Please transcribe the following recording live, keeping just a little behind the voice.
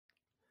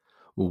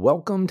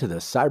Welcome to the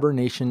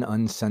Cybernation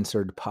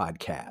Uncensored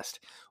podcast.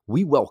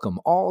 We welcome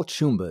all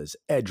Choombas,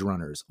 Edge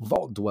Runners,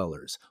 Vault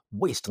Dwellers,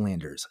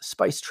 Wastelanders,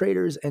 Spice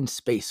Traders, and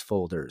Space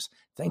Folders.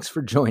 Thanks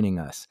for joining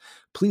us.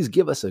 Please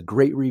give us a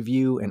great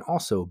review and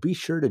also be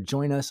sure to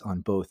join us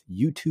on both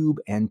YouTube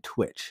and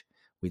Twitch.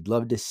 We'd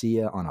love to see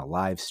you on a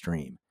live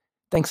stream.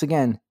 Thanks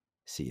again.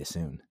 See you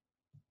soon.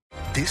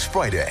 This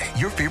Friday,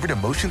 your favorite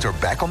emotions are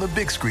back on the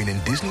big screen in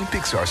Disney and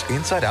Pixar's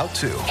Inside Out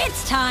 2.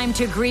 It's time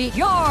to greet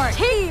your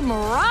Team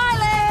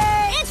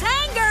Riley! It's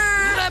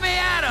anger! Let me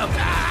at him!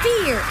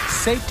 Fear!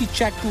 Safety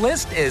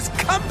checklist is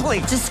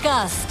complete!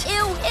 Disgust! Ew,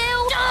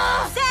 ew!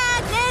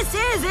 Sadness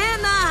is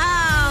in the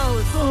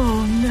house!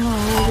 Oh, no.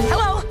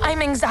 Hello,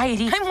 I'm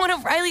anxiety. I'm one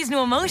of Riley's new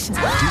emotions.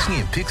 Disney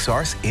and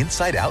Pixar's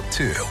Inside Out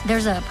 2.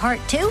 There's a part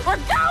 2? We're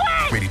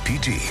going! Rated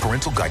PG.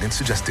 Parental guidance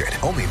suggested.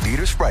 Only in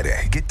theaters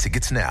Friday. Get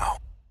tickets now.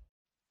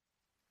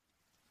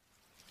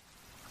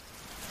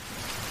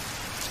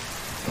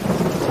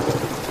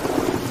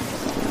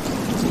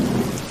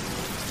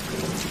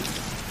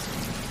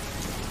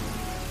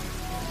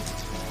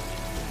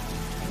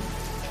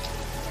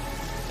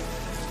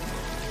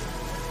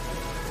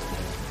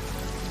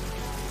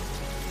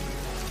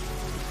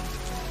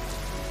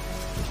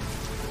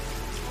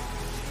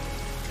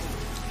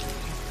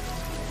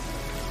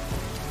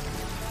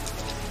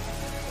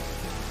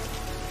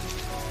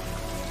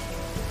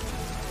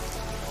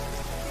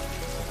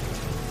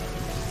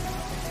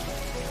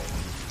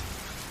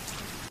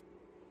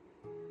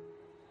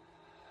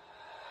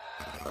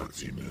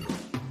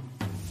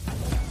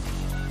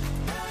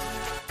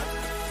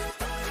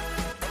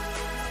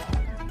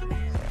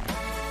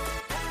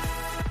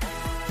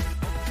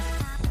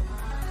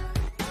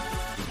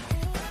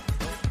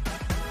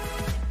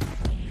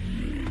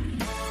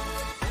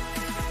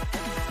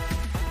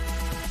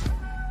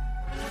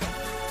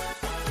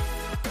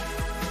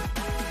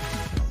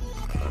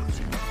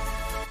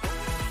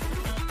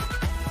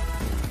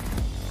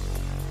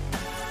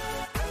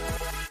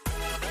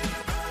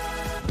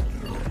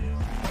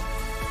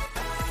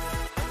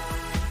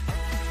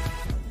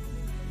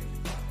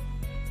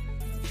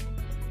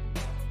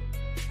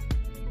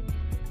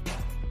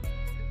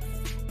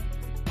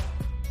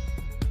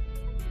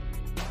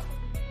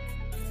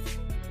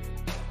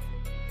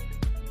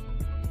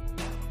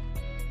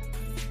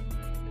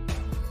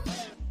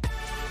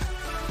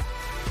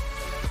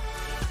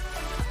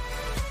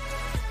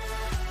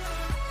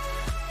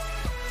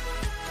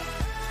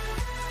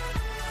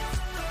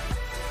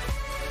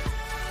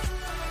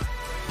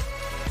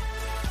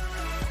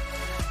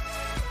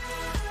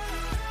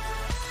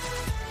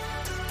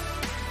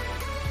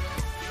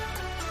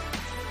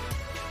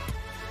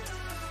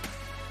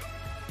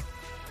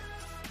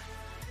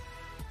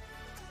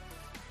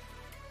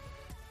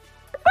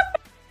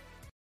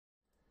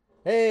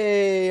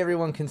 Hey,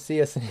 everyone can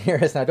see us and hear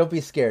us now. Don't be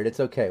scared. It's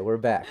okay. We're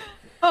back.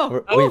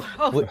 Oh,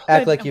 We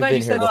act like you've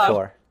been here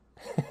before.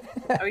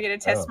 Are we going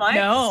to test mics?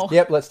 No.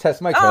 Yep, let's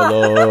test mics.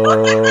 Hello.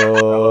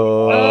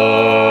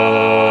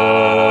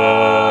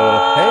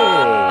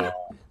 Hey,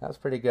 that was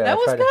pretty good. That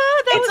was good.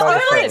 That It's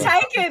was only good.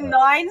 taken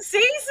 9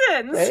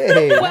 seasons.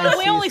 Hey, Well,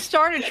 we only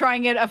started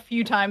trying it a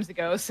few times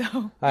ago, so.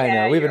 I know.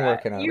 Yeah, We've been you're right.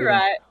 working on it. You're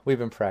right. We've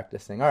been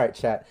practicing. All right,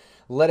 chat.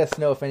 Let us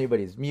know if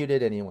anybody's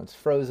muted, anyone's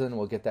frozen.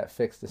 We'll get that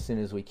fixed as soon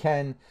as we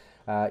can.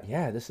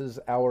 This is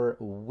our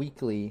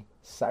weekly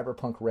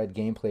Cyberpunk Red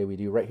gameplay we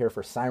do right here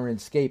for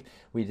Syrinscape.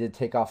 We did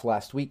take off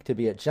last week to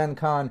be at Gen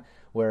Con,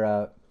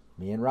 where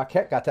me and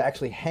Rocket got to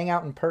actually hang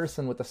out in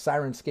person with the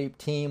Syrinscape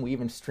team. We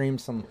even streamed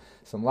some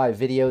live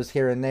videos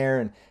here and there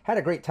and had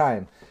a great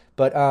time.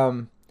 But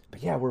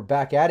yeah, we're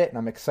back at it, and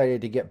I'm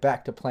excited to get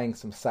back to playing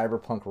some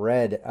Cyberpunk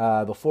Red.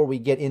 Before we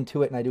get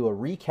into it and I do a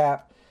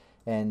recap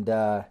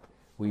and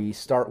we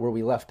start where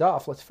we left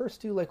off, let's first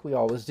do like we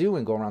always do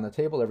and go around the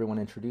table. Everyone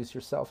introduce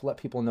yourself, let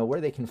people know where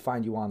they can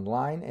find you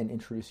online, and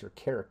introduce your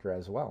character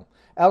as well.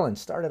 Ellen,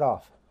 start it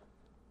off.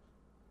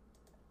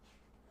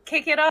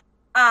 Kick it off.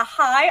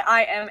 Hi,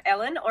 I am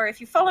Ellen, or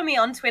if you follow me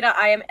on Twitter,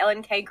 I am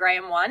Ellen K.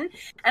 Graham1,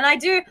 and I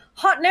do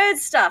hot nerd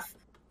stuff.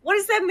 What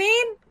does that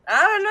mean?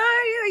 I don't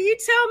know. You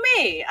tell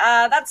me.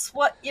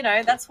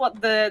 That's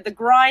what the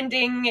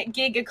grinding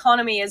gig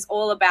economy is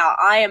all about.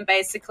 I am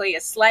basically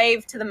a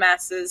slave to the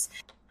masses,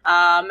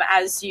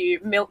 as you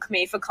milk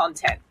me for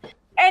content.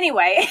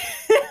 Anyway,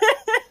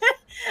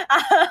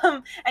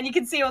 and you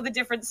can see all the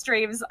different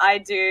streams I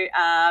do.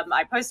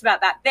 I post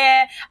about that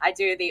there. I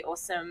do the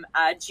awesome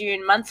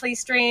June monthly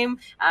stream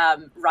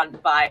run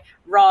by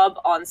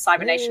Rob on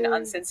Cybernation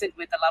Uncensored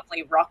with the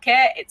lovely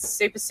Rocket. It's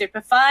super,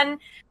 super fun.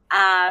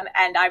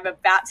 And I'm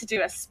about to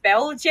do a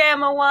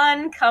Spelljammer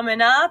one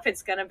coming up.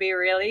 It's going to be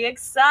really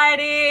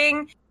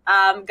exciting.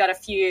 Got a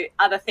few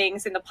other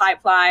things in the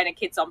pipeline, a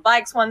Kids on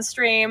Bikes one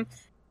stream,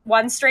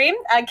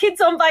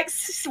 Kids on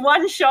Bikes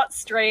one-shot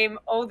stream,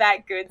 all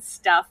that good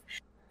stuff.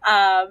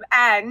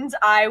 And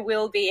I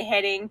will be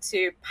heading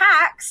to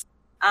PAX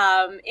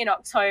in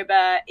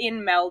October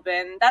in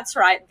Melbourne. That's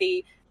right,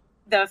 the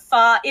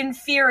far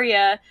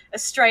inferior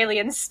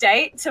Australian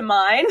state to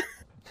mine.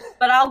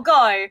 But I'll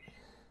go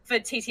for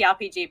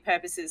TTRPG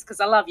purposes because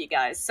I love you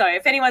guys. So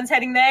if anyone's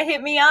heading there,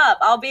 hit me up.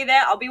 I'll be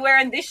there. I'll be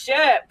wearing this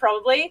shirt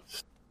probably.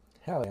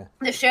 Hell yeah.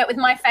 The shirt with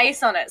my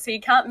face on it, so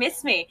you can't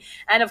miss me.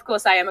 And of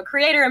course, I am a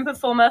creator and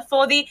performer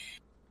for the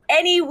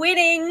Any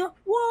Winning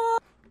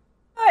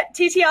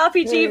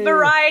TTRPG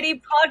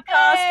variety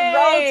podcast,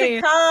 Roll to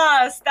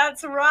Cast.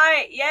 That's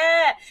right,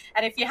 yeah.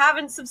 And if you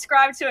haven't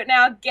subscribed to it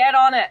now, get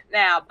on it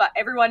now. But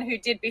everyone who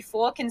did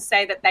before can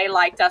say that they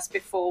liked us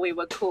before we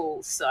were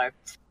cool, so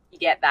you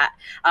get that.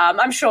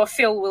 I'm sure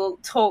Phil will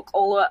talk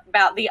all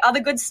about the other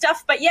good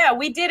stuff, but yeah,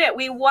 we did it.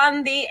 We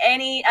won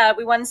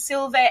we won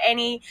Silver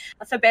Any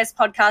for Best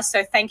Podcast,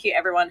 so thank you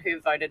everyone who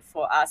voted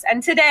for us.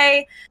 And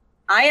today,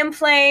 I am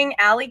playing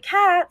Alley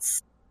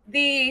Katz,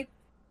 the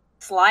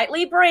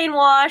slightly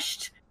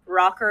brainwashed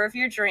rocker of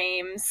your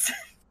dreams.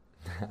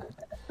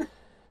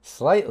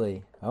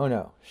 Slightly? Oh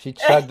no. She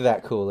chugged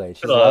that Kool-Aid.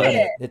 She's loving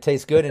it. It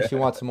tastes good and she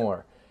wants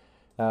more.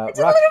 It's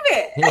a little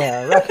bit.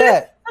 Yeah,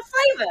 Rockette. A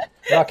flavor.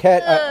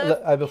 Rockette,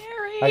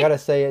 I gotta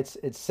say,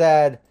 it's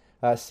sad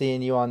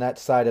seeing you on that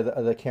side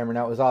of the camera.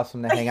 Now, it was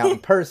awesome to hang out in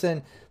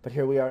person, but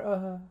here we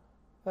are.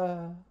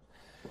 But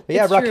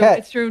yeah, it's Rockette. True.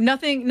 It's true.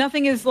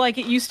 Nothing is like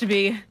it used to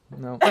be.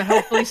 No. But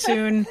hopefully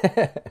soon,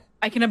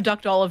 I can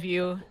abduct all of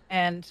you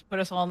and put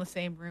us all in the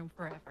same room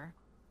forever.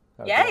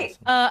 Yay!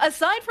 Awesome.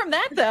 Aside from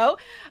that, though,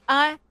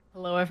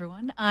 hello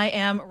everyone. I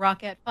am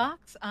Rockette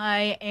Fox.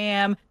 I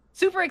am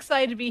super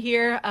excited to be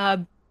here,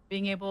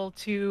 being able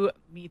to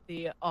meet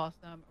the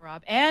awesome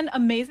Rob and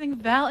amazing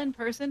Val in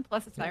person,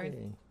 plus a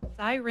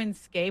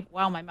Sirenscape.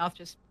 Wow, my mouth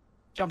just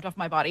jumped off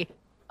my body.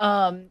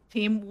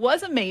 Team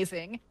was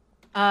amazing.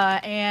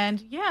 And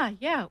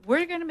yeah,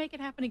 we're going to make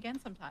it happen again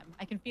sometime.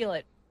 I can feel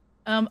it.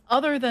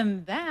 Other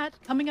than that,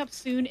 coming up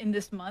soon in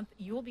this month,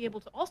 you will be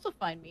able to also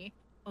find me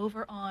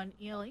over on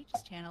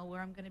ELH's channel, where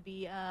I'm going to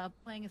be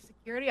playing a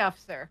security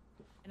officer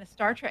in a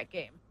Star Trek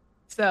game.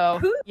 So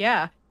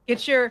yeah,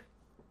 get your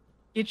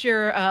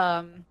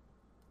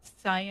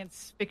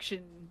science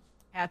fiction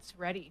hats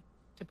ready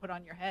to put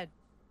on your head.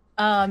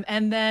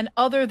 And then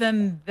other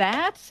than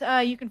that,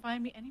 you can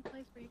find me any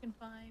place where you can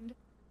find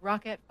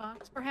Rockette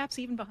Fox, perhaps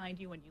even behind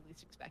you when you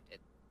least expect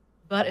it.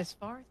 But as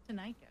far as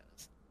tonight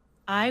goes,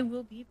 I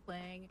will be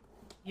playing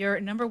your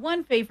number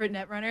one favorite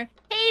netrunner,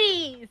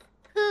 Hades,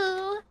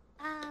 who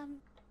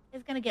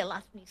is going to get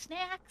lots of new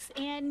snacks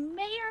and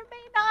may or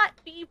may not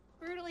be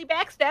brutally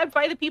backstabbed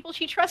by the people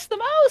she trusts the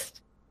most.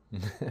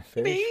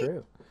 Very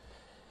true.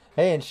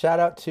 Hey, and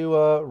shout out to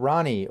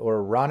Ronnie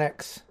or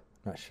Ronix.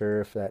 Not sure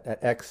if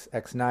that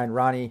X9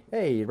 Ronnie.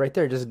 Hey, right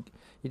there, you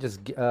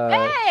just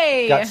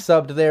got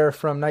subbed there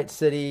from Night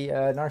City.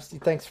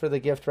 Narcy, thanks for the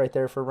gift right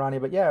there for Ronnie.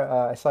 But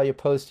yeah, I saw you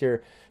post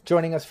here,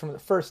 joining us from the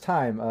first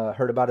time.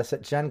 Heard about us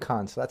at Gen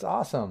Con, so that's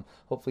awesome.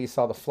 Hopefully you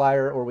saw the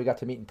flyer, or we got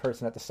to meet in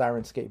person at the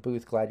Sirenscape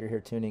booth. Glad you're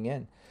here tuning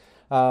in.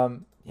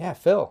 Yeah,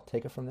 Phil,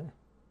 take it from there.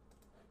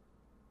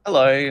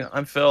 Hello,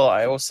 I'm Phil.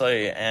 I also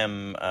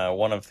am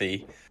one of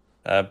the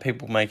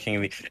people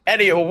making the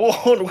Eddie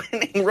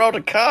Award-winning Roll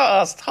to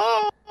Cast.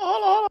 So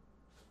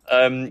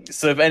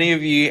if any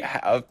of you,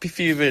 if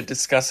you've been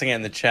discussing it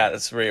in the chat,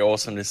 it's really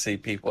awesome to see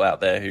people out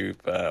there who've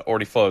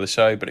already followed the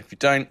show. But if you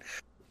don't,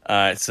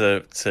 it's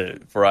a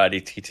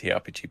variety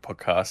TTRPG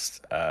podcast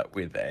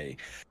with a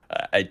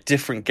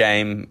different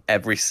game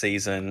every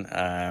season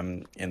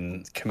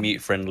in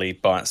commute-friendly,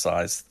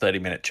 bite-sized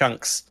 30-minute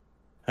chunks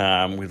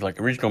with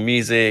like original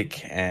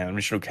music and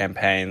original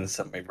campaigns.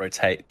 And we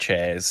rotate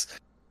chairs.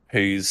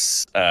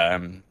 Who's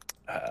GMing?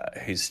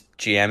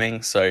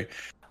 So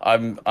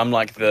I'm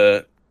like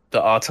the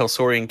Artel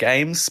Saurian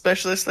games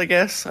specialist, I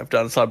guess. I've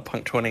done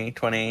Cyberpunk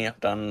 2020, I've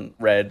done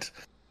Red,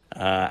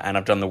 and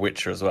I've done The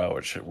Witcher as well,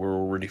 which were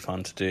all really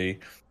fun to do.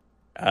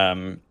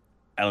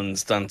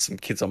 Ellen's done some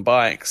Kids on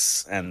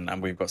Bikes,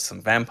 and we've got some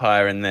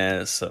Vampire in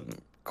there, some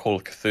Call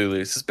of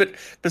Cthulhu. So it's a bit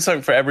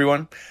something for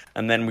everyone.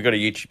 And then we've got a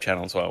YouTube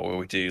channel as well, where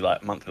we do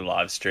like monthly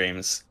live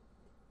streams.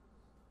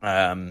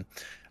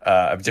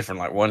 Of different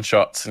like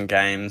one-shots and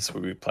games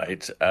where we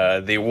played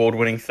the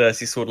award-winning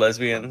Thirsty Sword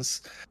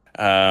Lesbians.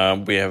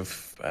 We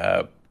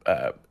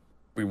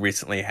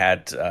recently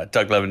had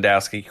Doug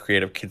Lewandowski,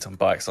 creator of Kids on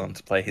Bikes, on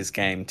to play his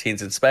game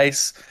Teens in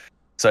Space.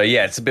 So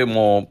yeah, it's a bit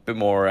more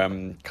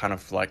kind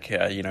of like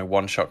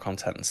one-shot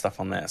content and stuff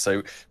on there.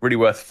 So really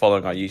worth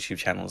following our YouTube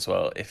channel as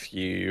well if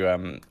you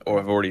or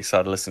have already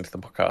started listening to the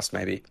podcast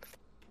maybe.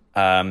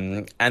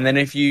 And then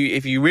if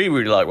you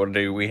really like what to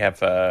do, we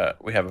have a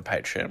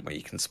Patreon where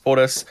you can support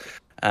us,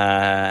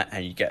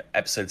 and you get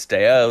episodes a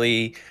day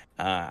early,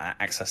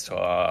 access to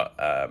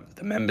our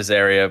the members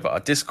area of our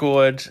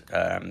Discord,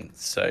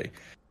 so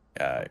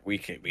we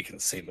can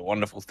see the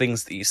wonderful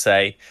things that you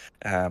say,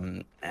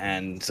 and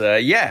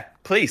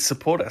please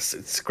support us.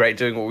 It's great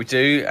doing what we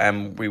do,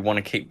 and we want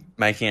to keep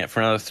making it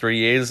for another 3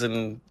 years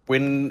and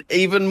win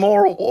even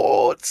more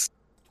awards.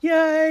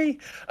 Yay!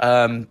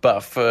 But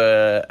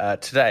for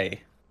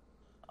today,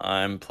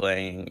 I'm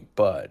playing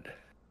Bud.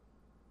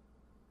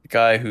 The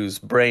guy whose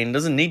brain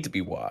doesn't need to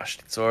be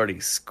washed. It's already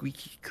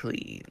squeaky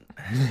clean.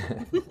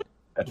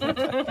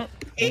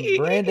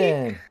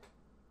 Brandon.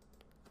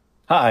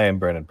 Hi, I'm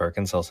Brandon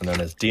Perkins, also known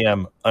as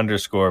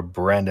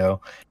DM_Brando.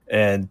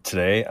 And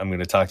today I'm going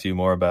to talk to you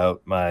more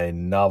about my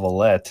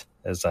novelette,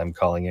 as I'm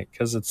calling it,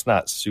 because it's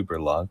not super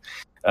long.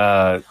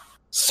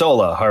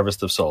 Sola,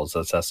 Harvest of Souls.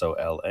 That's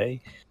SOLA.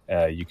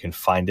 You can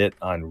find it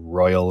on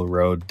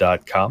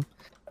royalroad.com.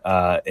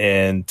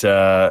 And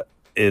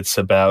it's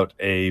about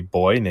a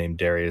boy named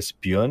Darius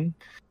Bjorn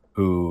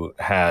who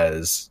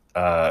has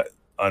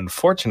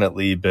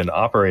unfortunately been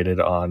operated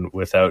on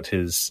without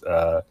his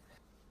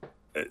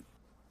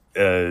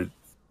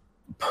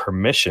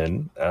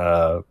permission,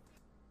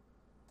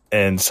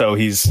 and so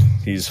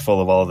he's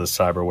full of all this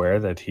cyberware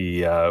that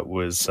he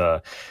was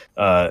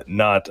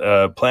not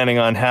planning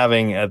on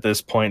having at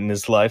this point in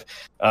his life,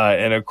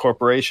 and a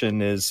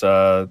corporation is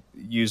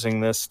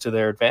using this to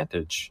their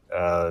advantage.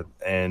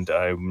 And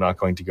I'm not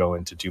going to go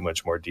into too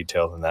much more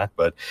detail than that,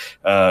 but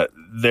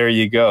there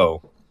you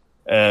go.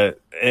 If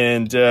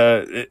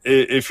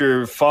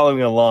you're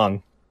following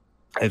along,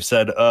 I've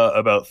said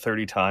about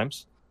 30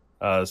 times.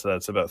 So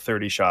that's about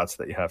 30 shots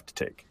that you have to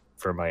take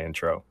for my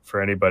intro.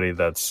 For anybody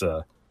that's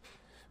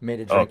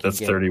Made a drinking that's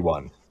game.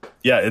 31.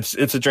 Yeah, it's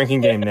a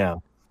drinking game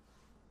now.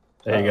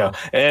 There you go.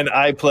 And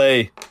I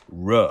play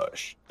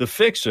Rush, the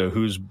fixer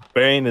whose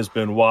brain has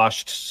been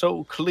washed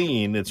so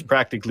clean it's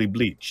practically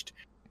bleached.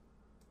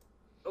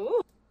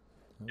 Ooh.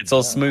 It's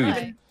all smooth.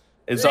 Hi.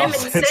 It's all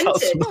Lemon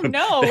smooth. Oh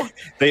no!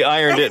 They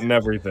ironed it and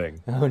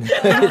everything. Oh,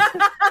 no.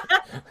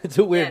 It's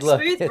a weird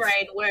look. Smooth It's-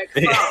 brain works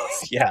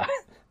fast. Yeah,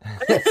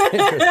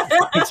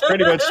 it's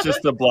pretty much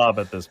just a blob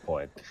at this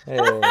point. Hey.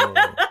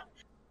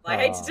 I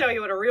hate to tell you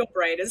what a real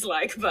brain is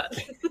like, but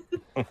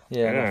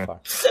Yeah, no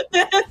fuck.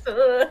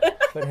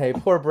 But hey,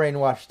 poor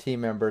brainwashed team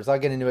members. I'll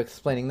get into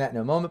explaining that in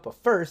a moment. But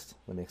first,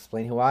 let me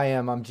explain who I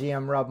am. I'm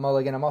GM Rob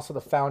Mulligan. I'm also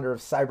the founder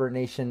of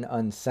Cybernation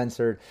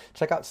Uncensored.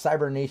 Check out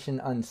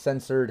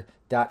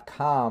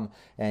cybernationuncensored.com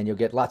and you'll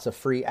get lots of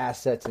free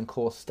assets and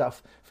cool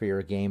stuff for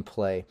your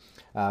gameplay.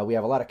 We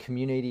have a lot of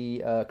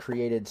community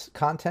created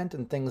content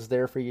and things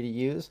there for you to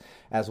use,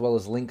 as well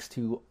as links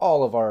to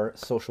all of our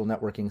social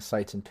networking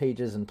sites and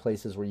pages and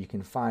places where you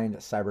can find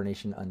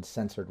Cybernation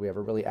Uncensored. We have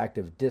a really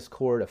active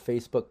Discord, a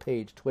Facebook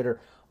page, Twitter,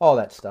 all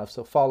that stuff.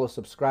 So follow,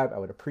 subscribe. I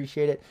would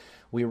appreciate it.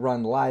 We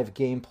run live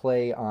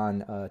gameplay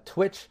on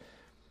Twitch.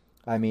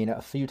 I mean,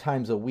 a few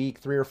times a week,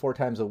 3 or 4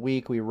 times a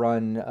week. We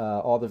run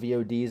all the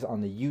VODs on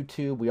the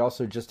YouTube. We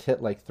also just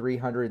hit like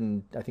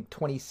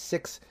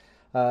 326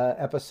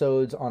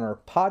 episodes on our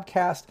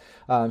podcast.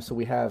 So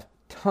we have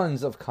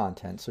tons of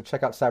content. So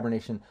check out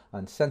Cybernation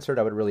Uncensored.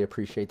 I would really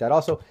appreciate that.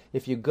 Also,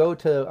 if you go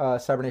to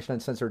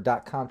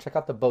cybernationuncensored.com, check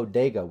out the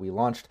bodega. We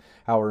launched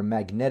our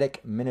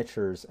magnetic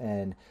miniatures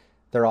and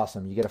they're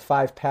awesome. You get a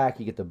 5-pack,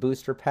 you get the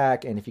booster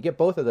pack, and if you get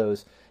both of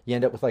those, you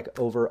end up with like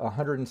over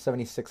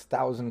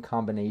 176,000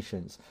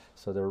 combinations.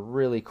 So they're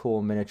really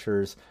cool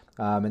miniatures,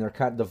 and they're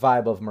kind of the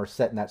vibe of them are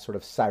set in that sort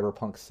of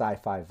cyberpunk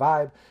sci-fi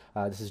vibe.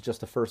 This is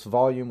just the first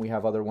volume. We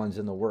have other ones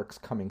in the works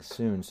coming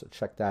soon, so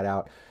check that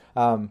out.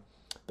 But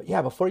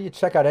yeah, before you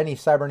check out any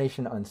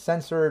Cybernation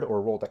Uncensored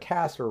or Roll the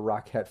Cast or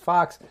Rocket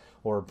Fox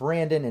or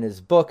Brandon and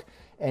his book,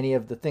 any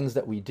of the things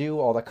that we do,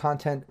 all the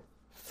content,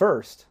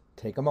 first,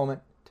 take a moment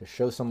to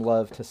show some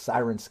love to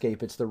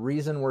Syrinscape. It's the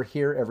reason we're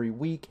here every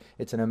week.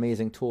 It's an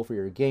amazing tool for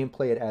your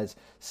gameplay. It adds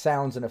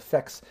sounds and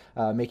effects,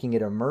 making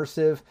it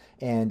immersive.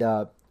 And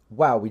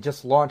wow, we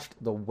just launched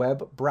the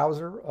web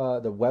browser,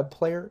 the web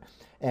player.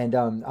 And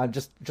I'm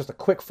just a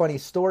quick funny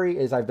story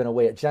is I've been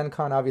away at Gen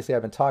Con. Obviously,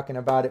 I've been talking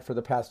about it for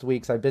the past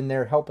weeks. I've been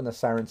there helping the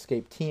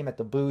Syrinscape team at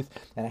the booth,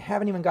 and I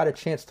haven't even got a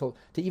chance to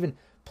even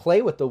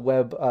play with the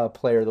web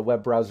player, the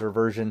web browser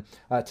version,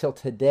 till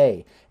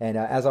today. And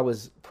as I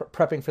was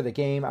prepping for the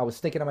game, I was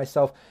thinking to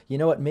myself, you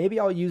know what, maybe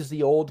I'll use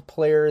the old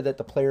player that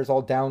the players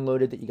all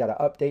downloaded that you got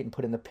to update and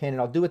put in the pin, and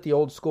I'll do it the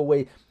old school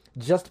way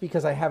just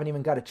because I haven't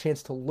even got a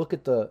chance to look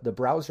at the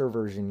browser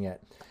version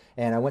yet.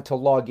 And I went to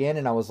log in,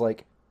 and I was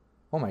like,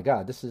 oh my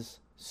God, this is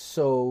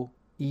so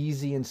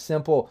easy and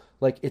simple.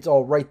 Like, it's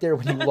all right there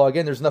when you log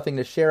in. There's nothing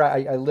to share.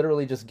 I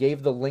literally just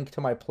gave the link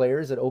to my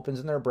players. It opens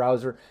in their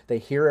browser. They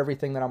hear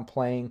everything that I'm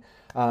playing.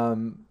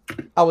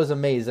 I was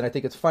amazed, and I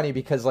think it's funny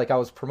because like I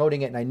was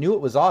promoting it and I knew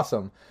it was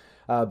awesome.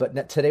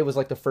 But today was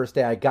like the first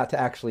day I got to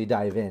actually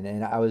dive in,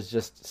 and I was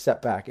just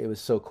set back. It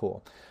was so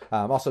cool.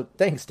 Also,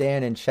 thanks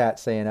Dan in chat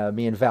saying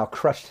me and Val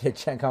crushed it at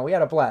Gen Con. We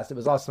had a blast. It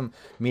was awesome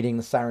meeting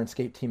the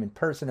Syrinscape team in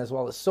person as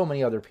well as so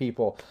many other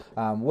people.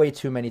 Way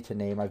too many to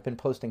name. I've been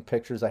posting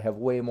pictures. I have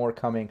way more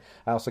coming.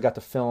 I also got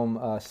to film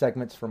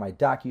segments for my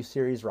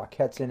docu-series.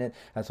 Rocket's in it,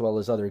 as well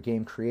as other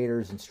game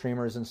creators and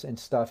streamers and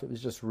stuff. It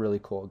was just really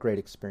cool. A great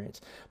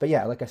experience. But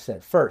yeah, like I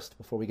said, first,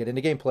 before we get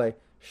into gameplay,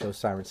 show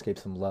Syrinscape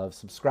some love.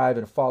 Subscribe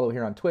and follow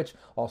here on Twitch,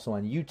 also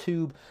on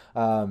YouTube.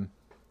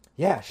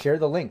 Yeah, share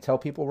the link. Tell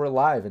people we're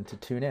live and to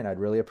tune in. I'd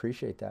really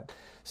appreciate that.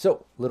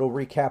 So, little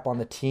recap on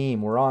the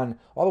team. We're on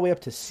all the way up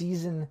to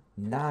Season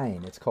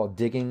 9. It's called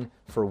Digging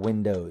for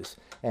Windows.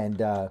 And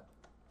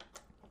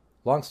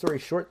long story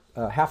short,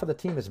 half of the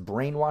team is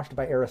brainwashed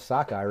by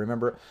Arasaka.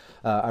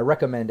 I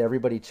recommend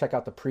everybody check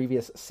out the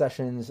previous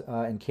sessions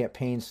and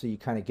campaigns so you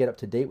kind of get up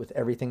to date with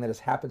everything that has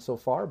happened so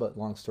far. But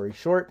long story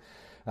short,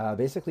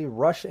 basically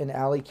Rush and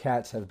Alley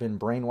Cats have been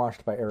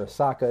brainwashed by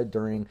Arasaka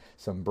during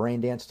some brain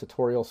dance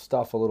tutorial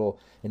stuff, a little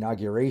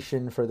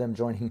inauguration for them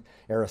joining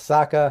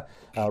Arasaka.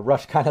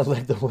 Rush kind of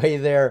led the way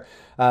there.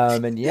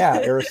 And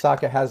yeah,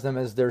 Arasaka has them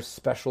as their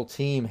special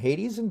team.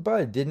 Hades and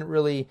Bud didn't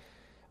really...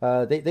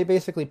 They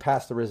basically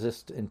passed the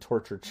resist and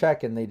torture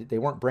check, and they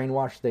weren't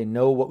brainwashed. They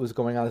know what was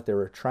going on, that they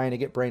were trying to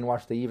get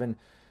brainwashed. They even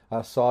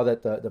saw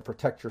that the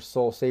Protect Your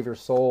Soul, Save Your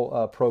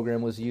Soul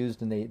program was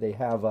used, and they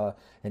have an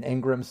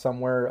engram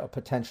somewhere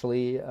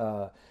potentially.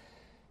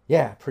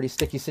 Yeah, pretty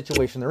sticky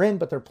situation they're in,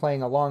 but they're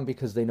playing along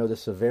because they know the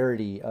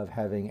severity of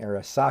having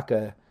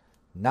Arasaka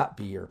not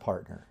be your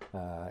partner.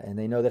 And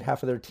they know that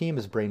half of their team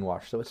is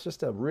brainwashed. So it's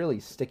just a really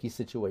sticky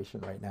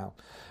situation right now.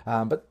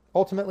 But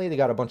ultimately, they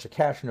got a bunch of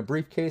cash in a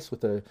briefcase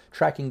with a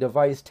tracking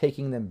device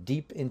taking them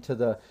deep into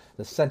the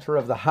center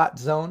of the hot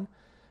zone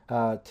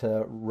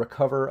to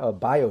recover a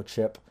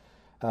biochip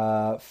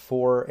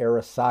for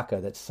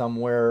Arasaka that's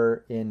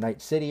somewhere in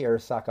Night City.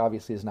 Arasaka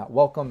obviously is not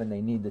welcome, and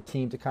they need the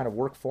team to kind of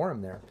work for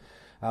him there.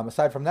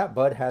 Aside from that,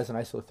 Bud has an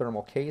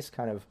isothermal case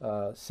kind of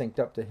synced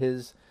up to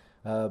his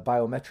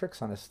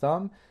biometrics on his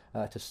thumb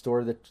to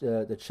store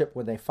the chip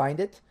when they find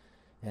it.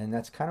 And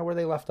that's kind of where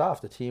they left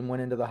off. The team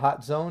went into the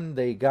hot zone.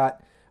 They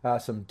got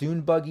some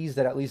dune buggies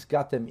that at least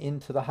got them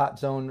into the hot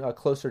zone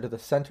closer to the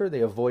center.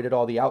 They avoided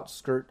all the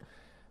outskirt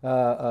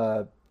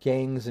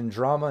gangs and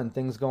drama and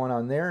things going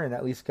on there, and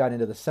at least got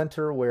into the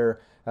center where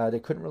they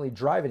couldn't really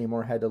drive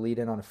anymore, had to lead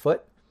in on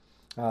foot.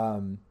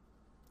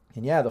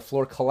 And yeah, the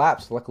floor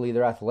collapsed. Luckily,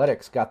 their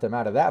athletics got them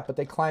out of that, but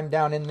they climbed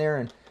down in there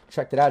and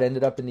checked it out.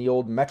 Ended up in the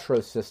old metro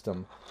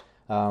system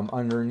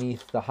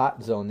underneath the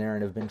hot zone there,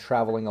 and have been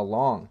traveling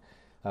along.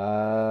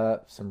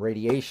 Some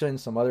radiation,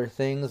 some other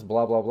things,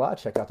 blah, blah, blah.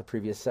 Check out the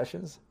previous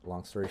sessions.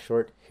 Long story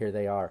short, here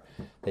they are.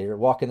 They are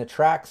walking the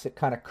tracks. It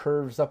kind of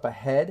curves up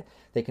ahead.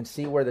 They can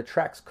see where the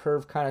tracks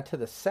curve kind of to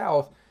the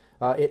south.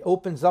 It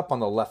opens up on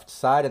the left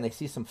side, and they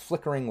see some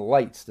flickering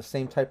lights, the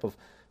same type of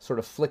sort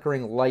of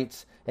flickering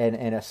lights and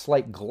a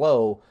slight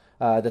glow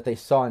that they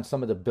saw in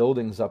some of the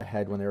buildings up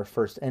ahead when they were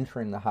first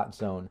entering the hot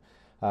zone.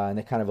 And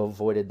they kind of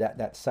avoided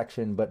that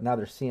section, but now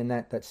they're seeing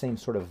that same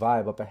sort of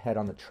vibe up ahead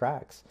on the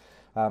tracks.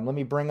 Let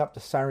me bring up the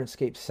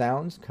Syrinscape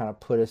sounds, kind of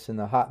put us in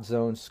the hot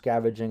zone,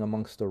 scavenging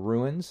amongst the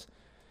ruins,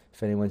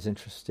 if anyone's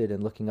interested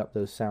in looking up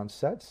those sound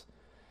sets.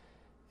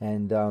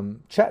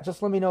 And chat,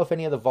 just let me know if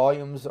any of the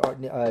volumes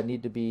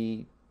need to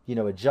be,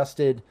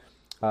 adjusted.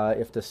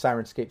 If the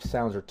Syrinscape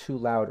sounds are too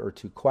loud or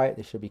too quiet,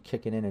 they should be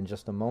kicking in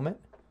just a moment.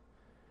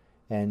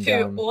 And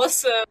too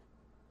awesome.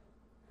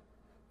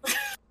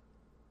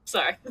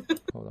 Sorry.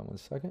 Hold on one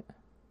second.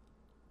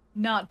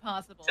 Not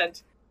possible.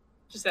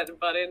 Just had to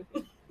butt in.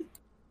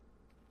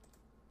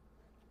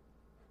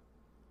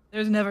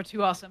 There's never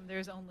too awesome.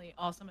 There's only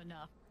awesome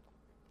enough.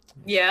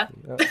 Yeah.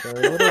 They're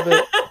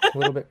a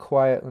little bit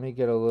quiet. Let me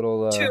get a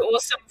little. Too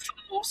awesome for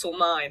mortal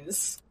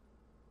minds.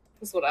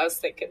 That's what I was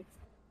thinking.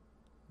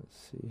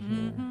 Let's see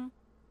here.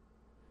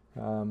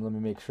 Mm-hmm. Let me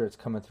make sure it's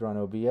coming through on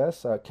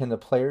OBS. Can the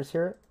players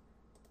hear it?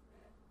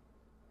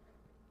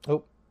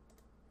 Oh.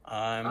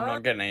 I'm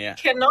not getting it yet.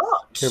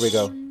 Cannot. Here we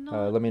go.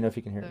 Let me know if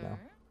you can hear it now.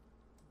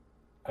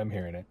 I'm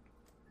hearing it.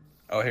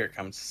 Oh, here it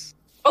comes.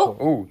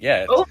 Oh,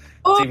 yeah.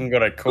 It's even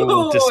got a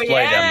cool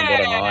display down the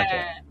bottom. I like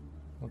it.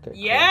 Okay,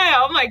 yeah,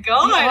 cool. Oh my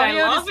god,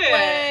 I love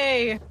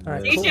display. It. All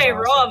right, DJ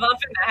cool. Rob up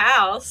in the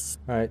house.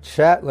 All right,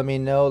 chat, let me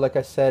know, like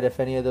I said, if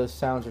any of those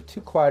sounds are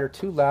too quiet or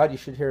too loud. You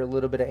should hear a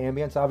little bit of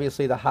ambience.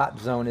 Obviously, the hot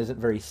zone isn't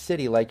very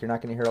city-like. You're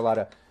not going to hear a lot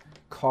of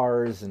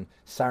cars and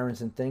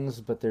sirens and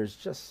things, but there's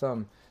just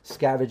some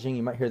scavenging.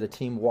 You might hear the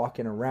team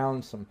walking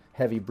around, some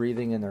heavy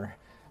breathing in their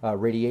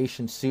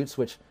radiation suits,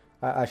 which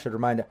I should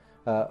remind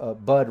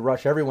Bud,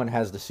 Rush, everyone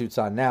has the suits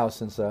on now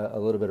since a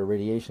little bit of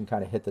radiation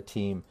kind of hit the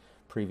team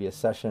previous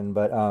session.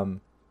 But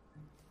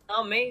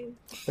me.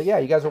 But yeah,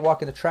 you guys are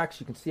walking the tracks.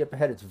 You can see up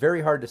ahead. It's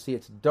very hard to see.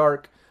 It's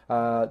dark.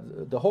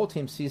 The whole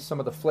team sees some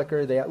of the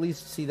flicker. They at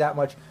least see that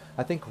much.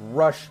 I think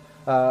Rush,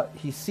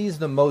 he sees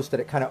the most that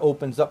it kind of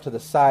opens up to the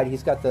side.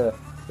 He's got the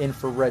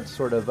infrared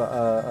sort of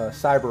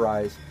cyber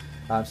eyes.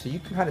 So you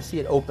can kind of see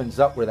it opens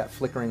up where that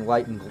flickering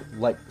light and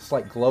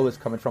slight glow is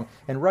coming from.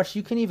 And Rush,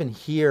 you can even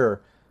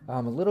hear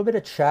a little bit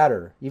of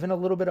chatter, even a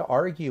little bit of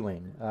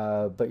arguing,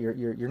 but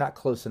you're not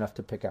close enough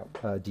to pick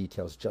out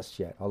details just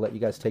yet. I'll let you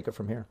guys take it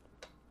from here.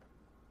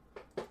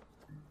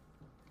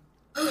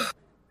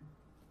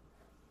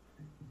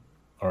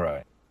 All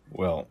right.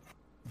 Well,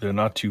 they're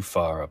not too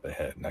far up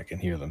ahead, and I can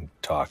hear them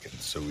talking,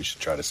 so we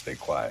should try to stay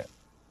quiet.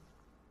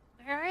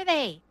 Where are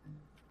they?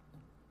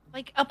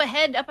 Like, up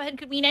ahead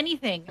could mean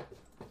anything.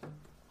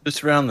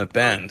 Just around the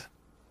bend.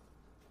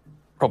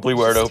 Probably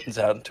where it opens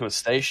out into a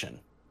station.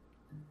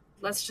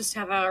 Let's just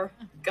have our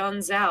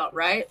guns out,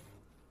 right?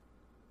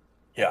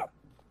 Yeah.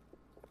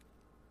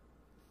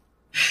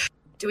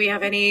 Do we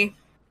have any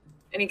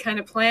kind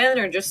of plan,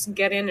 or just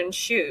get in and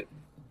shoot?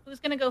 Who's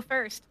gonna go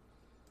first?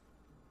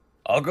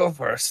 I'll go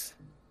first.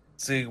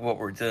 See what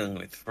we're dealing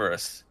with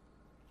first.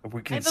 If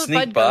we I can vote sneak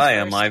Bud goes by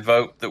him, first. I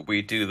vote that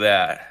we do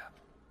that.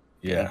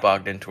 Getting Yeah,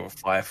 bogged into a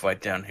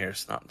firefight down here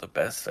is not the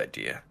best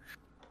idea.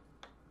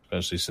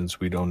 especially since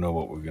we don't know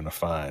what we're gonna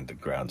find at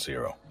Ground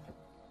Zero.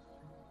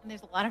 And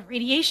there's a lot of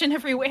radiation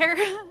everywhere.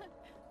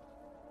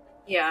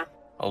 Yeah.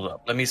 Hold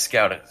up. Let me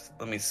scout it.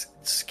 Let me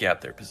scout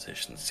their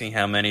position. See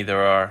how many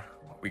there are.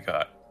 What we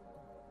got.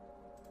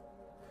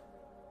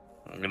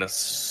 I'm gonna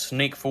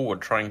sneak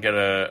forward, try and get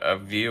a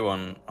view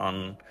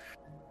on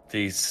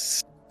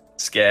these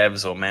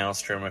scabs or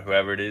maelstrom or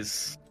whoever it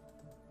is.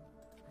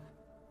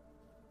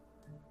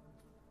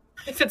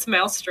 If it's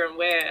Maelstrom,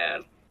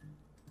 we're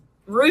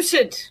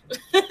rooted.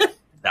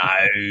 No,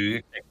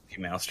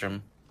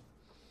 maelstrom.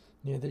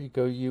 Yeah, there you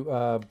go. You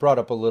brought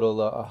up a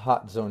little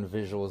hot zone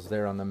visuals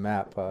there on the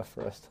map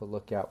for us to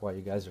look at while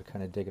you guys are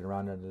kind of digging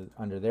around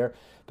under there.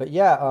 But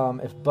yeah,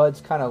 if Bud's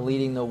kind of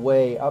leading the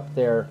way up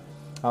there,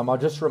 I'll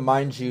just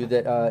remind you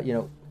that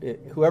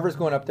whoever's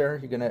going up there,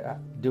 you're gonna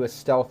do a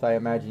stealth. I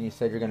imagine you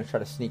said you're gonna try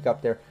to sneak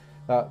up there,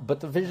 but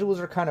the visuals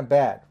are kind of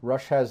bad.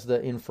 Rush has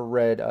the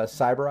infrared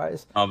cyber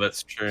eyes. Oh,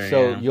 that's true.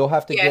 So yeah. you'll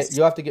have to Yes.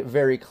 get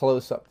very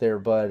close up there,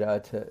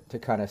 Bud, to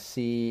kind of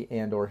see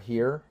and or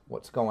hear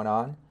what's going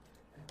on.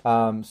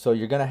 So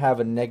you're going to have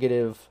a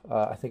negative.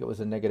 I think it was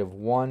a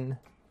 -1.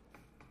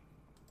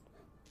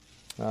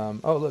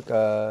 Oh look,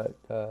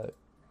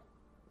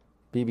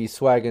 BB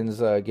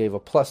Swaggins gave a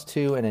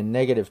 +2 and a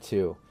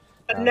 -2.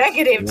 A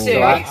 -2.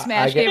 So I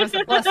Smash get- gave us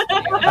a plus.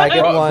 I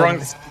get one.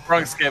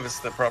 Bronx gave us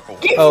the proper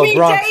one. Give Oh, me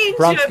Bronx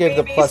danger, gave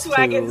the BB +2.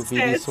 Swaggins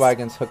BB says.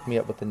 Swaggins hooked me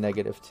up with the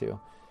 -2.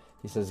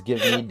 He says, "Give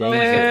me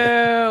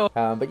danger."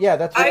 Boo. But yeah,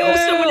 that's I what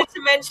also wanted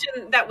to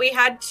mention that we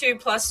had 2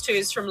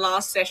 +2s from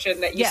last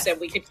session that you Yes. said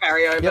we could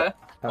carry over. Yep.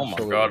 Oh my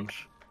Absolutely.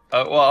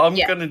 god. Well, I'm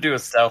Yeah. going to do a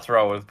stealth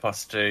roll with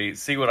 +2,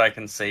 see what I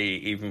can see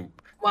even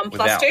 1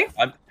 without...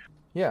 +2?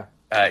 Yeah,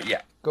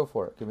 Yeah. go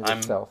for it. Give me the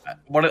I'm stealth.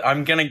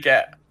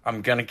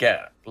 I'm gonna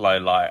get low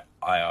light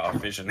IR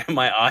vision in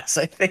my eyes.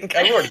 I think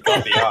I've already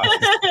got the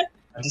eyes.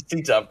 I just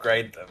need to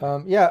upgrade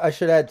them. Yeah, I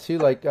should add too.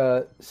 Like,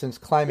 since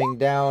climbing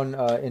down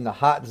in the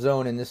hot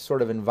zone in this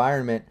sort of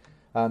environment,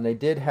 they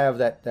did have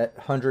that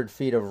 100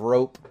 feet of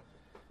rope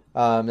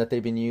that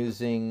they've been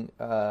using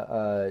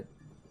to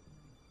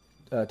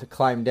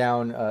climb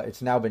down.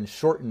 It's now been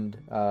shortened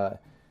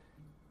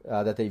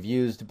that they've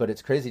used, but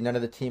it's crazy. None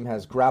of the team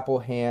has grapple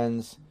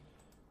hands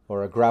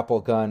or a grapple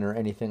gun or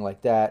anything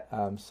like that.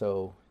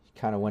 So he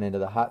kind of went into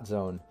the hot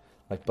zone,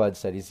 like Bud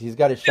said. He's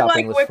got his I feel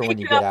shopping like list we're for when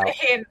you picking get up out.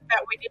 the hint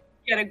that we need to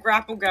get a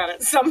grapple gun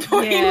at some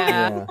point.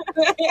 Yeah.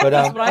 But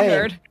That's what I hey,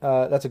 heard.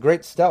 that's a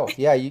great stealth.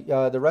 Yeah, you,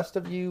 the rest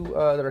of you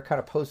that are kind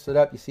of posted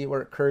up, you see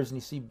where it curves, and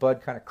you see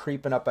Bud kind of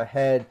creeping up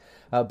ahead.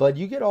 Bud,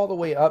 you get all the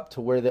way up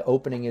to where the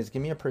opening is.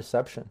 Give me a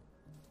perception.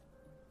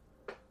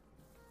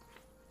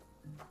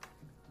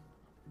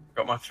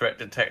 Got my threat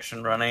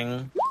detection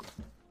running.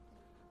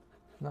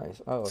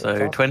 Nice. Oh, that's So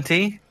awesome.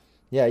 20.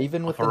 Yeah,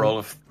 even with Off a roll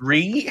of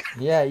 3.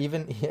 Yeah,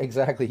 even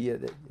exactly.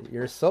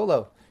 You're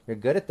solo. You're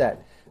good at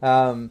that.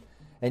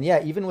 And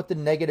yeah, even with the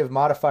negative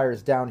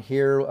modifiers down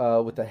here,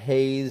 with the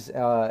haze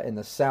and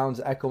the sounds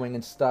echoing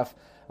and stuff,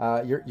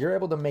 you're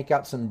able to make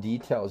out some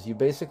details. You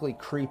basically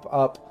creep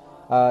up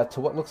to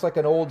what looks like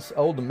an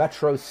old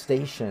metro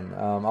station.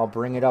 I'll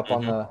bring it up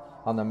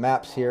on the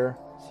maps here,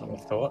 so you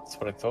That's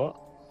what I thought.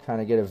 kind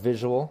of get a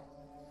visual.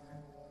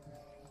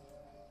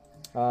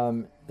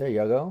 There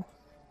you go.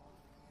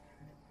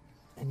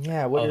 And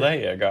yeah, what Oh, you're-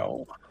 there you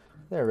go.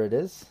 There it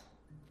is.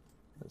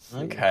 Let's see.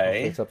 Okay.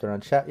 Hopefully it's up there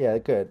on chat. Yeah,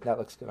 good. That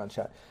looks good on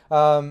chat.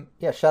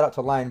 Yeah, shout out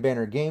to Lion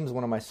Banner Games,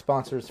 one of my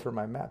sponsors for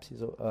my maps.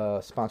 He's a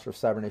sponsor of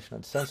Cybernation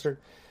Uncensored.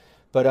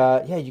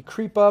 But yeah, you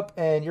creep up,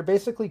 and you're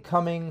basically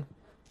coming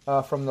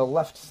from the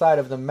left side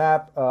of the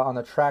map on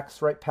the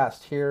tracks right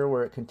past here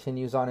where it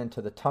continues on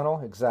into the tunnel.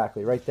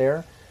 Exactly, right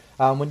there.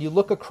 When you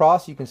look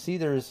across, you can see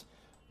there's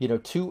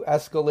 2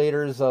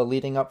 escalators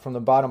leading up from the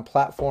bottom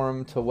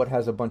platform to what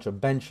has a bunch of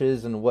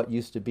benches and what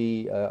used to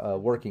be a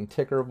working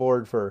ticker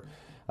board for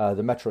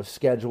the metro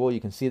schedule.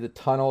 You can see the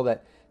tunnel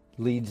that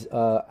leads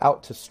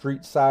out to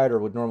street side, or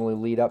would normally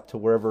lead up to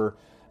wherever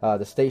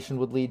the station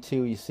would lead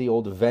to. You see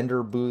old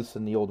vendor booths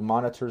and the old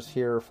monitors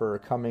here for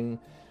coming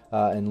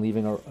and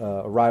leaving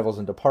arrivals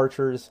and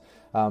departures.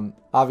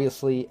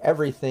 Obviously,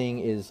 everything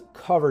is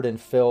covered in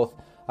filth.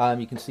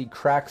 You can see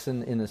cracks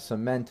in the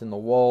cement and the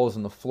walls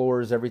and the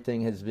floors.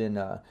 Everything has been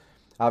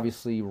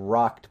obviously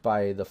rocked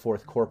by the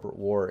Fourth Corporate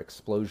War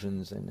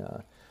explosions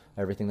and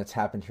everything that's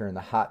happened here in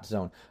the hot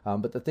zone.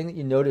 But the thing that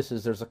you notice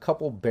is there's a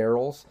couple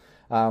barrels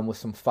with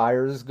some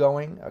fires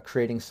going,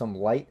 creating some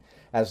light,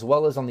 as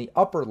well as on the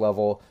upper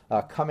level,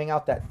 coming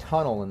out that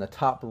tunnel in the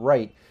top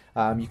right,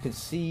 you can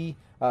see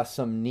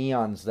some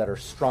neons that are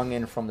strung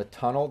in from the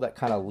tunnel that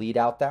kind of lead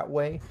out that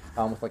way,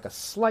 with like a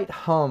slight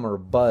hum or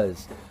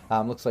buzz.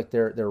 Looks like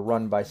they're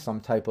run by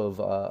some type of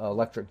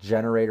electric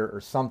generator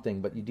or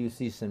something, but you do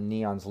see some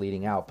neons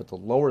leading out. But the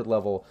lower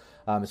level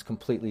is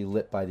completely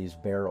lit by these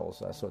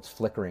barrels, so it's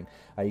flickering.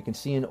 You can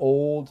see an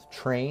old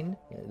train,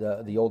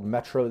 the old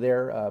metro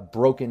there,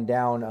 broken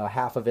down,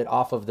 half of it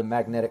off of the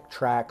magnetic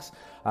tracks,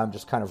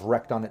 just kind of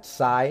wrecked on its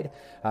side.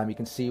 You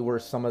can see where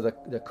some of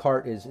the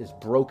cart is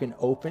broken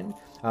open,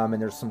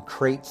 and there's some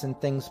crates and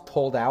things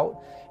pulled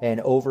out. And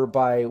over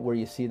by where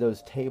you see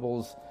those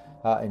tables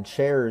and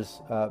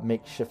chairs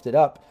makeshifted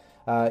up,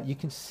 you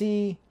can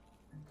see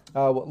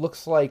what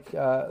looks like 3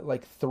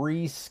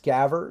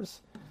 scavers.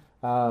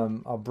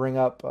 I'll bring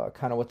up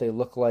kind of what they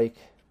look like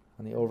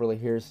on the overlay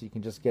here so you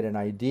can just get an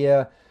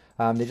idea.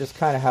 They just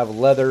kind of have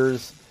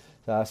leathers,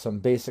 some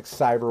basic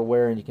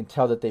cyberware, and you can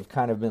tell that they've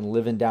kind of been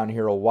living down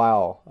here a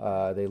while.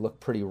 They look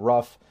pretty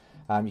rough.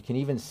 You can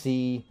even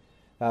see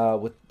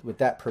with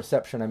that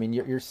perception, I mean,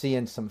 you're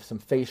seeing some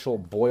facial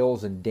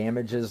boils and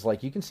damages.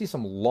 Like, you can see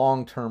some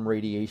long-term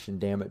radiation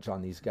damage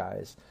on these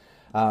guys.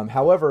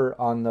 However,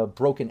 on the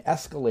broken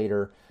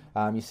escalator,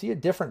 you see a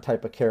different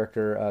type of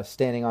character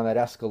standing on that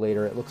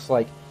escalator. It looks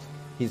like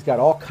he's got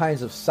all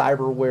kinds of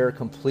cyberware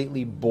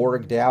completely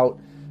borged out.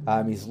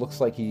 He looks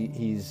like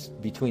he's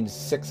between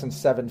 6 and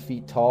 7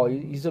 feet tall.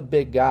 He's a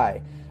big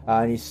guy.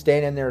 And he's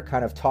standing there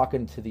kind of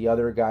talking to the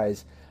other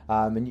guys.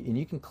 And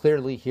you can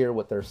clearly hear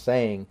what they're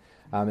saying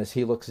as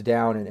he looks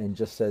down and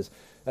just says,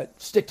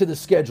 stick to the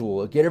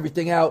schedule. Get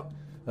everything out.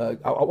 I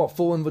want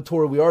full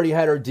inventory. We already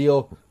had our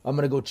deal. I'm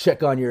going to go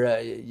check on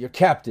your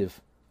captive.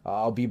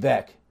 I'll be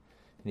back.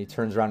 And he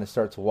turns around and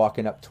starts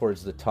walking up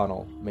towards the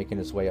tunnel, making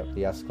his way up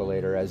the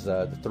escalator as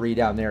the 3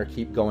 down there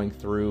keep going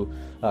through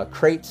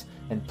crates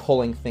and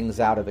pulling things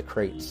out of the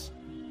crates.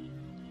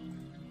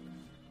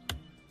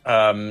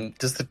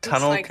 Does the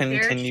tunnel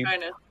continue?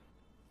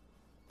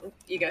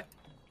 You go.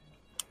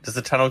 Does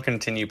the tunnel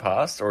continue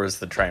past, or is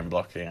the train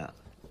blocking it?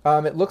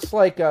 It looks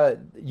like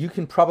you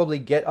can probably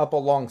get up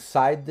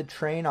alongside the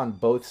train on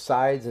both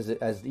sides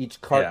as each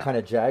cart kind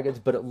of jags,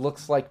 but it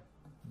looks like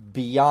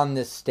beyond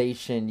this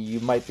station you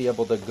might be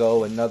able to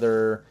go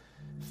another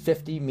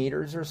 50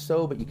 meters or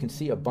so, but you can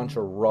see a bunch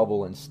of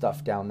rubble and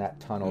stuff down that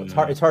tunnel. It's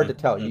hard to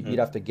tell. You'd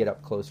have to get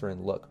up closer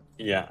and look.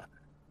 Yeah.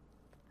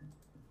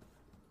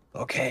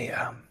 Okay,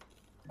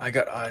 I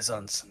got eyes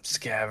on some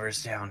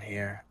scavers down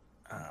here.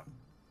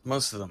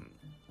 Most of them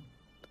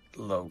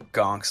low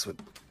gonks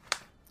with,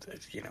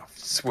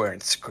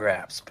 swearing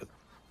scraps, but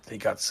they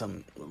got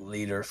some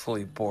leader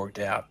fully borged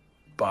out,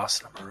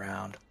 bossing them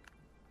around.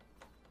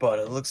 But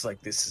it looks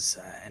like this is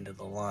end of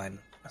the line.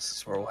 This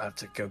is where we'll have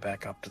to go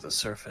back up to the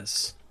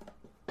surface.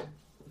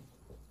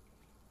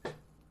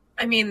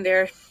 I mean,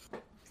 they're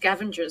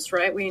scavengers,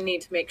 right? We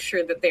need to make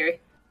sure that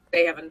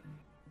they haven't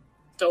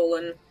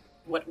stolen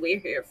what we're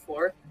here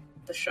for,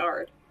 the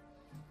shard.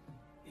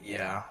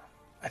 Yeah,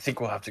 I think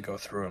we'll have to go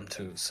through them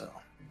too, so...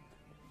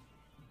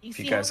 You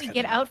see how we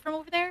get out from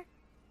over there?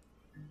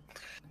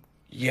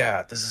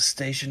 Yeah, there's a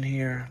station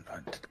here,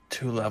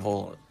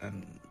 2-level,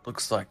 and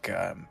looks like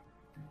a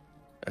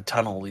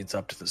tunnel leads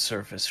up to the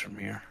surface from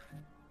here.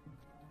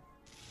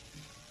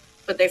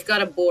 But they've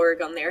got a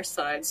Borg on their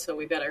side, so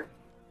we better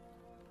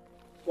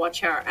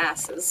watch our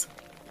asses.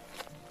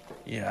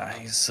 Yeah,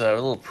 he's a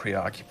little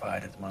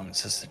preoccupied at the moment.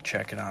 Says they're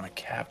checking on a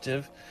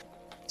captive.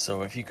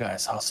 So if you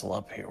guys hustle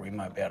up here, we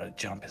might be able to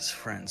jump his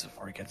friends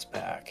before he gets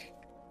back.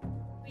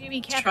 What do you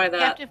mean Try that.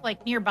 captive?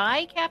 Like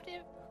nearby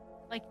captive?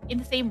 Like in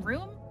the same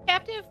room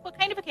captive? What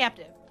kind of a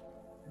captive?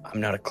 I'm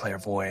not a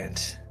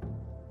clairvoyant.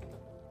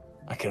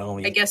 I can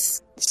only I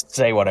guess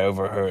say what I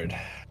overheard.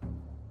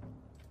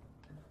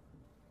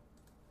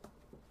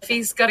 if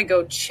he's got to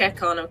go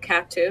check on a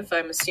captive,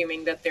 I'm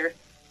assuming that they're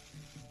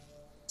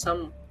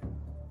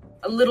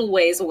a little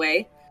ways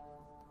away.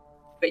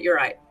 But you're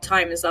right,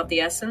 time is of the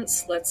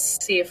essence.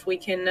 Let's see if we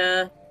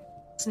can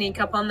sneak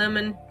up on them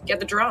and get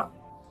the draw.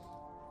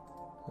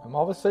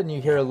 All of a sudden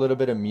you hear a little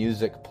bit of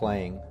music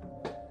playing.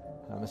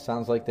 It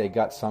sounds like they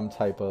got some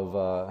type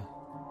of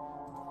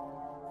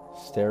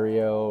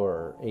stereo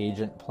or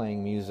agent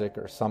playing music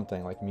or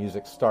something. Like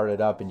music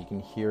started up and you can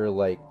hear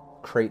like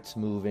crates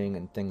moving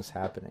and things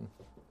happening.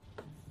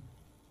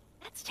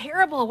 That's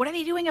terrible. What are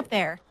they doing up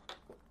there?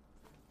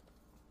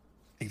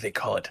 I think they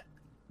call it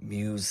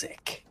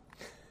music.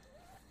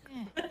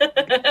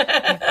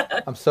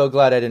 I'm so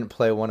glad I didn't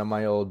play one of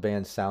my old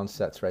band sound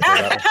sets right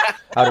there.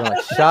 I would have been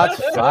like,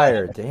 shots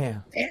fired.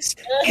 Damn. This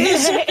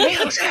is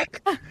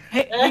music.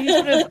 Hey, you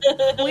would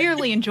have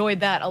clearly enjoyed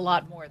that a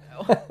lot more,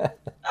 though.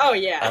 Oh,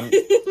 yeah.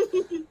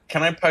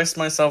 Can I post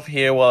myself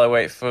here while I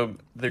wait for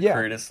the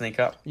crew to sneak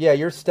up? Yeah,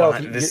 you're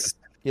stealthy. This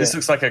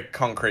looks like a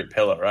concrete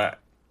pillar, right?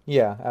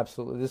 Yeah,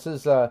 absolutely. This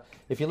is,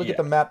 if you look at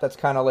the map, that's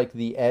kind of like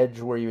the edge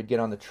where you would get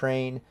on the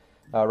train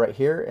right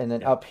here. And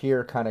then up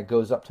here kind of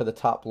goes up to the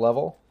top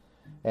level.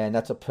 And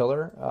that's a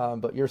pillar.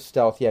 But you're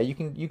stealth. Yeah, you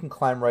can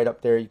climb right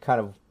up there. You kind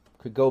of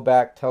could go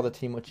back, tell the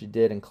team what you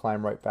did, and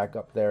climb right back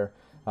up there.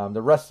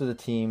 The rest of the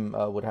team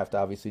would have to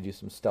obviously do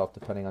some stealth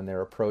depending on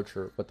their approach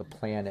or what the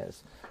plan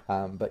is.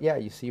 But yeah,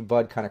 you see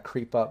Bud kind of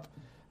creep up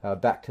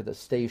back to the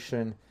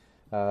station,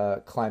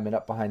 climbing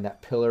up behind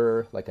that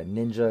pillar like a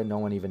ninja. No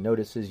one even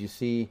notices. You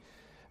see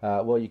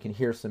well, you can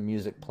hear some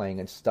music playing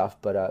and stuff,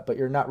 but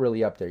you're not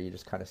really up there. You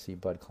just kind of see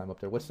Bud climb up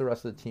there. What's the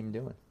rest of the team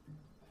doing?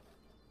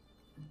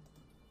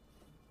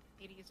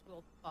 Hades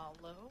will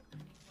follow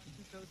anyone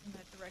who goes in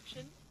that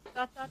direction. ...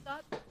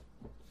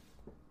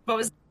 What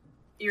was?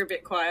 You're a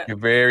bit quiet. You're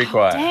very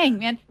quiet. Dang,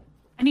 man.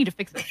 I need to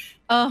fix this.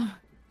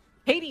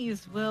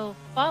 Hades will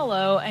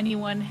follow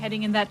anyone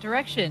heading in that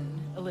direction.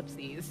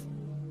 Ellipses.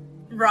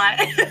 Right.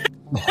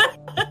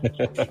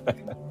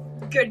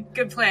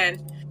 Good plan.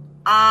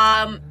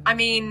 I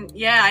mean,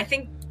 yeah, I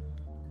think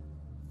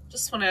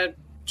just want to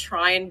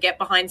try and get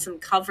behind some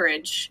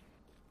coverage.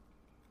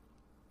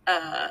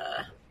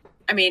 I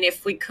mean,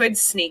 if we could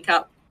sneak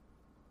up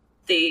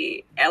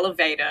the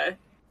elevator,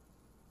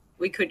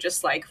 we could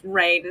just like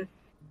rain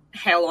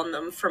hell on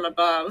them from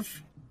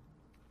above.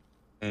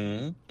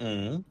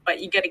 But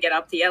you got to get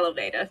up the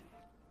elevator.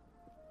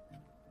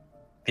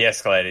 The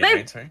escalator, you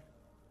mean, sorry?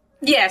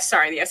 Yeah,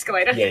 sorry, the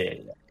escalator. Yeah.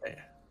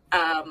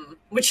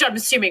 Which I'm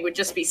assuming would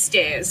just be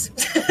stairs.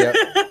 Yep.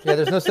 Yeah,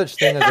 there's no such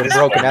thing as a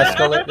broken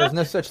escalator. There's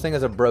no such thing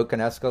as a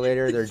broken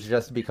escalator. There's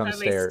just become Only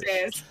stairs.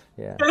 stairs.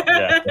 Yeah.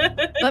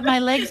 But my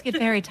legs get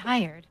very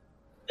tired.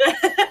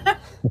 Well,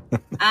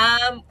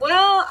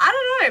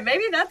 I don't know.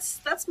 Maybe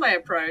that's my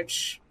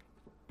approach.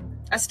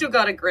 I still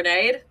got a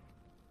grenade.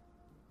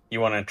 You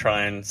want to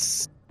try and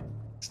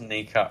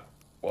sneak up,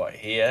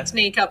 here?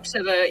 Sneak up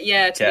to the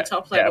the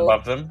top Get level.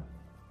 above them?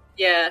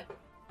 Yeah.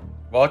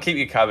 Well, I'll keep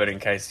you covered in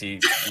case you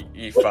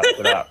fucked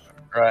it up.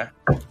 Right.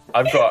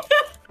 I've got...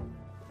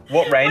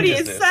 What range What are is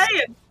you this?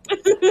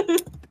 saying?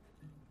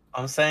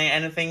 I'm saying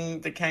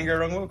anything that can go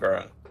wrong will go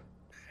wrong.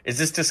 Is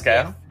this to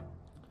scale?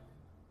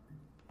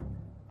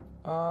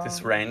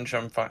 This range,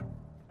 I'm fine.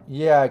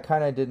 Yeah, I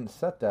kind of didn't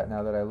set that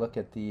now that I look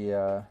at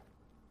the...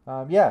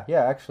 yeah,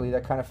 actually,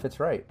 that kind of fits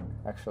right,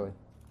 actually.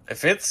 It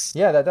fits?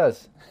 Yeah, that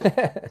does.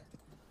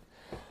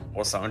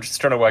 Awesome. I'm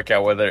just trying to work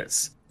out whether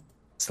it's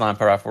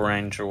sniper rifle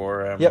range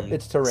or Yep,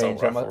 it's to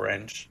assault range. rifle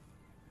range.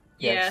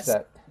 Yes.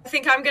 Set. I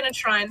think I'm going to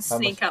try and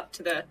sneak up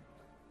the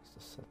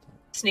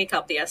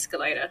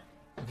escalator.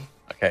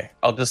 Okay,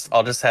 I'll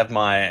just have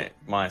my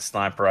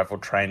sniper rifle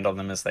trained on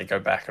them as they go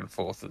back and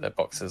forth with their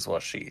boxes while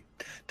she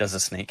does a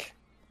sneak.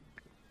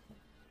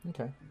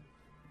 Okay.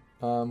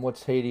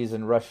 What's Hades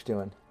and Rush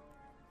doing?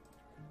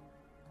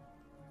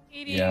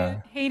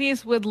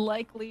 Hades would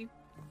likely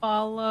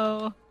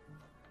follow.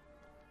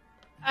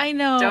 I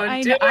know.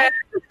 Don't do it.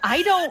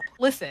 I don't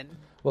listen.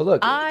 Well,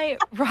 look,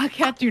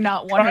 Rocket, do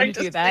not want her to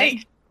do that.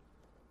 sneak.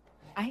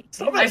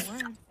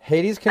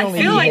 Hades can I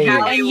only feel be like Hades.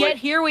 Allie And would- yet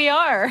here we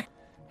are.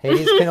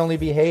 Hades can only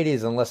be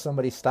Hades unless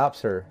somebody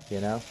stops her, you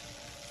know?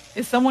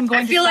 Is someone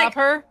going to feel stop like-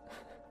 her?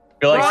 I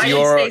feel like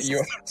Right.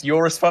 it's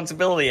your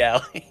responsibility,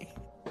 Allie.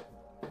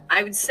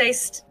 I would say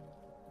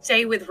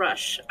stay with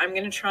Rush. I'm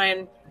going to try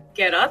and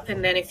get up,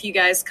 and then if you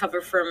guys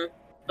cover from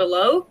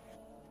below,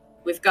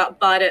 we've got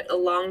Bud at a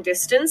long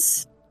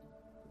distance.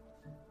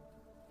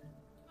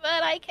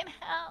 But I can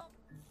help.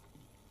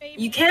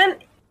 Maybe. You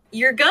can't.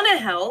 You're gonna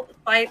help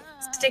by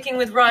sticking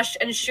with Rush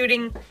and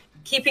shooting,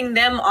 keeping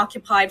them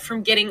occupied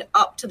from getting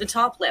up to the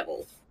top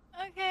level.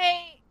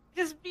 Okay,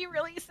 just be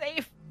really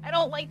safe. I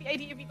don't like the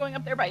idea of you going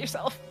up there by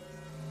yourself.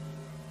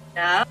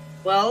 Yeah,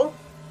 well,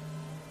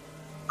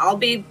 I'll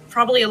be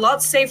probably a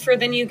lot safer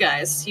than you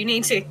guys. You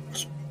need to.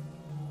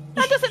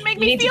 That doesn't make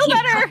You me need to feel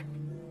keep better.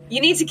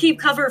 You need to keep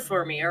cover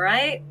for me, all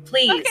right?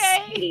 Please,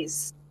 Okay.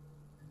 please.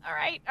 All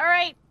right,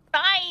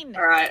 fine.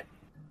 All right.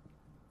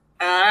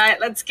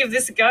 Let's give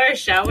this a go,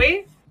 shall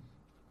we?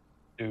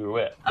 Do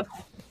it.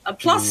 A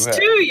plus Do it.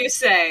 2, you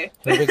say?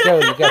 Here we go.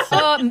 You got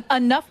some.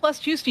 Enough plus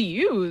juice to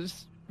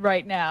use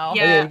right now.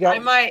 Yeah, you got- I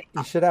might.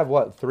 You should have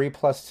what, 3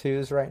 plus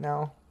 2s right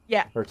now?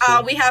 Yeah. Or 2?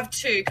 We have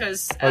 2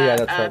 because Oh, yeah,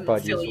 that's right,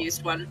 Bud Phil used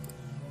used one.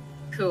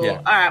 Cool. Yeah.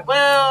 All right.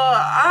 Well,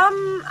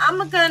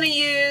 I'm gonna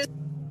use.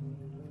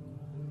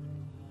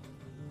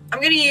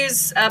 I'm gonna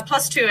use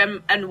plus 2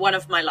 and 1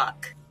 of my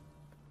luck.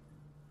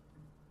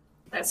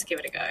 Let's give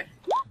it a go.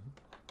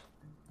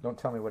 Don't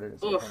tell me what it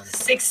is. Ooh,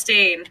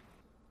 16.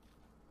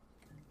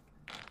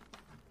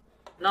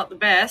 Not the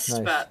best,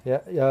 Nice. but Yeah.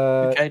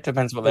 Okay,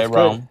 depends what they It's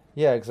roll. good.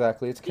 Yeah,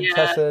 exactly. It's Yeah.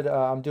 contested.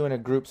 I'm doing a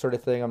group sort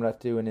of thing. I'm not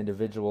doing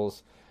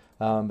individuals.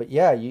 But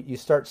yeah, you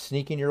start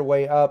sneaking your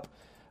way up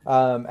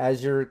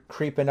as you're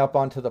creeping up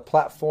onto the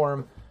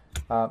platform.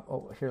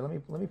 Here, let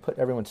me put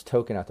everyone's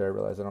token out there. I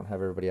realize I don't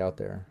have everybody out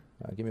there.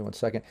 Give me 1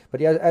 second. But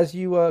yeah, as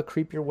you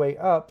creep your way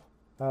up,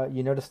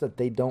 you notice that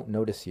they don't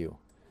notice you.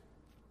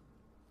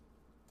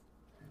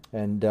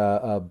 And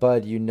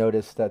Bud, you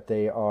notice that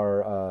they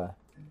are,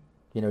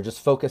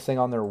 just focusing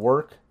on their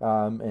work.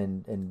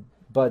 And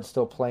Bud's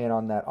still playing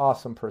on that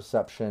awesome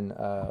perception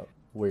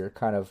where you're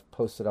kind of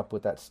posted up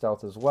with that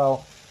stealth as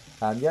well.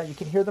 You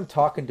can hear them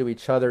talking to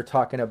each other,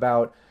 talking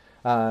about,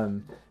 I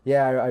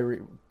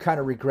kind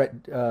of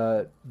regret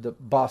the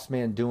boss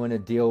man doing a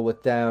deal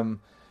with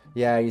them.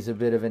 Yeah, he's a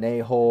bit of an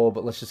a-hole,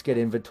 but let's just get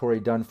inventory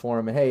done for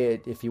him. And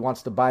hey, if he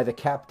wants to buy the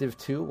captive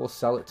too, we'll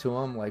sell it to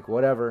him, like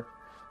whatever.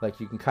 Like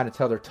you can kind of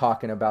tell they're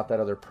talking about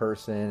that other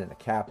person and a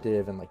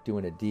captive and like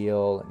doing a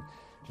deal and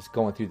just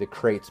going through the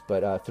crates.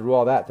 But through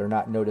all that, they're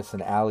not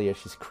noticing Allie as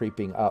she's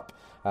creeping up.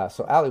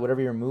 So Allie,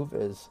 whatever your move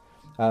is,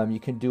 you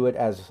can do it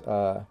as,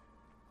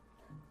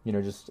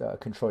 just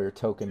control your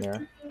token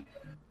there.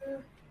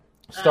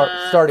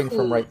 Starting cool.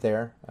 from right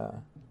there.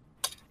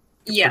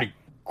 Yeah. Pretty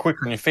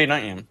quick on your feet,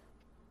 aren't you?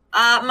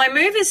 My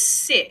move is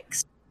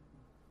 6.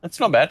 That's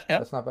not bad. Yeah.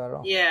 That's not bad at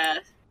all. Yeah.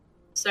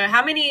 So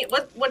how many?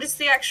 What is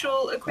the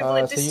actual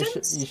equivalent So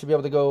distance? you should be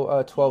able to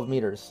go 12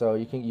 meters. So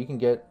you can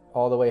get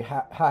all the way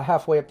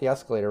halfway up the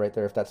escalator right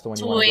there if that's the one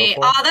you want to go for.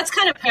 Oh, that's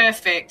kind of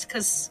perfect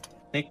because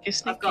Sneaky.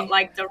 I've got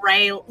like the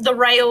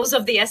rails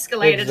of the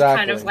escalator to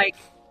kind of like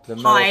the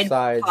metal hide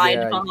sides,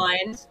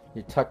 behind.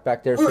 You tuck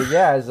back there. So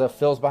yeah, as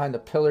Phil's behind the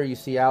pillar, you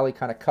see Allie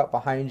kind of cut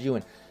behind you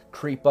and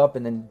creep up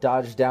and then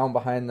dodge down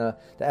behind the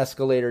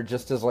escalator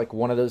just as like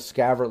one of those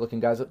scavenger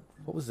looking guys.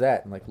 What was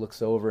that? And like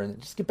looks over and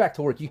just get back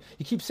to work. You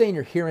keep saying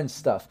you're hearing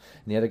stuff.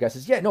 And the other guy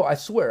says, yeah, no, I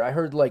swear. I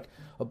heard like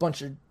a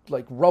bunch of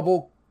like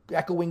rubble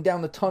echoing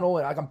down the tunnel.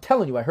 And I'm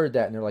telling you, I heard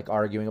that. And they're like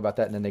arguing about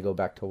that. And then they go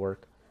back to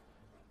work.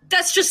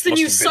 That's just the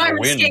Must new have been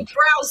the wind. Sirenscape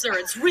browser.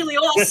 It's really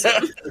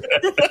awesome.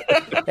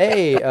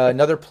 Hey,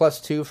 another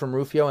 +2 from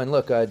Rufio. And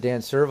look,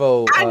 Dan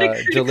Servo And a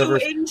critical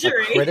delivers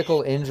injury. a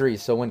critical injury.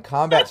 So when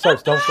combat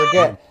starts, don't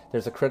forget,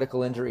 there's a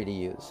critical injury to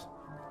use.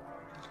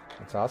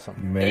 That's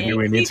awesome. Maybe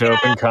we need to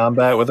open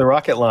combat with a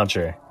rocket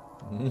launcher.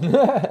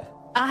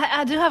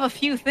 I do have a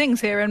few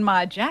things here in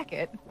my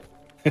jacket.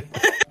 It's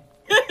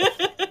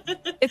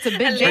a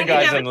big And Three Lady jacket.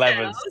 guys in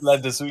Gabbard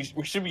leathers.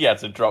 We should be able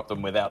to drop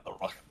them without the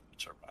rocket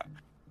launcher. Right?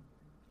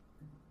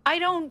 I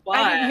didn't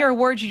Why? hear a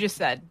word you just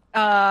said.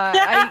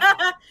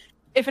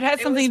 If it had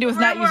It something to do was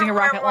with not using a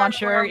rocket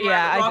launcher,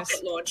 yeah,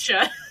 rocket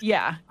launcher.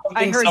 yeah.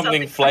 I heard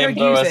something I heard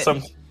flamethrower. use it.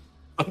 Something.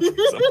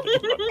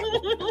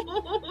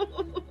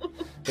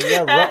 But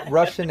yeah,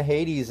 Russian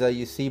Hades,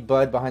 you see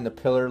Bud behind the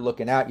pillar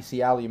looking out. You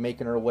see Allie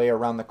making her way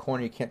around the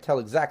corner. You can't tell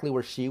exactly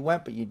where she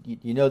went, but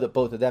you know that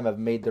both of them have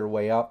made their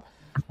way up.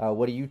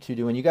 What are you two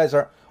doing? You guys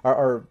are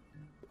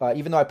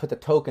even though I put the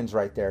tokens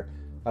right there,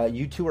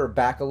 you two are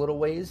back a little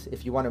ways.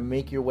 If you want to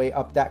make your way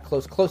up that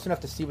close enough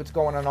to see what's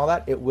going on and all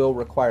that, it will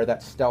require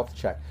that stealth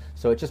check.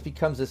 So it just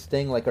becomes this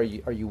thing like, are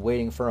you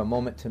waiting for a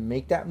moment to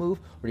make that move,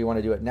 or do you want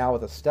to do it now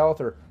with a stealth,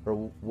 or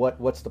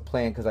what's the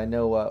plan? Because I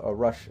know a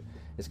Rush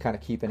is kind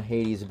of keeping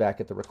Hades back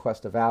at the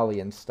request of Allie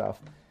and stuff.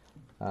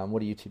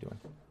 What are you two doing?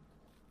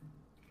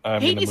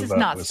 I'm Hades gonna is move up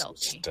not with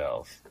stealthy.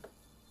 stealth.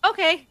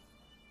 Okay.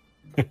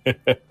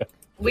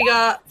 We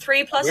got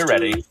 3 plus We're 2.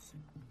 ready.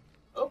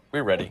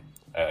 We're ready.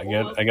 I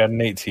got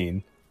an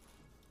 18.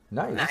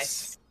 Nice.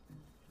 Nice.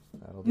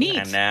 That'll be Neat.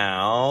 And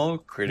now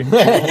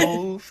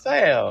critical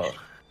fail.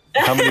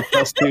 How many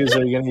 +2s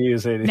are you going to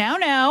use, Hades?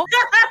 Now.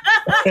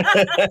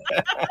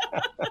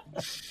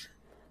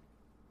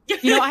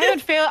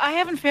 I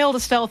haven't failed a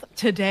stealth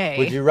today.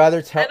 Would you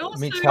rather And also-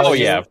 me tell Oh,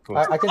 you? yeah, of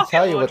course. I can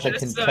tell you what the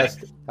Just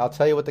contested. I'll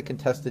tell you what the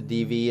contested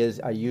DV is.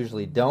 I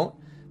usually don't,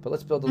 but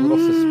let's build a little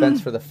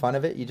suspense for the fun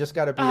of it. You just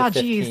got to beat a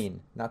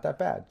 15. Not that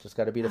bad. Just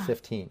got to beat a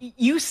 15.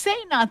 You say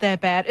not that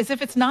bad, as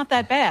if it's not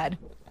that bad.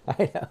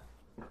 I know.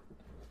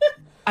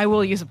 I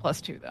will use a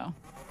 +2 though,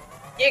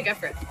 Yeah, go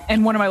for it.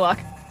 and one of my luck.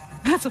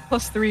 That's a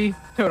 +3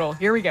 total.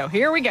 Here we go.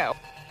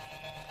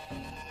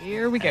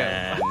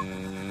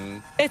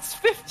 And It's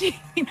 15.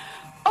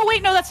 Oh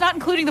wait, no, that's not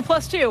including the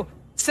 +2.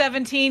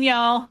 17,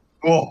 y'all.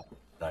 Oh,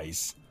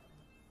 nice.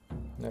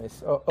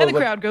 Nice. And the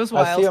crowd goes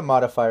I see wild. a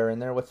modifier in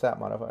there. What's that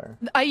modifier?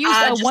 I used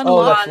Just one Oh,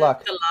 luck, that's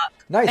luck. The luck.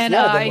 Nice. and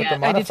yeah, then with the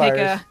I did take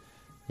modifiers. a.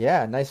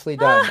 Yeah, nicely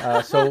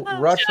done. So,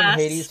 Rush and Just.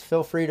 Hades,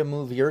 feel free to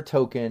move your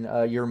token,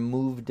 your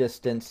move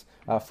distance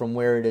from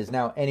where it is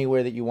now,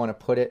 anywhere that you want to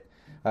put it.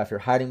 If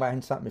you're hiding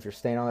behind something, if you're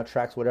staying on the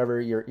tracks,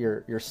 whatever,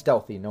 you're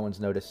stealthy. No one's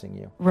noticing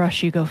you.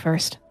 Rush, you go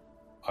first.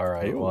 All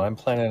right. Well, I'm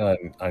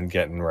planning on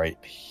getting right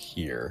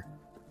here.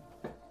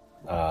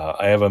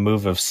 I have a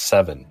move of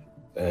 7.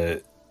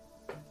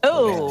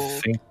 Oh. I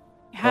think,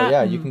 Oh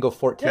yeah, you can go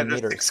 14 yeah,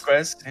 there's meters. 6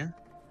 squares. Yeah.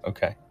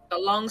 okay. The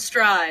long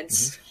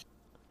strides.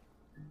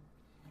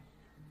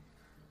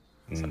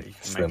 So you can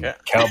It's make the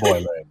it.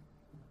 cowboy man.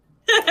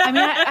 I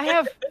mean, I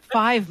have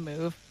 5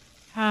 move.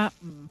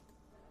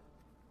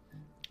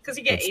 Because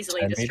you get That's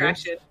easily 10 meters?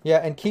 distracted. Yeah,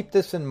 and keep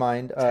this in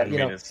mind. 10 You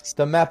know, meters.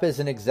 the map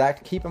isn't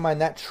exact. Keep in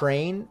mind that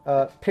train.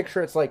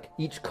 Picture it's like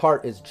each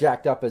cart is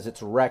jacked up as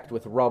it's wrecked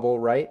with rubble,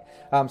 right?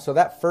 So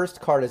that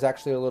first cart is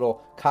actually a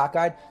little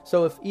cockeyed.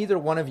 So if either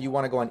one of you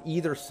want to go on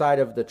either side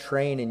of the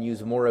train and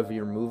use more of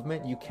your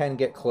movement, you can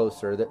get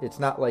closer. It's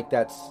not like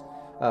that's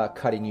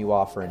cutting you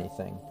off or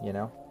anything, you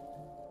know?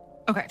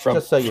 Okay. From,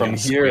 Just so you from know.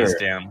 here, Squeeze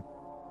down.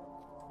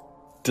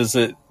 does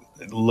it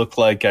look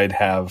like I'd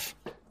have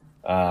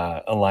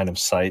a line of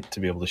sight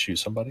to be able to shoot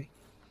somebody?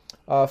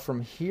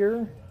 From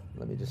here,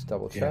 let me just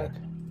double check.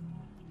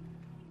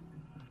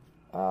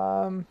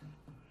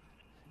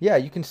 Yeah,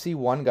 you can see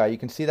one guy. You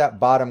can see that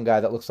bottom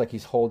guy that looks like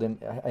he's holding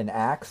an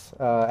axe.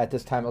 At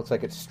this time, it looks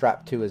like it's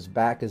strapped to his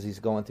back as he's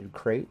going through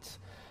crates.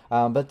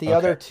 But the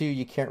other two,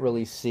 you can't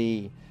really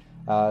see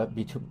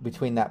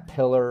between that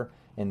pillar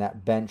in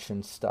that bench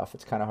and stuff.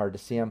 It's kind of hard to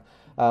see them.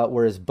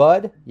 Whereas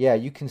Bud, yeah,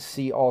 you can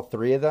see all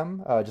three of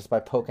them just by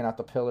poking out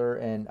the pillar.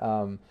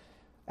 And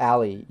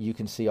Allie, you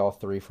can see all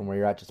three from where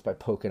you're at just by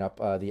poking up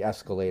the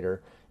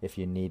escalator if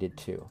you needed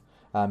to.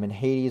 And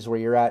Hades, where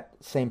you're at,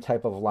 same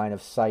type of line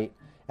of sight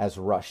as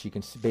Rush. You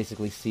can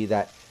basically see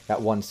that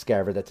one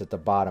scaver that's at the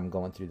bottom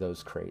going through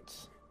those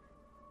crates.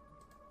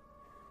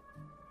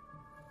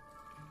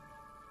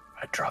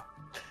 I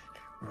dropped.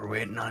 We're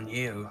waiting on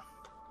you.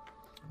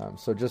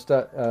 So just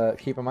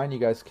keep in mind, you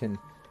guys can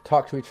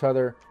talk to each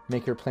other,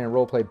 make your plan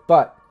roleplay,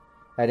 but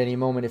at any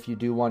moment, if you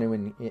do want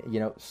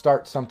to,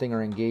 start something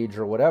or engage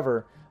or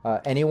whatever,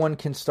 anyone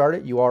can start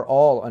it. You are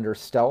all under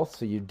stealth,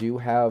 so you do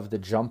have the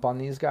jump on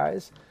these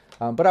guys.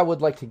 But I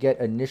would like to get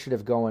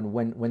initiative going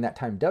when that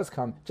time does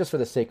come, just for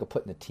the sake of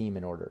putting the team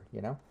in order,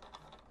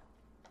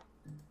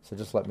 So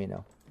just let me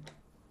know.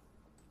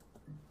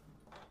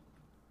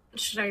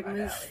 Should I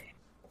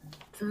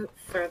move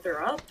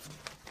further up?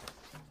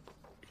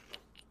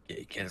 Yeah,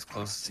 you get as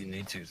close as you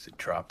need to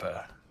drop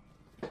a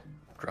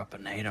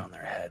nade on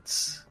their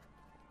heads.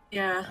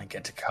 Yeah. And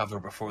get to cover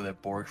before their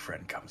Borg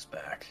friend comes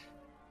back.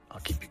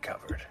 I'll keep you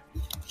covered.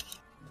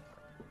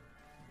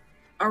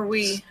 Are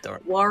we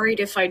worried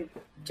if I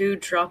do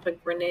drop a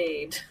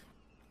grenade?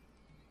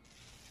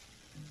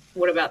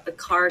 What about the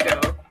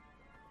cargo?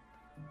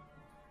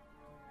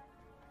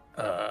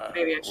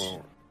 Maybe I should.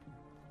 Well,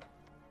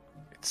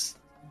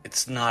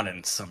 it's not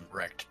in some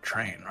wrecked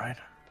train, right?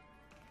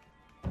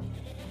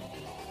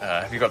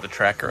 Have you got the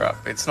tracker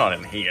up? It's not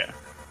in here.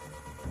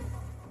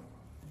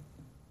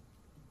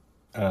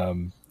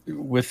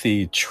 With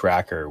the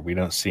tracker, we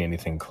don't see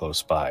anything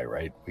close by,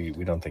 right? We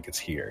don't think it's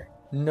here.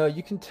 No,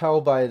 you can tell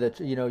by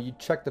you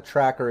check the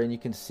tracker and you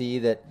can see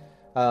that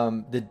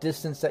the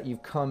distance that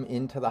you've come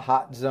into the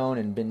hot zone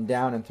and been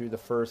down and through the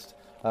first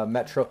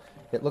metro,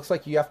 it looks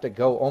like you have to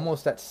go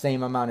almost that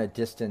same amount of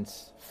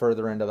distance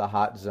further into the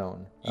hot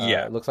zone.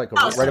 Yeah. It looks like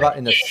right about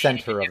in the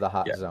center of the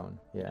hot zone.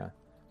 Yeah.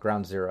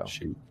 Ground zero.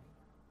 Shoot.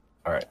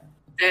 All right.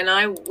 Then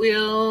I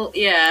will,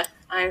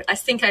 I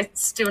think I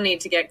still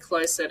need to get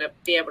closer to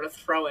be able to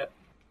throw it.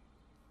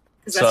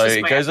 So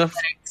it goes off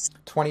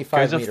 25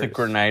 meters. meters. The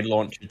grenade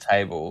launcher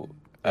table.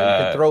 You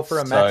can throw for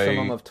a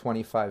maximum of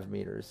 25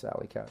 meters,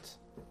 Alley Cats.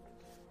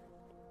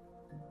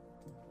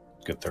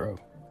 Good throw.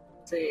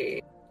 Let's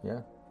see.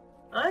 Yeah.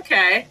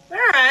 Okay. All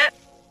right.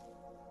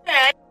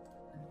 Okay.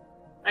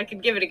 I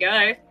could give it a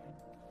go.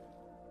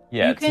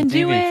 Yeah, You it's can a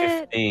do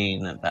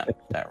DV-15 at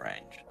that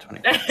range.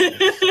 25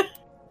 meters.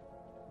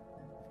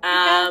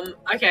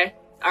 Okay.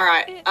 All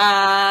right.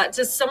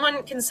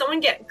 Can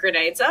someone get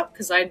grenades up?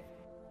 Because I've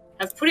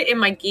put it in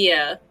my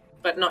gear,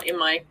 but not in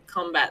my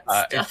combat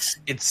stuff.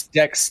 It's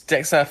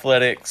Dex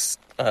Athletics.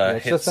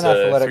 It's hits just an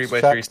athletics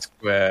 3x3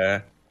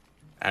 square,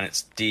 and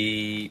it's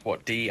D8 or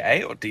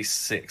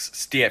D6?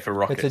 It's D8 for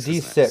rockets. It's a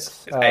D6.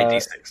 It's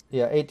 8d6.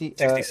 Yeah,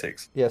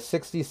 66. Yeah,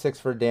 66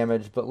 for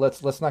damage. But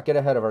let's not get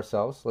ahead of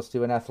ourselves. Let's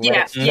do an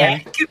athletics. Yeah.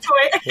 Good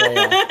point.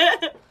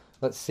 Yeah.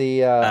 Let's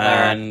see.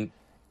 And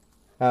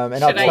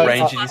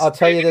I'll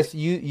tell you this: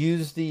 you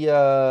use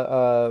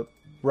the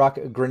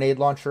rocket grenade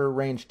launcher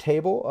range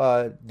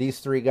table. These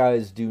three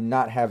guys do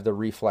not have the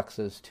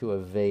reflexes to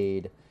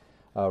evade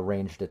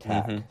ranged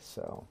attack.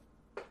 So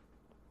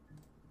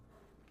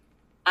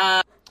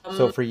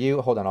for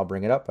you, hold on, I'll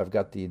bring it up. I've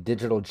got the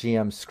digital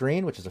GM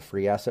screen, which is a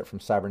free asset from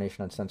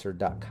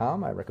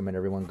CybernationUncensored.com. I recommend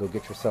everyone go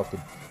get yourself the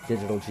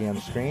digital GM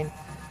screen.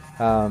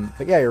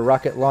 But yeah, your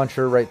rocket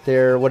launcher right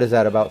there. What is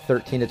that? About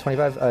 13 to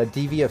 25.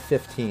 DV of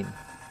 15.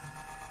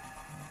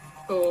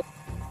 Cool.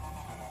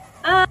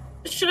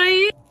 Should I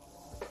use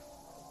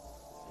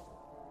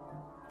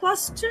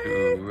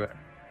 +2?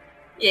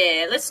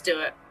 Yeah, let's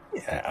do it.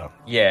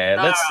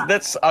 Yeah.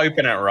 Let's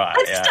open it right.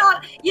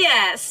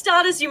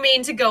 Start as you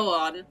mean to go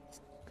on.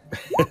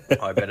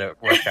 I better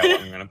work out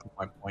what I'm going to put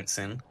my points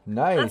in.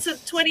 Nice.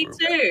 That's a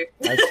 22.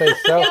 I'd say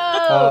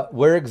so.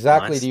 Where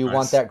exactly do you Nice.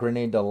 want that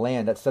grenade to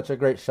land? That's such a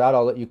great shot.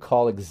 I'll let you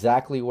call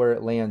exactly where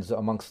it lands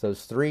amongst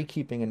those three,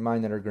 keeping in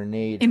mind that our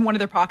grenade, in one of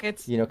their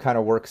pockets. kind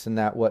of works in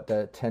that,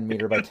 the 10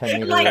 meter by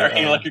 10 meter.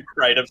 Carrying like a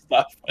crate of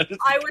stuff.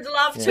 I would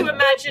love to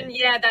imagine,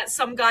 that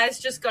some guy's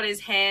just got his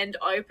hand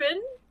open.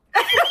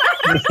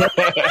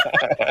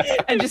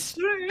 And just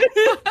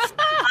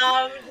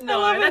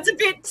No, that's a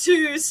bit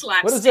too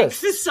slapstick What is this?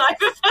 for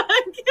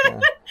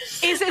Cyberpunk.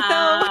 Is it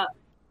though?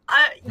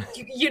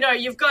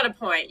 You've got a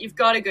point. You've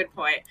got a good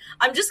point.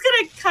 I'm just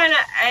gonna kind of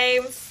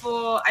aim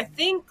for, I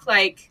think,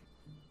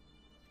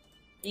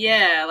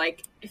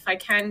 if I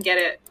can get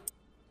it.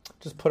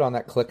 Just put on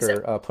that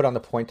clicker. Put on the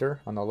pointer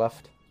on the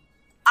left.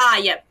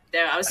 Yep.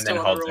 There, I was And still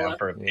then on hold the down ruler.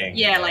 for a ping.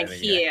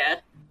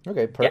 Here.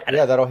 Okay,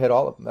 yeah, that'll hit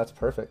all of them. That's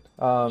perfect.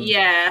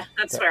 Yeah,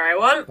 that's where I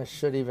want. I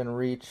should even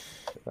reach.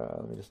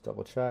 Let me just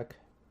double check.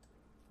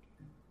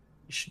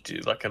 You should do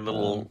like a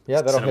little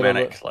that'll hit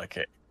cinematic, like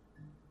it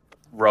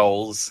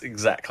rolls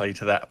exactly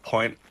to that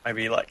point.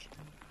 Maybe like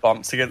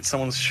bumps against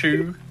someone's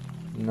shoe.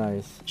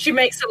 Nice. She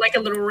makes it like a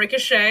little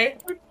ricochet.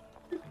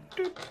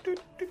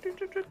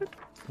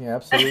 Yeah,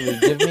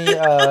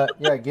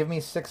 absolutely. Give me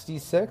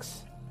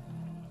 66.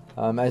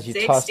 As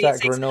you toss that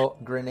 66.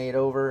 grenade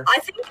over. I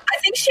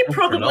think she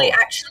probably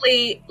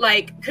actually,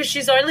 like, because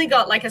she's only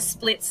got like a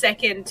split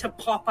second to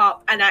pop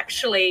up and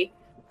actually,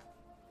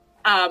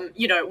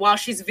 while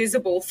she's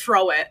visible,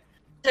 throw it.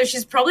 So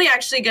she's probably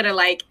actually gonna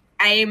like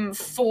aim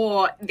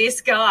for this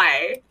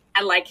guy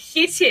and like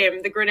hit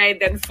him. The grenade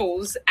then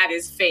falls at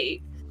his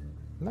feet.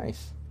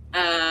 Nice.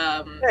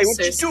 Hey, what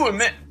you doing,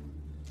 man?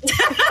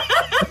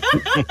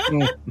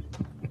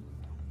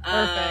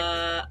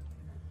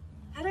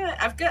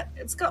 Perfect.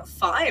 It's got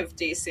 5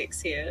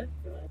 d6 here.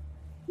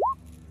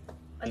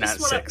 Not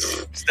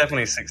 6. It's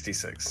definitely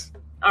 66.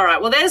 All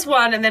right. Well, there's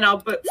 1, and then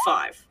I'll put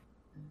 5.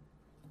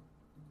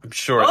 I'm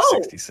sure it's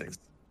 66.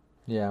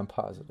 Yeah, I'm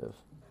positive.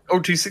 Oh,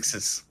 2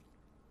 6s.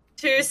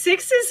 2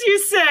 6s, you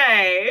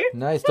say?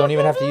 Nice. Don't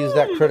even have to use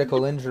that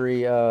critical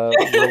injury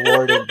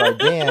rewarded by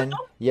Dan.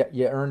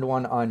 You earned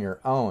one on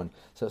your own.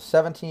 So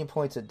 17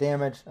 points of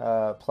damage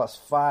plus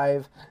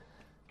 5.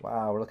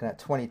 Wow, we're looking at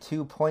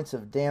 22 points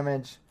of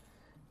damage.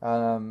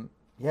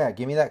 Yeah,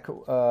 give me that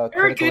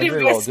critical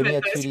injury roll. Give me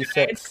a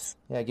 2d6.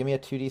 Yeah, give me a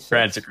 2d6.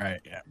 Grants are great,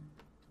 yeah.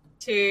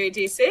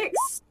 2d6.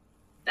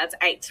 That's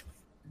 8.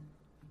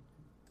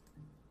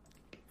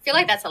 I feel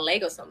like that's a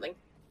leg or something.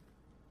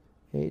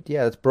 8,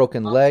 yeah, that's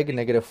broken leg,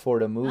 -4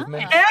 to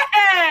movement.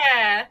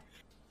 Yeah!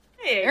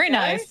 Very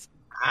nice.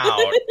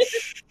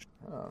 Ouch.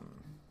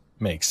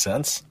 Makes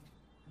sense.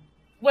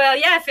 Well,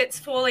 yeah, if it's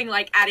falling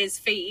like at his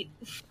feet.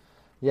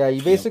 Yeah,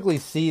 you basically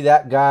see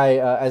that guy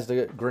as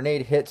the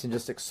grenade hits and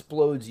just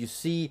explodes. You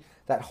see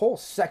that whole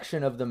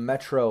section of the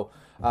metro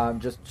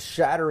just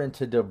shatter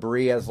into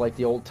debris as like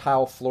the old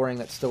tile flooring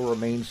that still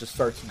remains just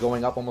starts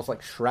going up almost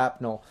like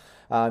shrapnel.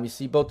 You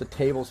see both the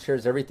tables,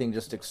 chairs, everything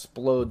just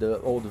explode.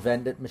 The old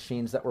vending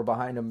machines that were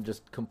behind them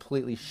just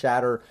completely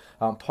shatter.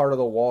 Part of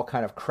the wall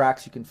kind of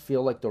cracks. You can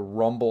feel like the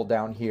rumble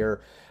down here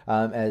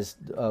as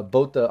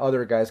both the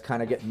other guys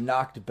kind of get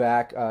knocked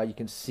back. You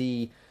can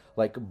see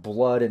like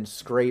blood and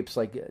scrapes.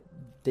 Like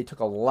they took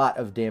a lot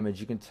of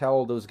damage. You can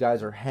tell those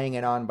guys are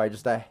hanging on by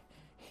just a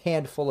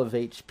handful of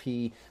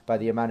HP by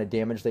the amount of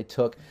damage they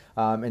took.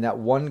 And that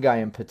one guy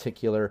in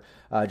particular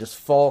just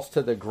falls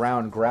to the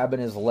ground, grabbing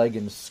his leg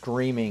and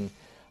screaming,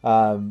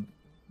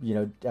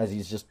 as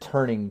he's just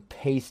turning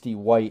pasty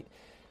white.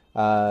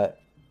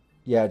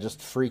 Just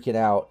freaking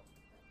out.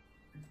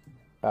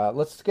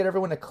 Let's get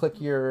everyone to click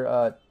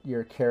your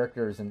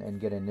characters and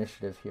get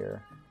initiative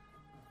here.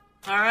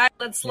 All right,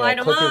 let's line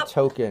them click up. your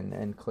token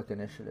and click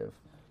initiative.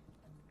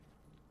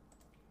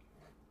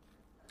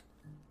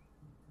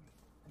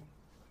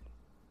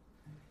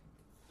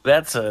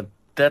 That's a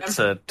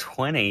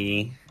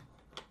 20.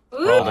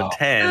 Rolled a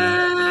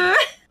 10.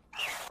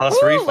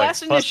 Plus Ooh, reflex. last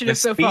plus initiative the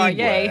so far, speed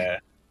yay.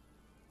 wear.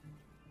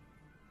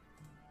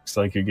 Looks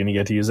like you're going to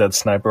get to use that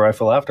sniper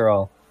rifle after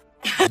all.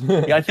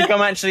 Yeah, I think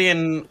I'm actually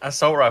in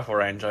assault rifle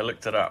range. I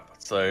looked it up,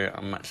 so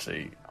I'm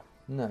actually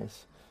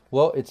Nice.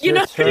 Well, it's You're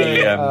your not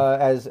turn gonna-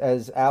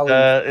 as Ali.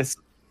 it's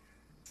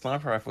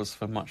sniper rifles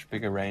for much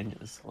bigger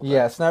ranges.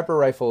 Yeah, sniper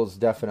rifle is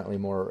definitely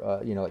more,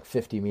 like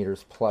 50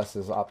 meters plus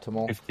is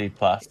optimal. 50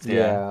 plus. Yeah,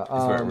 Yeah,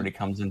 is where it really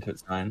comes into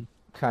its own.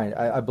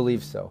 I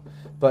believe so.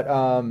 But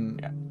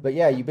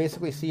you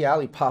basically see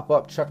Ali pop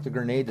up, chuck the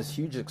grenade, this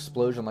huge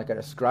explosion like I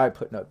described,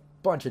 putting a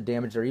bunch of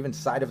damage there. Even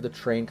side of the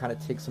train kind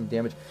of takes some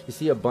damage. You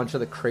see a bunch of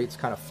the crates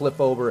kind of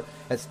flip over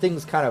as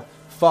things kind of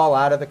fall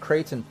out of the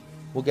crates, and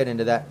we'll get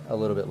into that a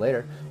little bit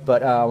later.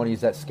 But I want to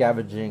use that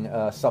scavenging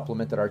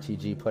supplement that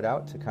RTG put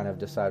out to kind of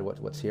decide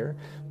what's here.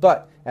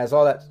 But as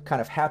all that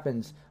kind of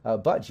happens,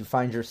 Budge, you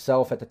find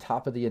yourself at the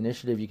top of the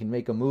initiative. You can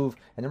make a move,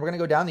 and then we're going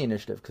to go down the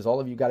initiative because all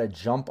of you got to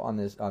jump on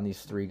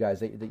these three guys.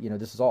 They,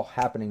 this is all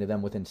happening to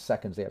them within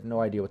seconds. They have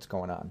no idea what's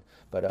going on.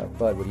 But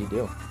Bud, what do you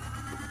do?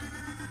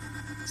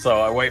 So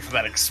I wait for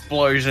that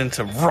explosion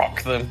to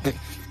rock them,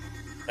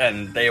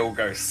 and they all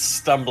go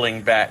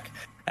stumbling back.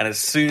 And as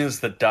soon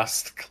as the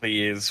dust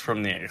clears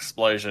from the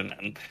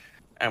explosion,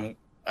 and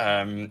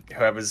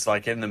whoever's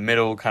like in the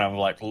middle kind of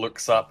like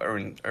looks up or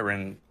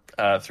in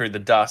through the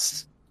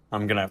dust,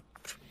 I'm gonna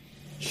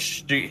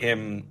shoot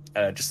him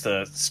just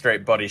a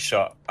straight body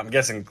shot. I'm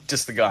guessing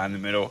just the guy in the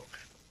middle,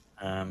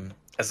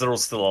 as they're all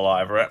still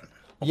alive, right?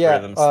 All three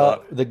of them still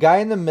up. The guy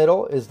in the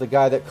middle is the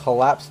guy that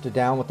collapsed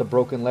down with the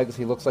broken legs.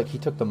 He looks like he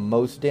took the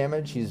most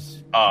damage.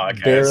 He's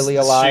barely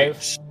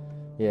alive.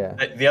 Yeah.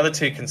 The other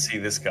two can see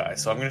this guy,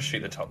 so I'm going to shoot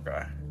the top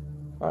guy.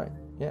 All right.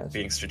 Yeah.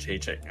 Being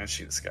strategic, and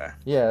shoot this guy.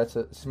 Yeah, that's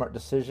a smart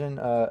decision.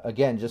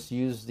 Again, just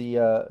use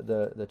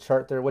the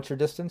chart there. What's your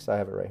distance? I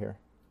have it right here.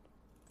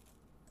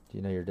 Do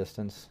you know your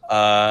distance?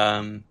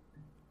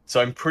 So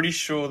I'm pretty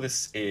sure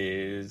this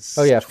is.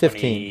 Oh yeah, 20...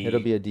 15. It'll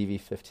be a DV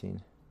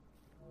 15.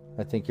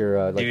 I think you're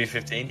DV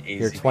 15.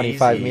 You're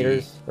 25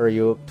 meters, or are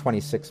you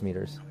 26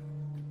 meters?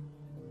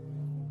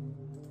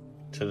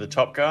 To the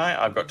top guy,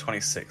 I've got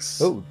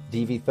 26. Oh,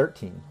 DV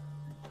 13.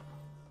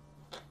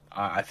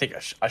 I think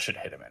I should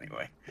hit him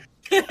anyway.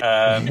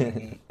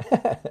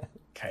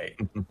 Okay.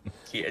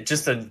 Yeah,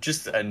 just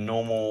a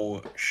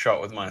normal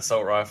shot with my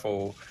assault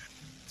rifle.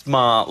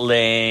 Smart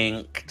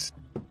linked.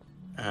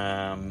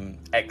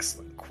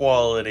 Excellent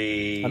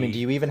quality. I mean, do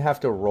you even have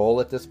to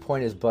roll at this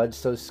point? Is Bud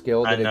so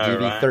skilled that a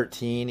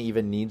DV13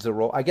 even needs a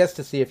roll? I guess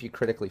to see if you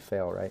critically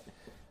fail, right?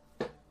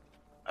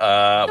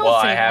 Well,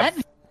 I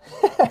have.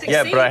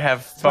 Yeah, but I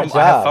have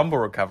fumble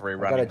recovery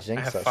running.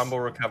 I have fumble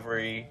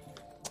recovery.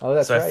 Oh,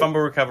 that's right. So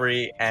fumble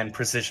recovery and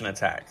precision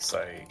attack.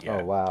 So yeah.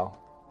 Oh wow.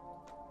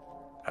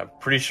 I'm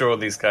pretty sure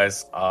these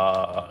guys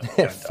are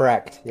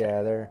fracked.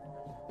 Yeah, they're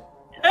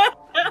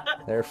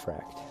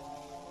fracked.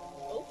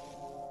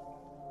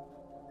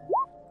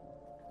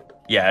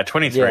 Yeah,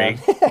 23.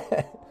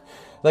 Yeah.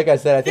 Like I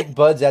said, I think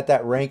Bud's at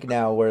that rank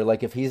now where,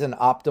 like, if he's in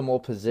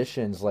optimal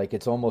positions, like,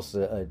 it's almost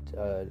a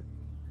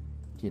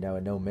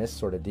no miss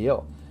sort of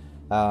deal.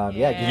 Give me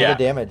the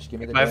damage. Give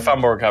me the damage. My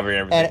fumble recovery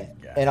and everything.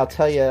 And I'll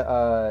tell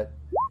you,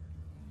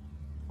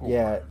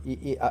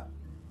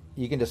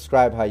 you can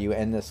describe how you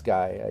end this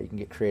guy. You can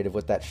get creative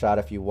with that shot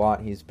if you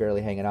want. He's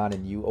barely hanging on,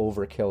 and you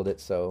overkilled it.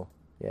 So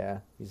yeah,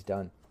 he's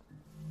done.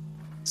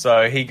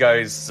 So he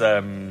goes.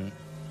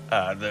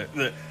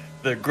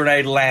 The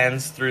grenade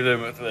lands through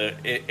them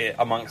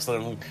amongst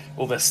them.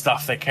 All the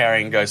stuff they're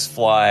carrying goes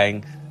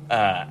flying.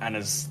 And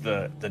as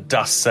the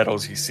dust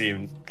settles, you see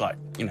him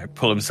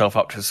pull himself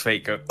up to his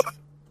feet, go,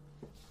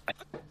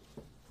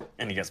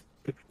 and he gets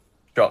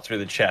shot through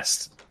the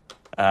chest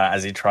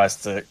as he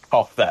tries to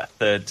cough that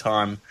third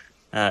time.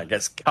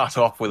 Gets cut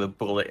off with a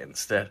bullet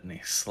instead, and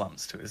he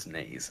slumps to his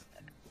knees.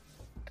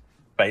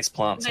 Face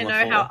plants. I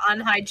know how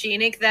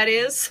unhygienic that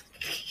is.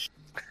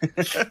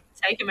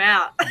 Take him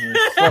out. He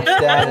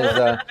slumps down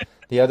as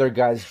the other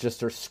guys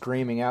just are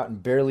screaming out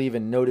and barely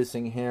even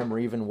noticing him or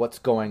even what's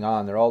going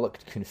on. They're all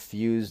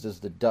confused as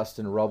the dust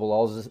and rubble.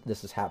 All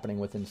this is happening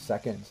within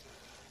seconds.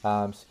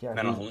 Then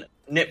I'll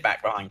nip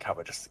back behind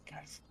cover just in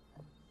case.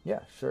 Yeah,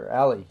 sure.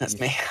 Allie. That's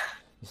me.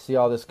 You see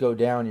all this go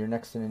down. You're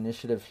next in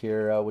initiative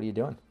here. What are you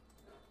doing?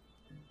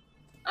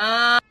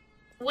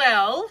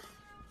 Well,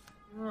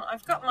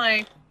 I've got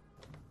my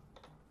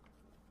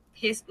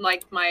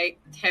my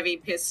heavy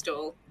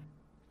pistol,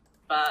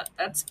 but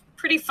that's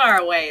pretty far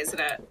away, isn't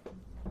it?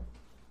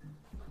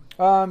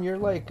 You're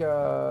like,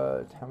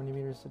 how many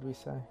meters did we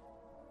say?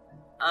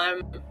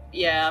 I'm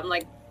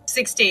like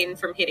 16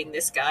 from hitting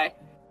this guy.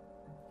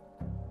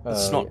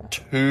 It's not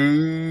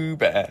too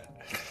bad.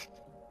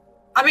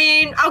 I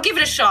mean, I'll give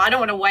it a shot. I don't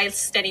want to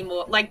waste any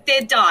more. Like,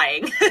 they're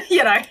dying,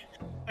 I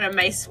don't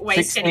waste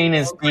 16 any more.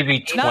 is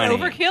DV20. Not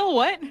overkill,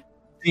 what?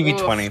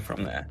 DV20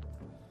 from there.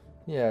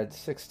 Yeah,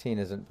 16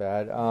 isn't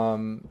bad.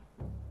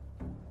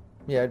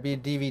 It'd be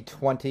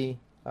DV20.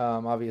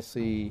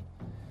 Obviously,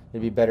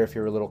 it'd be better if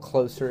you're a little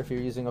closer if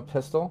you're using a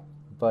pistol.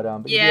 But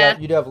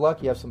you do have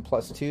luck. You have some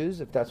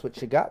 +2s if that's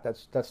what you got.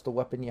 That's the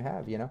weapon you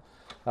have. You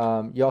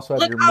also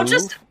have your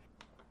move.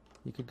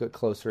 You could get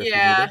closer if you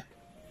needed.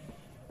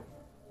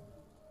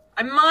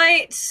 I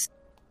might,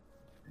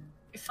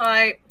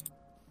 there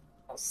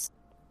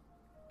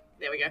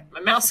we go. My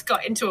mouse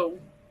got into an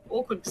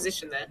awkward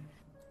position there.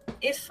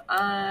 Because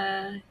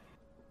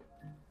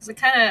I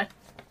kind of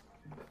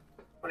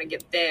want to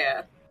get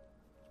there,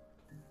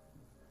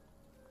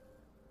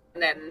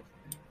 and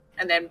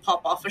then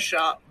pop off a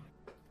shot,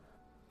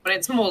 but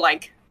it's more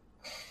like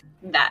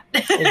that.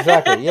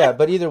 Exactly. Yeah,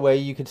 but either way,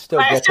 you could still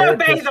I get there. have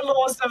to obey the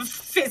laws of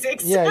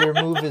physics. Yeah, your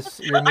move is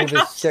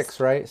 6,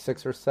 right?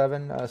 6 or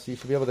 7. So you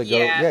should be able to go.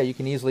 Yeah, you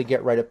can easily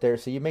get right up there.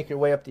 So you make your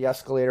way up the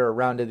escalator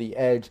around to the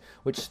edge,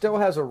 which still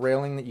has a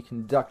railing that you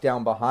can duck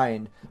down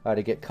behind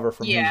to get cover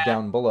from who's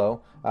down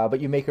below.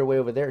 But you make your way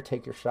over there,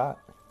 take your shot.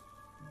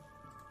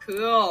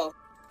 Cool.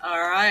 All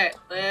right,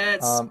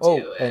 let's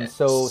do it. And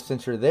so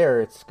since you're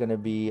there, it's going to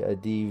be a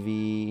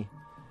DV.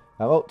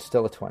 It's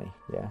still a 20.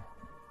 Yeah.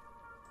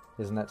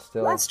 Isn't that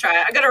still? Let's try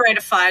it. I got a rate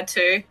of fire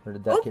too. Or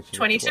did that get you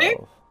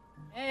 22?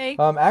 Hey.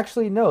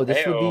 Actually, no.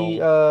 This would be.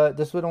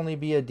 This would only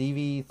be a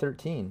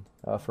DV13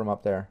 from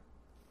up there.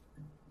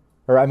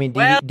 Or I mean,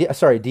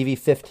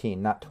 DV15,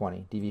 not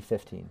 20.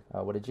 DV15.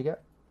 What did you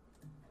get?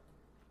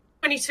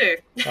 22.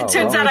 Turns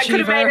out I could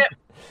have made it.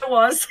 It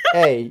was.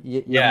 Hey,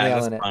 you're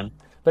nailing it. Fun.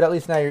 But at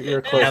least now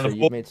you're closer.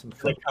 You've made some.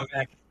 Come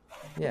back.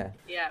 Yeah.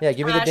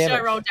 Give me the damage. Should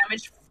I roll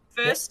damage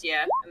first?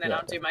 Yeah, and then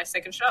I'll do my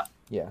second shot.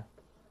 Yeah.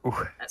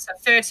 Ooh. That's a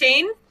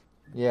 13.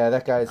 Yeah,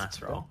 that guy's.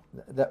 Nice roll.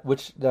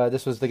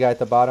 This was the guy at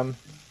the bottom,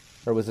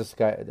 or was this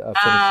guy finishing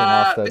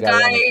off the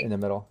guy in the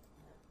middle?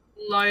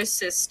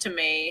 Closest to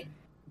me.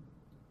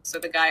 So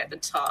the guy at the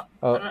top.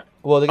 Oh,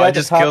 well, the guy I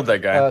just killed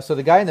that guy. So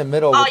the guy in the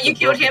middle. Oh, you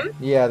killed him?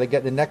 Yeah,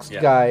 the next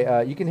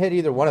guy. You can hit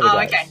either one of the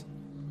guys. Okay.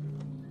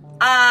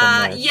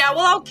 Yeah.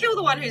 Well, I'll kill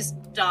the one who's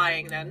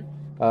dying then.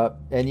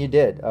 And you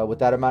did with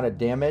that amount of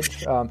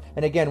damage.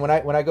 And again, when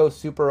I go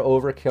super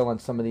overkill on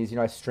some of these,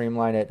 I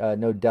streamline it.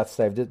 No death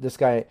save. This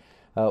guy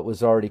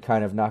was already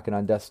kind of knocking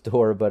on death's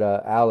door, but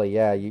Allie,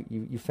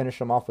 you finish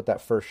him off with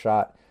that first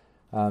shot.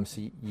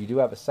 So you do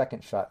have a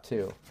second shot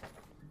too.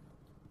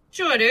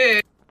 Sure do.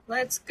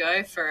 Let's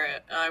go for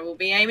it. I will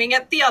be aiming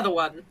at the other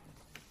one.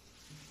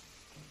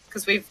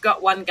 because we've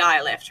got one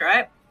guy left,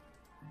 right?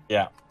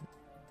 Yeah.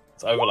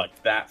 It's over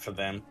like that for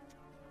them.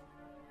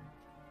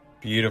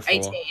 Beautiful.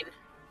 18.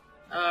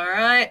 All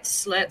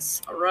right,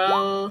 let's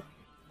roll.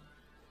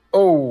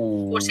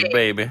 Oh, 14.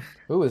 baby.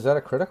 Ooh, is that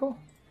a critical?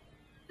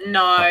 No,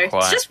 Not it's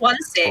quite. just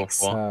 1-6.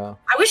 Four.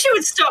 I wish you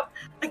would stop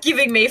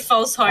giving me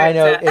false hope. I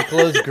know that- it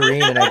glows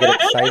green and I get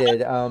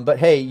excited. But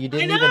hey, you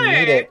didn't even know.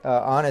 need it.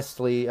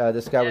 Honestly,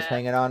 this guy was Yeah.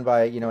 hanging on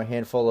by a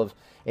handful of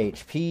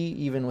HP,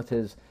 even with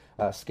his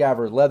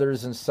scabbard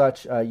leathers and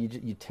such.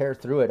 You tear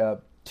through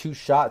it. 2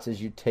 shots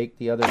as you take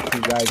the other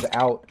 2 guys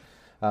out.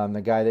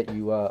 The guy that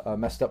you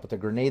messed up with the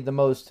grenade the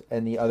most,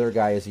 and the other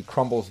guy as he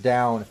crumbles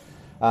down,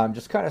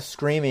 just kind of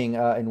screaming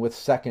and with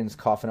seconds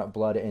coughing up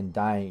blood and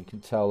dying. You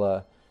can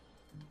tell.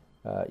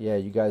 Yeah,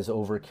 you guys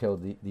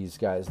overkilled these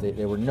guys.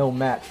 They were no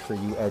match for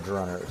you edge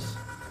runners.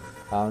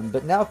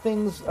 But now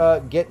things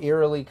get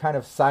eerily kind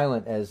of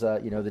silent as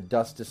the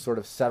dust is sort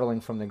of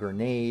settling from the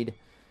grenade,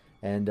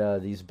 and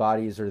these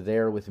bodies are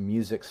there with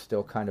music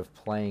still kind of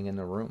playing in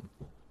the room.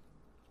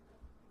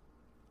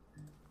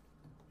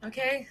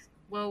 Okay,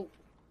 well,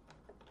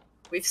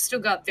 we've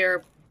still got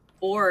their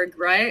org,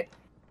 right?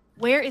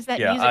 Where is that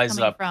Yeah, music eyes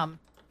coming up. from?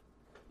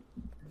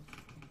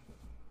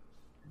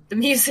 The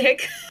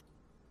music.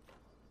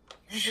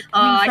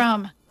 Coming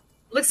from?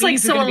 Looks These like are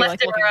someone gonna be,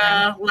 left like,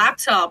 their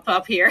laptop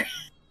up here.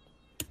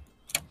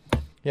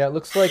 Yeah, it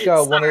looks like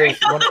one of those.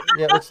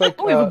 Yeah, it looks like.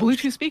 Oh, we have a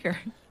Bluetooth speaker.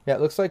 Yeah,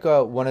 it looks like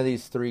one of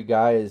these 3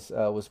 guys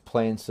was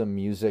playing some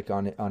music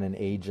on an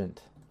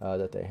agent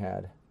that they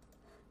had.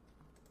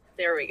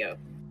 There we go.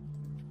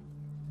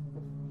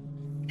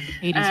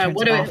 Hades turns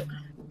what it do off.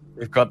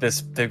 They've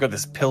got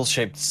this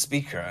pill-shaped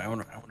speaker. I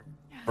wonder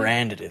what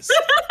brand it is.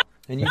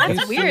 And you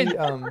That's do weird. see,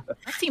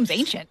 That seems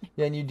ancient.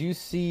 yeah, and you do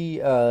see,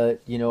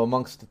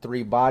 amongst the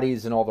 3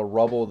 bodies and all the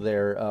rubble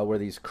there, where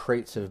these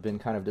crates have been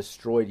kind of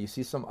destroyed. You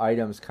see some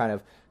items kind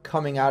of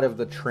coming out of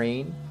the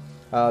train.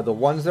 The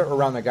ones that are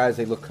around the guys,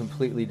 they look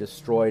completely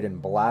destroyed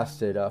and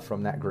blasted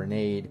from that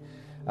grenade,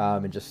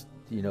 and just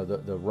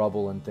the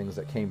rubble and things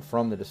that came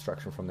from the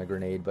destruction from the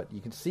grenade. But you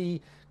can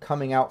see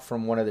coming out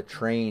from one of the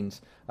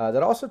trains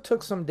that also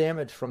took some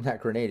damage from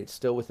that grenade. It's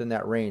still within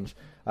that range,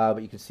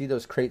 but you can see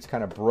those crates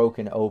kind of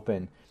broken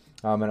open,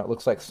 and it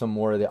looks like some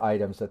more of the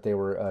items that they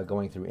were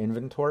going through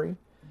inventory.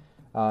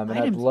 And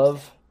I'd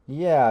love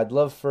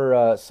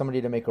for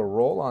somebody to make a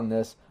roll on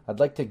this. I'd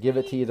like to give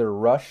it to either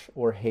Rush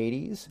or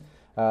Hades,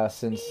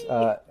 since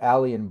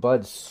Allie and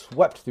Bud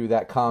swept through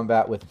that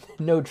combat with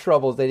no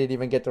troubles. They didn't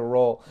even get to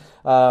roll.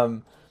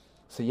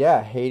 So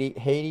yeah,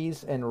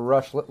 Hades and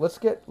Rush.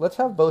 Let's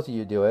have both of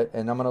you do it,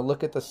 and I'm gonna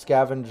look at the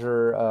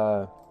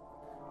scavenger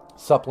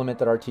supplement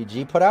that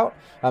RTG put out.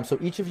 So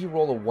each of you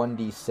roll a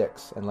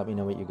 1d6 and let me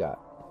know what you got.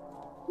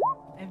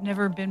 I've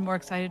never been more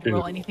excited to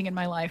roll anything in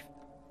my life.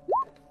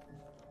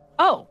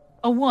 Oh,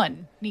 a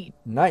 1. Neat.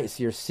 Nice.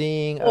 You're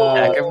seeing.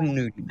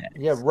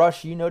 Yeah,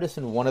 Rush. You notice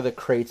in one of the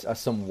crates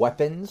some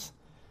weapons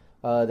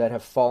that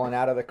have fallen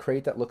out of the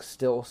crate that look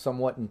still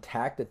somewhat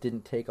intact, that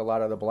didn't take a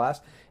lot of the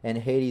blast. And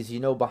Hades,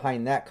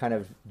 behind that, kind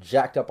of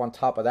jacked up on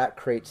top of that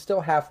crate,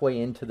 still halfway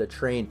into the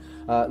train.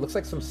 It looks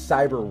like some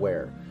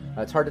cyberware.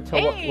 It's hard to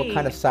tell what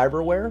kind of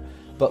cyberware,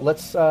 but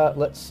let's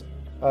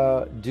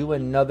do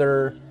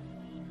another.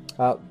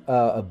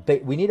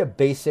 We need a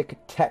basic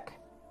tech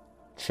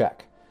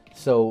check.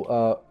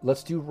 So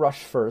let's do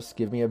Rush first.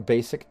 Give me a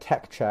basic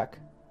tech check.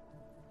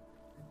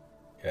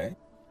 Okay.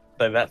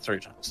 Say that 3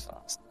 times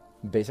fast.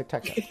 Basic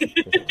tech check.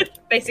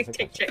 Basic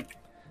tech check.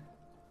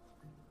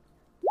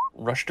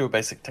 Rush to a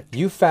basic tech.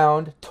 You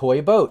found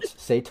toy boats.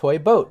 Say toy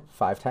boat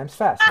 5 times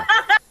fast.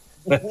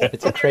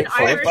 It's a crate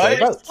full of toy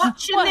boats.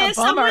 Watching What there a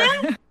bummer.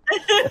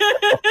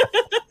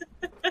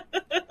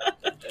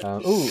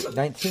 somewhere.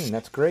 19.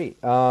 That's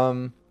great.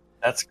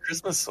 That's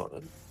Christmas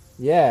sorted.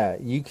 Yeah,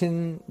 you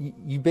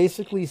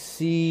basically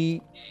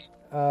see,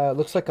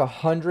 looks like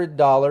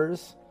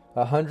 $100,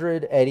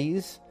 100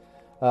 eddies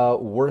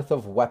worth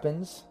of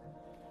weapons.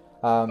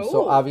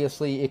 So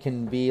obviously it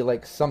can be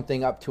like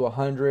something up to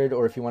 100,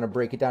 or if you want to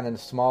break it down into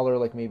smaller,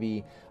 like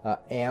maybe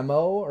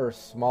ammo or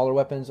smaller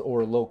weapons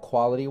or low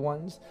quality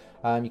ones.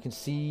 You can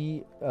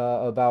see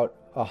about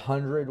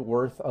 100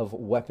 worth of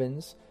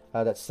weapons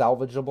that's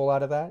salvageable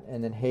out of that.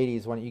 And then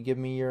Hades, why don't you give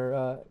me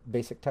your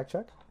basic tech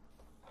check?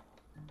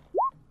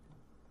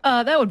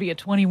 That would be a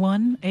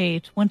 21. A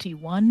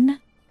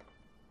 21.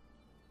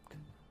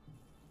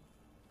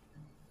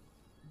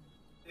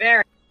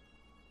 Very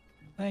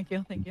Thank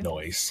you.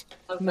 Nice.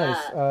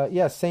 Nice.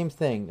 Yeah, same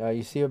thing.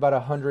 You see about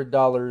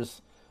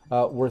 $100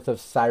 worth of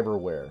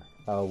cyberware,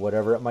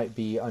 whatever it might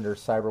be under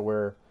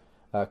cyberware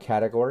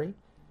category.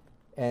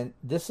 And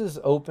this is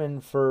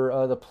open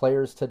for the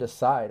players to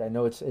decide. I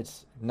know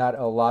it's not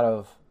a lot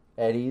of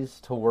eddies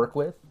to work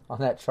with on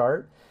that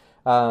chart.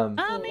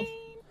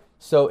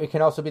 So it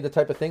can also be the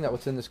type of thing that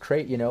what's in this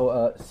crate,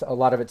 a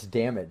lot of it's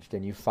damaged,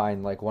 and you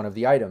find like one of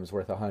the items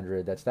worth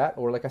 100. That's that,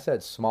 or like I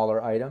said,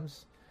 smaller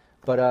items.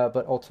 But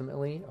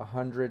ultimately,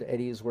 100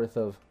 eddies worth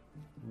of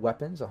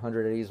weapons,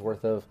 100 eddies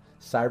worth of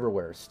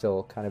cyberware is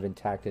still kind of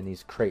intact in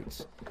these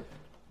crates.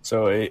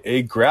 So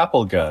a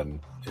grapple gun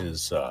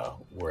is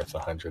worth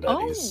 100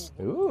 eddies.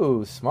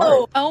 Ooh,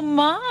 smart. Oh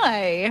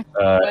my!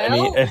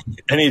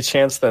 Any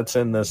chance that's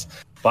in this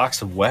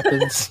box of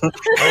weapons?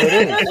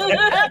 It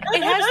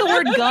has the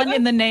word gun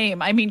in the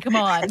name. I mean, come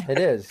on. It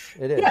is.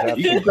 It is. Yeah,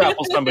 you can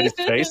grapple somebody's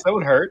face. That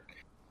would hurt.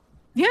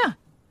 Yeah.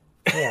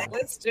 Yeah.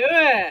 Let's do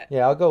it.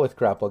 Yeah, I'll go with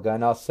grapple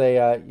gun. I'll say,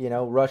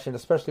 Russian,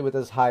 especially with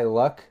his high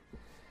luck.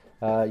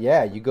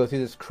 You go through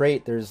this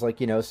crate. There's like,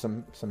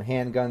 some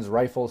handguns,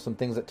 rifles, some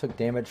things that took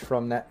damage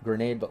from that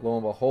grenade. But lo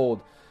and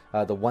behold,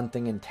 the one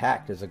thing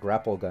intact is a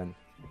grapple gun.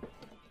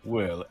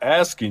 Well,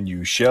 ask and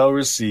you shall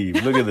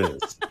receive. Look at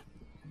this.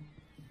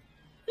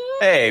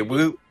 Hey,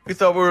 we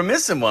thought we were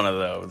missing one of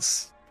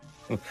those.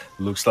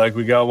 Looks like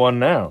we got one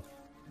now.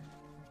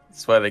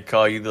 That's why they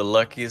call you the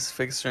luckiest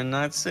fixer in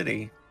Night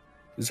City.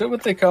 Is that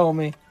what they call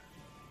me?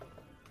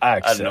 I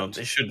accept. I don't know.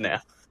 They should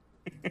now.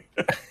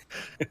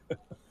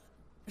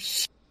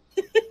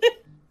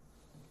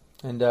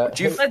 And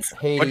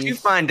What'd you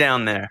find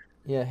down there?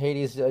 Yeah,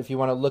 Hades, if you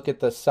want to look at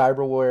the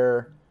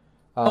cyberware.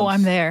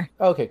 I'm there.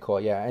 Okay, cool.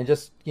 Yeah, and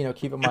just,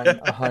 keep in mind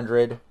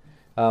 100.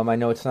 I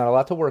know it's not a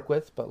lot to work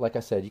with, but like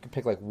I said, you can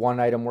pick like one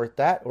item worth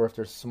that, or if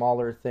there's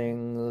smaller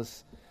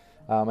things.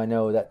 I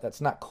know that's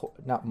not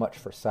much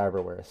for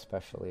cyberware,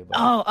 especially. But...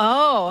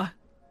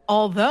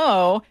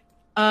 Although,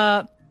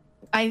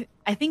 I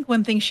think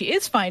one thing she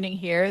is finding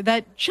here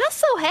that just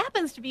so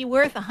happens to be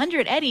worth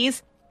 100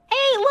 eddies.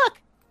 Hey, look,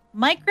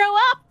 micro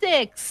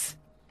optics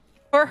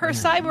for her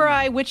cyber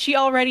eye, which she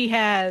already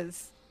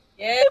has.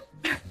 Yep.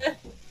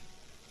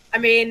 I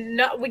mean,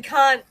 no, we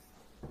can't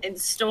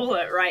install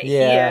it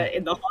here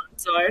in the hot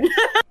zone.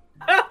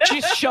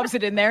 She just shoves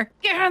it in there.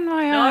 Get on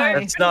my eye.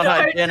 That's not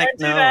hygienic.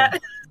 Don't do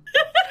that.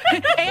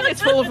 And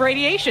it's full of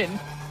radiation,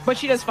 but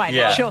she does fine.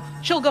 Yeah.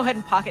 She'll go ahead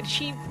and pocket.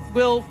 She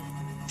will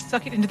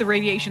suck it into the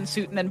radiation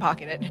suit and then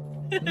pocket it.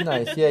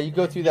 Nice. Yeah, you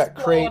go through that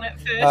crate.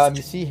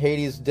 You see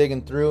Hades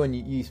digging through, and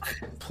you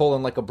pull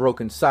in like a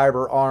broken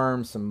cyber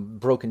arm, some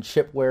broken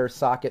chipware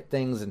socket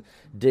things, and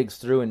digs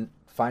through and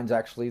finds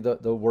actually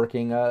the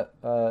working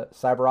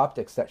cyber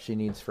optics that she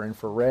needs for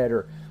infrared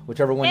or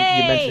whichever one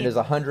you mentioned is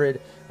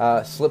 100.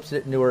 Slips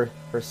it into her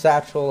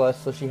satchel,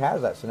 so she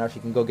has that. So now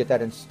she can go get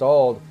that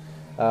installed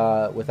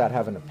without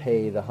having to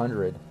pay the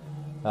 100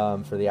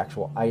 for the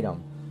actual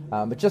item.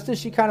 But just as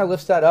she kind of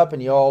lifts that up,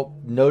 and you all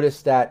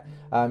notice that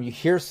you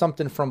hear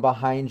something from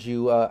behind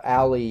you,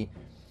 Allie.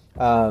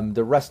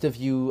 The rest of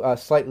you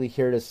slightly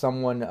hear it as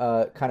someone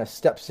kind of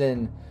steps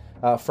in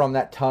from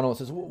that tunnel and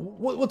says,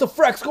 "What the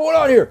frack's going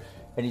on here?"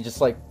 And he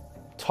just like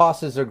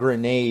tosses a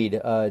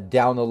grenade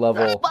down the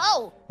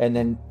level, and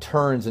then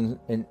turns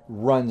and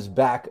runs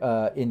back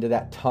into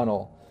that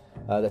tunnel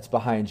that's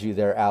behind you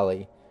there,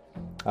 Allie.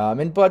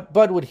 And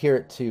Bud would hear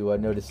it too,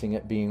 noticing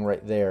it being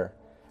right there.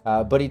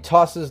 But he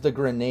tosses the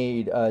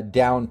grenade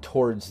down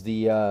towards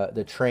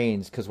the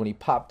trains, because when he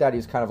popped out, he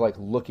was kind of like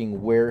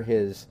looking where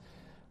his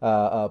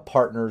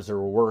partners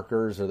or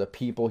workers or the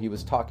people he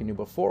was talking to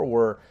before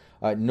were,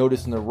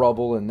 noticing the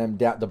rubble and them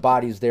the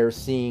bodies there,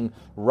 seeing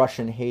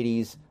Russian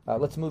Hades.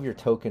 Let's move your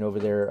token over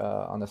there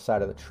on the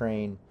side of the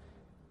train.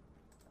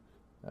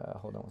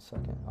 Hold on one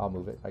second. I'll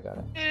move it. I got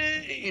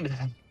it.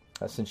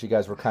 Since you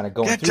guys were kind of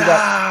going through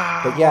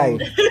that. But yeah,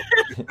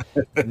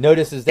 he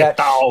notices that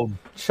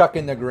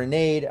chucking the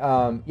grenade.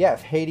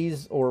 If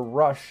Hades or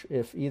Rush,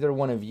 if either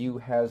one of you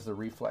has the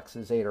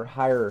reflexes 8 or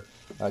higher,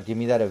 give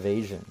me that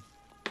evasion.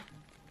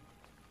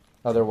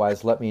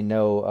 Otherwise, let me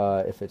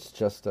know if it's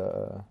just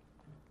a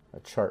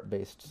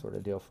chart-based sort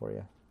of deal for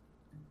you.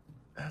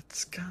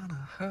 That's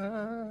gonna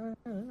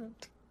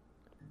hurt.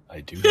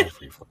 I do have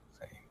reflex.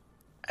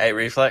 8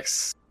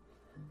 reflex.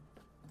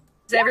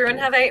 Does everyone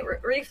have 8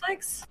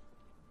 reflex?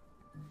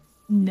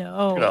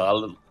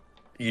 No.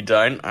 You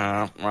don't?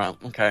 Right,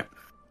 okay.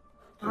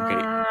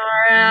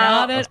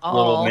 Not at all.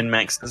 Little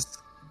min-maxes.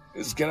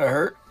 It's gonna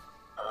hurt.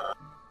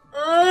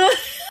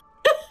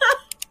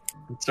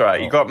 It's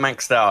alright, you got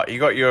maxed out. You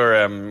got your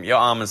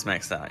armor's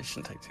maxed out. You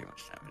shouldn't take too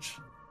much damage.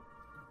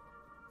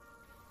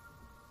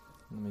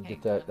 Let me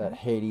get that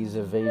Hades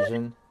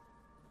evasion.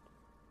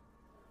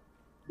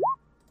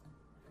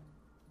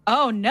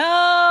 Oh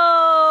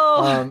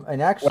no!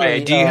 And actually,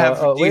 wait, do you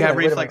have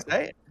reflex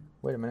 8?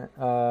 Wait a minute.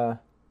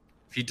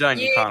 If you don't,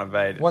 you can't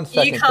evade. 1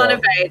 second. You can't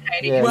evade,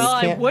 Hades. Yeah, well,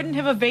 I wouldn't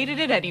have evaded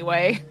it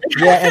anyway.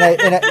 Yeah,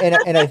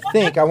 and I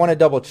think I want to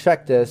double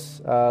check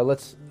this.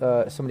 Let's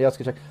somebody else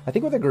can check. I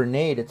think with a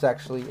grenade, it's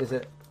actually is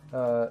it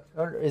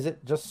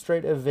just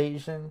straight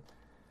evasion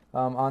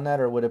on that,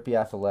 or would it be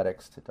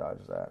athletics to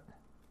dodge that?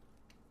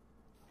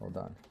 Hold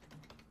on.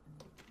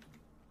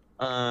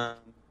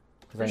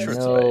 Because I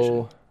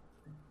know.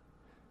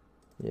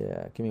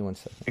 Yeah, give me 1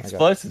 second.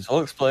 Explosives.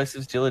 All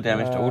explosives deal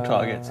damage to all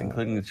targets,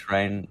 including the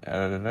terrain.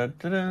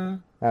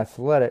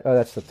 Athletic. Oh,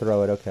 that's to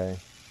throw it. Okay.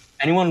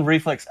 Anyone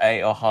reflex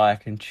 8 or higher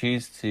can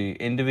choose to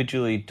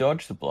individually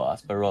dodge the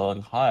blast by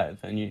rolling higher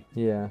than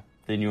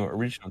your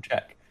original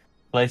check,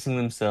 placing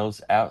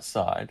themselves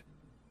outside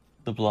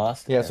the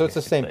blast. Yeah, so it's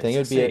the same thing.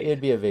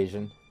 It'd be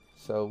evasion.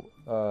 So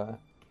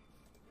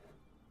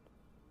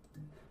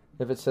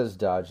If it says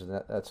dodge,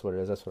 then that's what it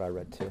is. That's what I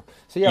read too.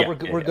 So yeah, Yeah,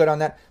 we're good on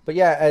that. But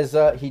yeah, as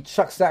he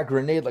chucks that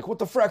grenade, like what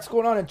the frack's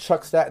going on, and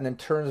chucks that, and then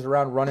turns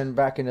around, running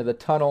back into the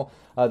tunnel.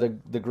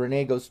 The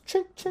grenade goes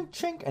chink chink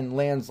chink and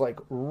lands like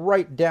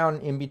right down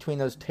in between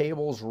those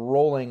tables,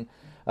 rolling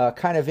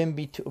kind of in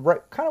between,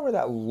 right, kind of where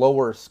that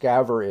lower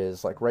scaver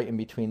is, like right in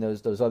between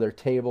those other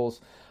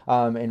tables.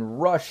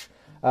 And Rush,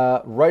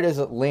 right as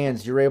it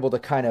lands, you're able to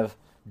kind of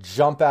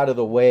jump out of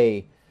the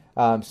way.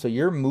 So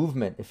your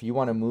movement, if you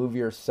want to move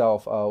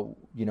yourself,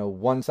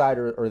 one side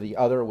or the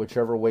other,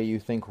 whichever way you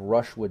think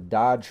Rush would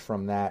dodge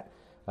from that,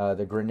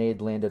 the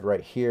grenade landed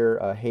right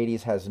here.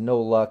 Hades has no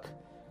luck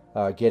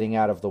getting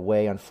out of the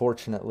way,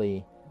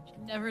 unfortunately. It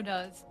never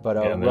does. But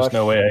there's Rush,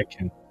 no way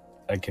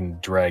I can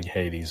drag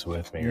Hades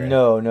with me, right?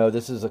 No,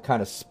 this is a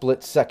kind of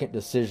split-second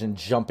decision,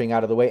 jumping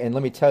out of the way. And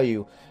let me tell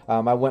you,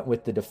 I went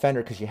with the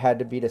defender because you had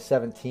to beat a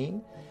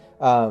 17.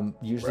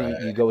 Usually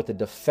you go with the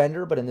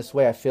defender, but in this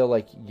way I feel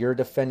like you're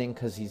defending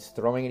because he's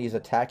throwing and he's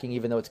attacking,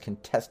 even though it's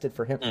contested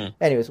for him.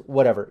 Anyways,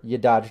 whatever. You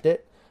dodged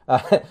it.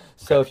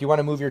 So if you want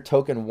to move your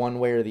token one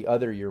way or the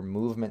other, your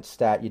movement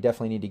stat, you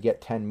definitely need to get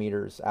 10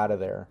 meters out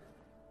of there.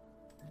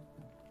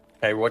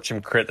 Okay, watch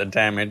him crit the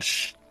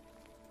damage.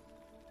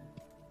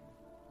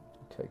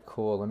 Okay,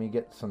 cool. Let me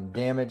get some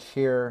damage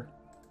here.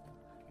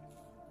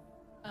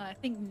 I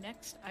think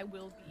next I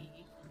will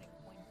be putting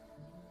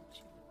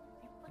points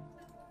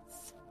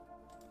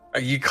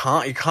into You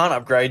can't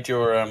upgrade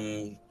your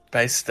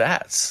base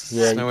stats.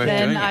 Yeah, There's no way of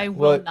then doing I it.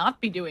 will not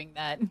be doing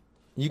that.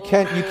 You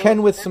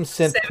can with some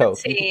synth coke.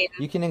 17.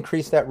 You can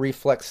increase that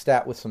reflex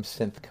stat with some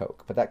synth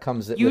coke, but that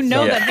comes with You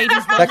know some, that Hades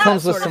loves that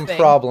comes with sort some of thing.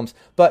 problems.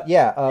 But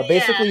yeah,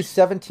 basically Yeah.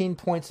 17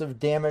 points of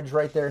damage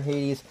right there,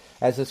 Hades,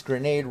 as this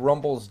grenade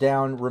rumbles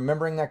down.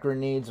 Remembering that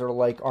grenades are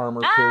like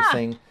armor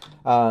piercing,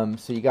 so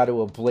you got to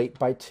ablate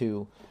by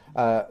 2.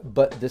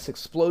 But this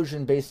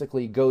explosion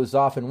basically goes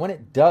off, and when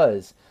it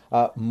does,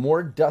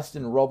 more dust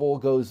and rubble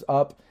goes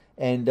up,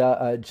 and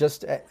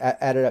just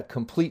at a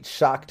complete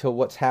shock to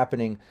what's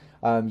happening,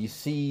 you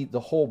see the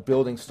whole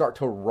building start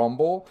to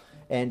rumble,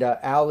 and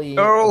Allie,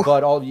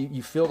 Bud, all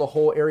you feel the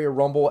whole area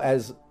rumble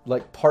as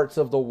like parts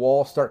of the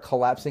wall start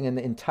collapsing, and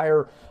the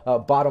entire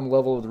bottom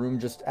level of the room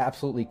just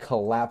absolutely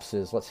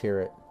collapses. Let's hear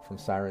it from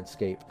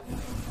Sirenscape.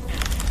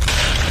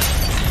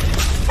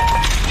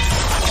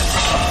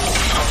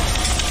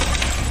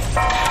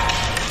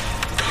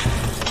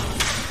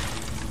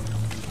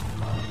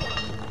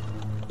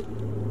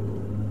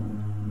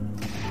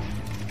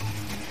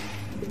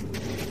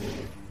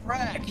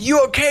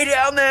 You okay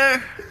down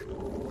there?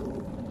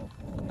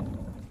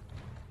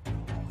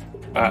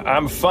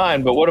 I'm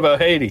fine, but what about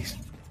Hades?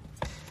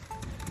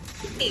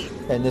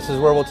 And this is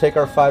where we'll take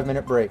our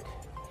 5-minute break.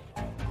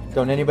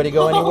 Don't anybody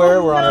go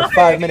anywhere. We're on our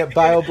 5-minute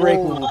bio break.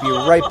 We will be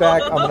right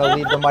back. I'm going to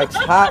leave the mics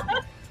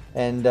hot.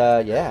 And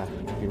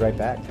be right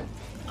back.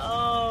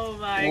 Oh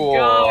my Whoa.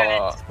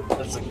 god.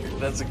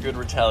 That's a good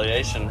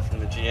retaliation from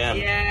the GM.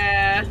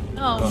 Yeah.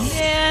 Oh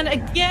man,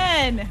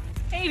 again!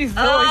 Hades is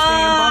always doing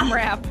a bum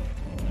rap.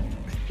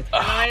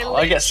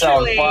 I get set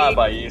on fire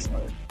by you.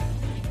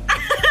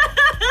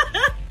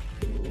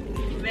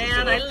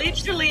 Man, I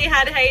literally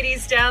had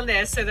Hades down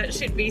there so that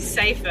she'd be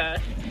safer.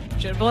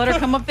 Should have let her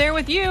come up there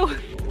with you.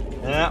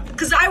 Yeah.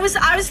 Because I was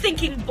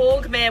thinking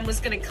Borgman was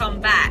going to come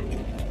back.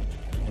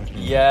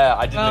 Yeah,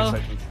 I didn't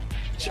expect him to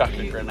chuck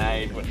a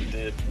grenade when he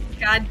did.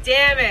 God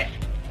damn it.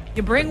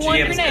 You bring The one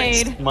GM's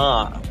getting grenade.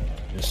 Smart.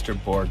 Mr.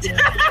 Borgman.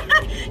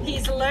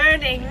 He's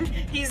learning.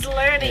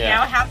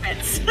 Yeah. how it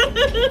happens. Boo.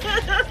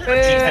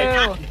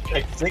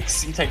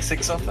 You take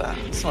 6 off that.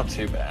 It's not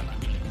too bad.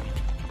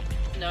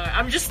 No,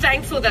 I'm just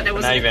thankful that there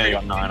was. Now you've only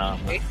got 9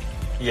 armor.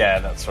 Yeah,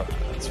 that's right.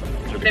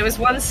 There was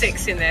 1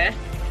 6 in there.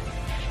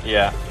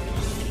 Yeah.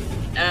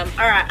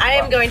 All right, I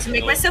am going to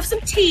make myself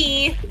some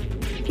tea.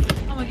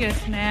 I'm gonna get a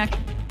snack.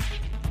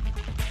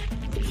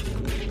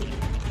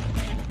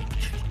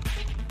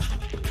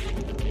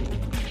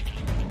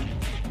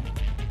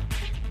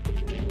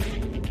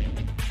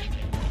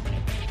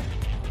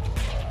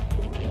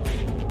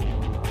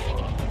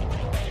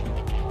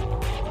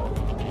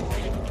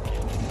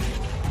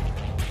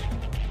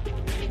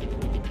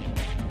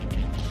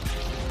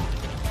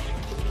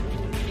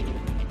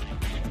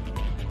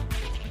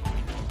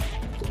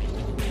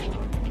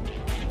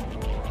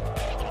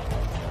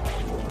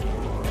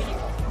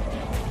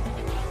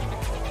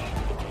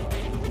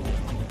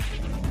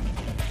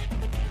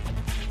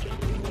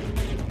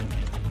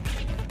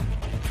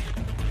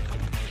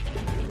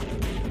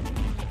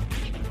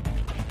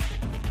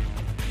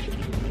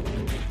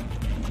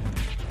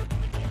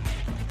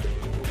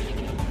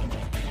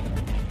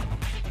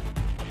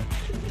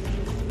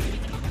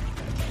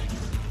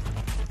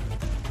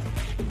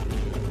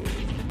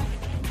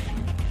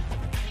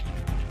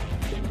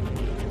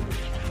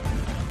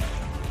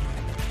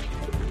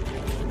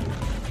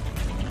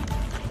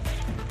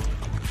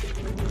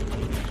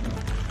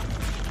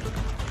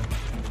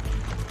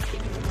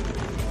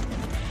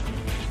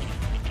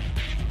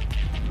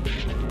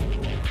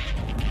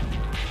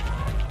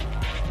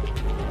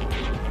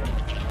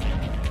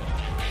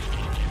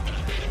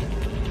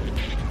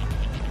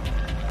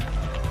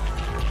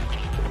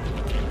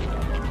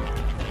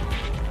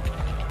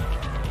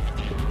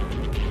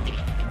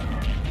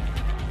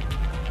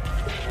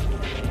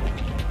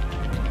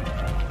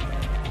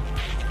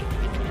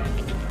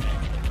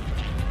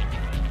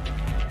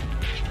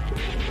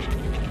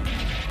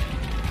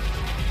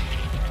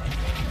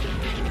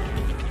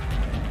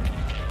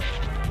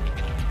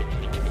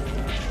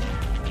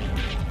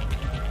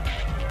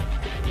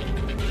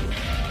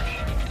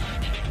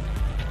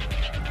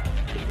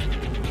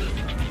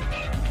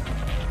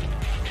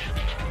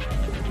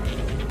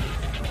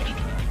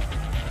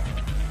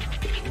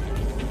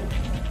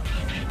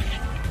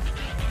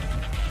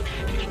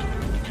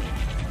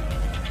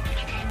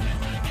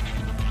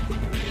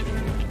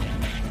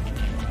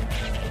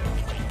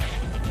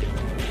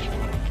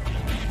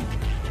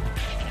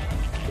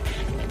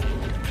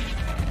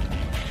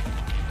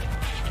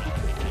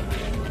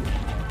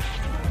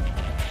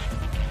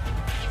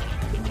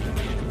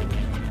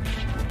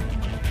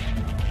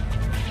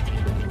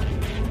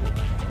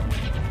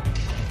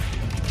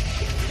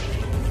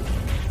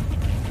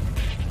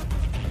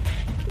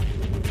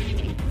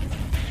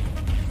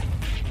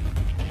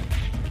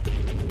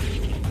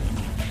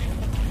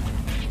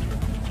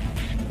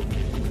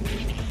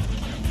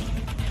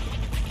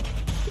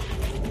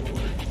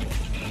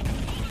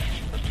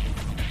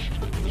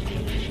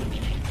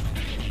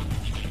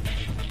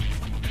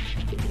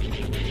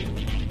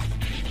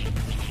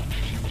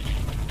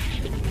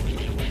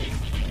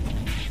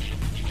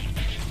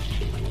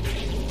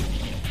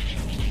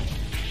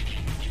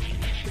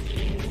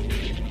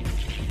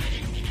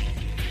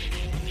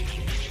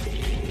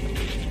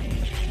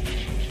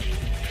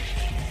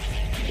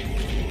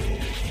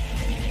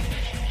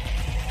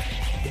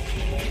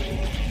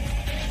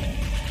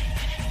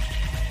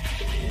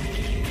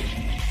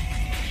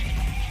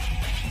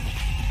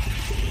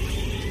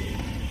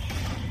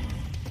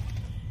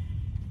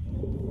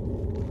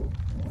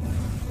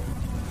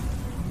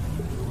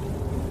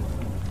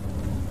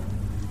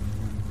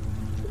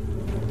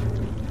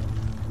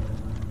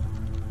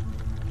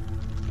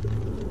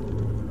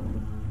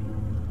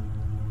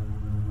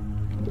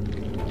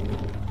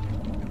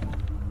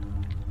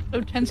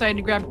 So tense I had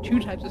to grab 2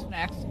 types of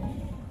snacks.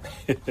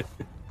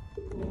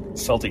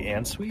 Salty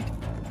and sweet?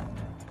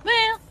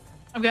 Well,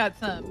 I've got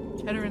some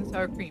cheddar and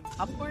sour cream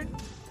popcorn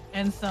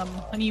and some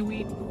honey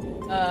wheat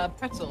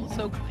pretzels.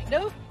 So kind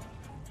of.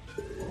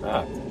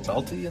 Ah,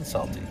 salty and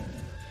salty.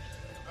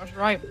 That's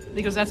right,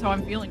 because that's how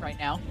I'm feeling right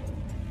now.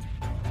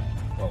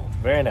 Oh,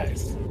 very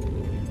nice.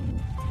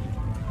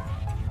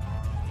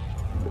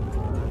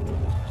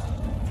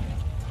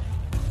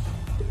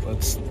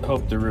 Let's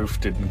hope the roof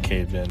didn't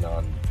cave in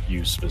on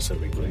you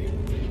specifically.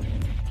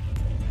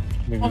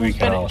 Maybe we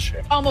can all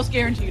share. Almost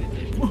guaranteed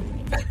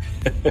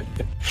it did.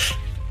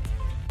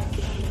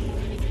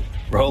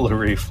 Roll a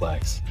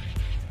reflex.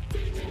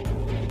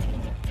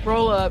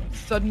 Roll a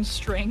sudden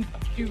strength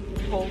to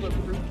pull the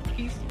roof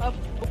piece up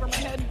over my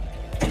head.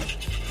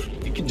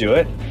 You can do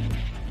it.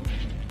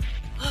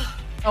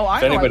 Oh, I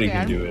If know anybody I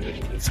can. can do it,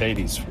 it's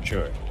Hades for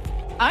sure.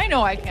 I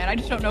know I can. I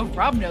just don't know if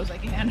Rob knows I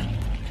can.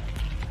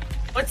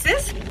 What's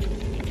this?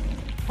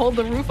 Hold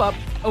the roof up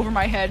over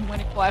my head when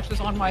it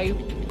collapses on my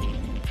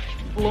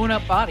blown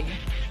up body.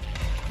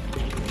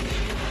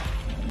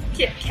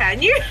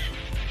 Can you?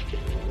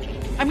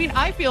 I mean,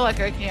 I feel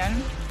like I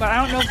can, but I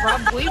don't know if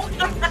Rob believes me.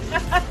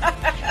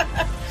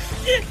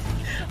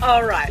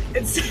 All right.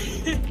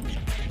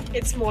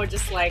 It's more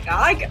just like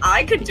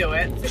I could do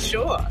it for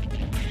sure.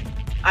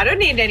 I don't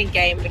need any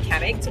game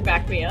mechanic to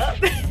back me up.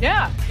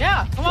 Yeah,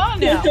 come on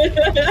now.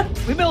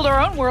 We build our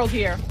own world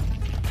here.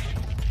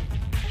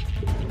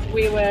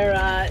 We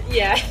were,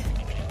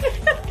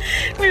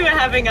 we were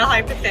having a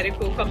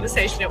hypothetical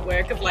conversation at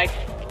work of like,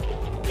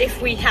 if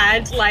we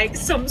had like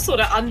some sort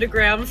of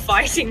underground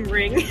fighting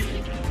ring,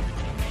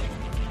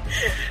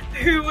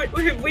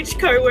 which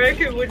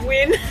co-worker would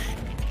win?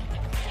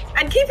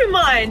 And keep in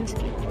mind,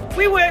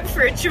 we work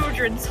for a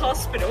children's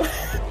hospital.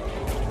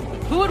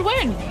 Who would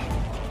win?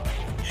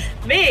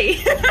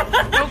 Me.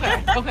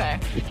 Okay.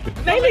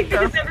 Mainly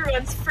because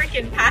everyone's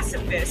freaking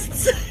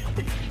pacifists.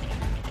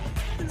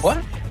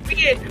 What?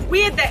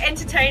 Weird that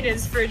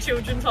entertainers for a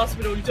children's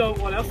hospital don't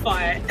want to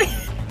fight.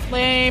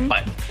 Lame.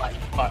 Fight.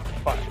 I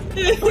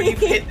thought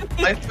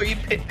you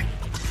pit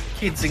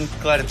kids in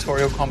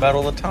gladiatorial combat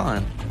all the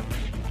time.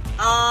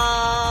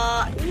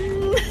 I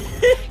mean,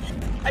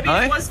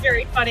 No? it was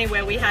very funny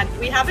where we have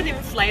an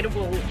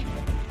inflatable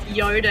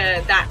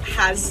Yoda that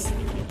has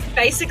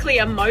basically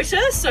a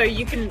motor, so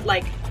you can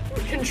like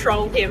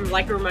control him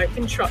like a remote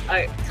control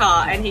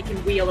car, and he can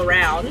wheel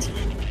around.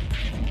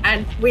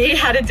 And we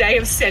had a day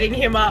of setting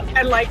him up,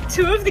 and like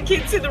 2 of the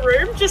kids in the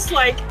room just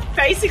like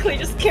basically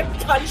just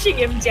kept punching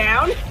him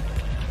down.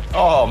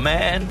 Oh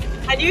man.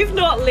 And you've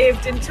not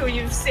lived until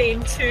you've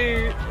seen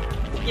 2,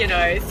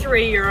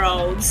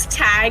 3-year-olds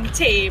tag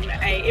team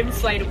a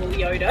inflatable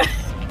Yoda.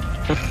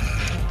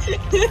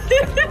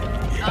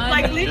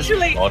 Like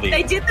literally,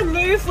 they did the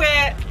move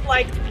where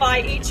like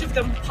by each of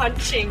them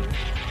punching,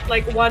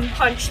 like one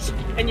punched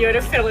and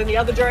Yoda fell in the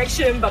other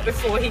direction, but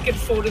before he could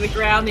fall to the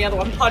ground, the other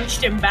one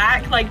punched him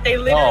back. Like they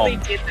literally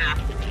did that.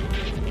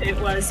 It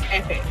was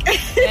epic.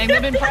 And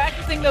they've been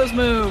practicing those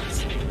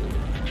moves.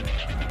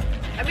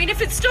 I mean,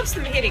 if it stops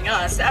them hitting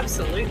us,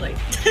 absolutely.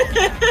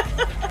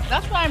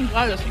 That's why I'm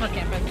glad this one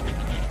can't be.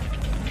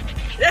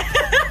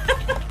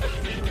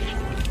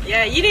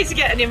 Yeah, you need to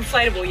get an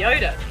inflatable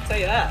Yoda, I'll tell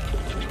you that.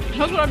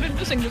 That's what I've been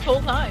missing this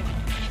whole time.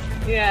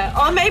 Yeah,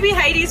 or maybe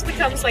Hades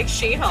becomes like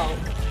She-Hulk.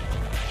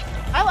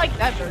 I like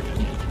that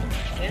version.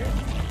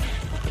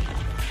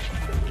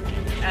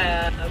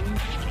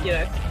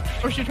 Yeah.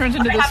 Or she turns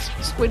into this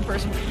squid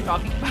person we've been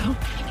talking about.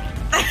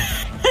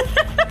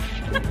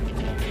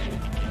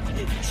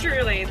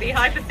 Truly, the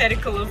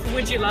hypothetical of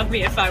would you love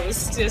me if I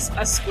was just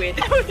a squid?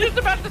 I was just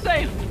about to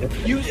say,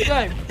 you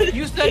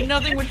said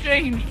nothing would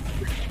change.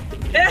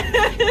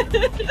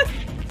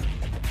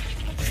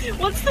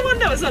 What's the one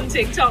that was on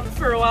TikTok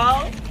for a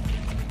while?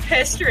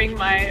 Pestering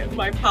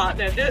my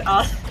partner to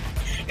ask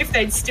if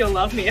they'd still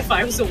love me if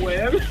I was a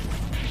worm.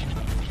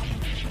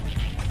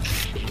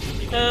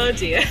 Oh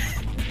dear.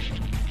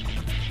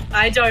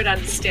 I don't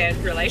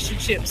understand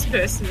relationships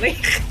personally.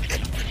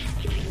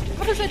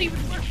 How does that even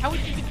work? How would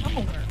you become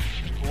a worm?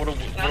 What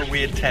a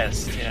weird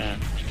test, yeah.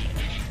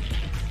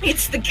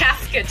 It's the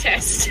Kafka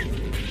test.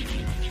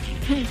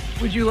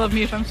 Would you love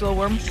me if I'm still a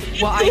worm?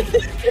 Well,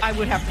 I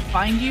would have to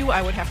find you.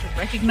 I would have to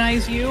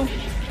recognize you.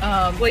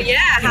 Well, yeah.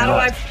 How do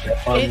I?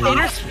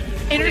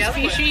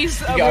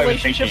 Interspecies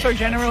relationships are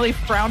generally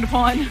frowned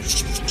upon.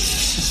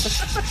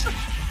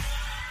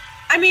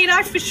 I mean,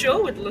 I for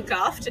sure would look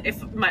after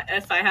if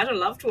I had a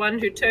loved one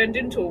who turned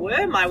into a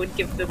worm. I would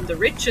give them the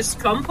richest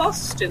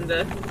compost and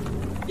the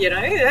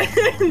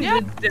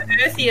the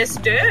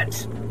earthiest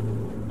dirt.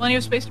 Plenty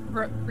of space to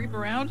creep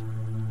around.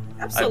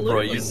 Absolutely. I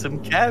brought you some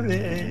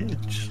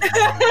cabbage.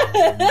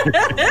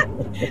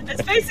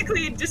 That's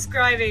basically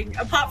describing,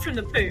 apart from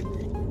the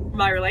poop,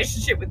 my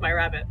relationship with my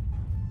rabbit.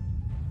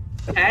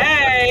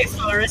 Hey,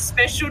 for a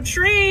special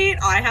treat,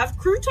 I have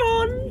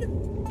crouton.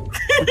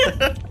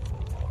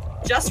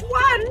 Just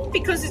one,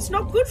 because it's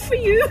not good for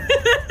you.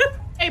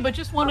 Hey, but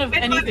just one of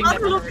anything that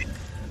hurts.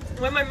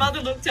 when my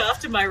mother looked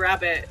after my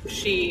rabbit,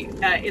 she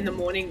in the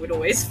morning would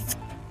always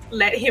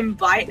let him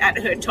bite at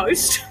her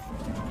toast.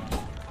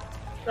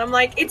 And I'm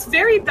like, it's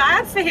very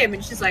bad for him.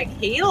 And she's like,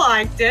 he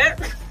liked it.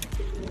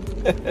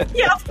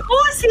 Yeah, of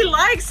course he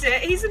likes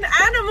it. He's an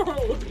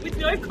animal with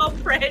no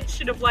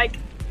comprehension of like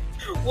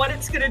what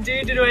it's going to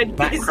do to his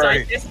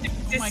digestive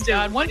system. Oh my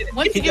god!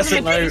 Once He you give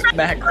doesn't them know a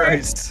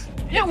macros.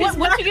 yeah,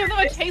 once you give them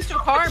a taste of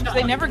carbs,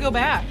 they never go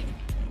back.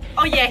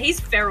 Oh yeah, he's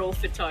feral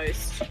for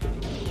toast.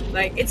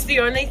 Like it's the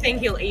only thing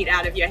he'll eat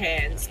out of your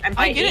hands. And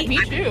by I get it. eat, Me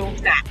I too. mean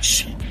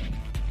snatch.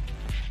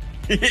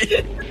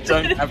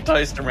 Don't have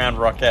toast around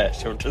Rockette.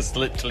 She'll just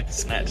literally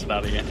snatch it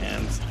out of your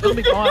hands. It'll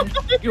be gone.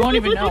 You won't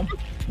even know.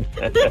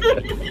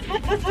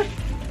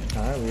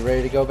 All right, we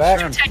ready to go back?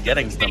 Sure, I'm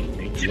forgetting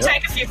something. Should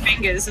take a few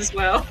fingers as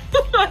well.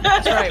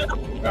 That's right.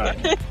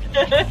 Right.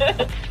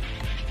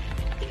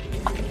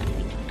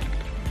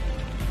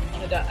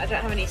 I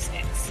don't have any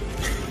snacks.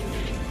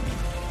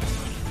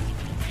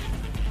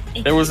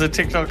 There was a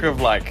TikTok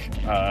of like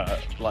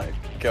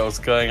girls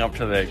going up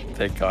to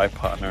their guy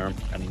partner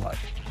and like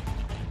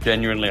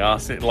genuinely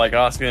asking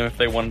them if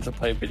they wanted to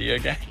play video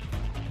game.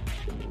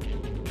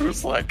 It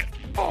was like,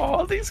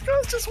 oh, these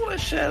guys just want to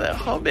share their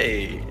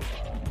hobby.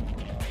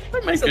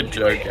 Don't make a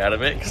joke out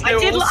of it because they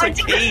were all so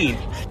keen.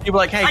 You'd be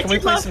like, hey, can we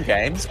play some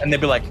games? And they'd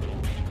be like,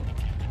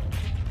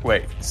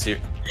 wait,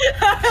 seriously?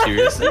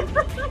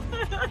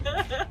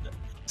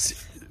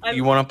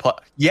 You want to play?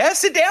 Yeah,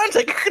 sit down,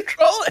 take a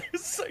controller.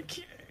 It's so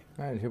cute.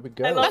 All right, here we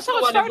go. I love That's how the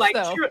it one of starts, like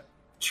though.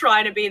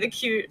 trying to be the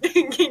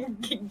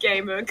cute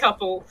gamer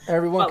couple.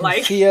 Everyone but, can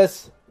like, see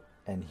us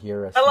and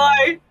hear us.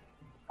 hello. now.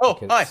 Oh, They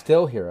can hi.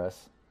 still hear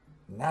us.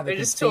 Now they We're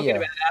can just see talking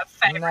us.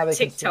 about our Now they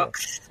favorite can see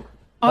us. TikToks.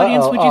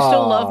 Audience, Uh-oh. would you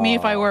still love me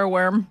if I were a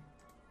worm?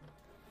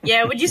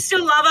 Yeah, would you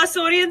still love us,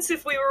 audience,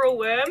 if we were all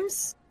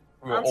worms?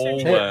 We're Answer all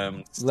me.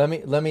 worms.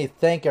 Let me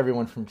thank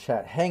everyone from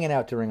chat hanging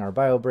out during our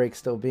bio break,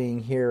 still being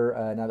here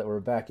now that we're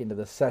back into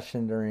the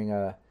session during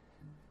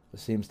there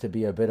seems to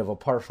be a bit of a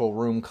partial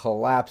room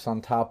collapse on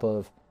top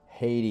of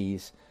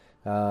Hades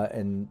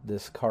and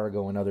this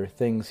cargo and other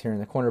things here in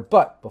the corner.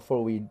 But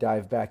before we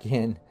dive back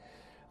in,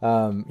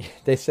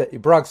 they said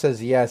Bronx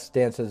says yes,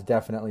 Dan says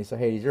definitely. So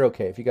Hades, you're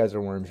okay. If you guys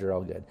are worms, you're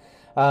all good.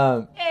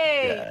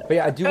 Hey! But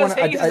yeah, I do want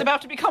Hades to. is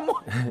about to become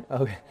one.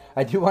 Okay,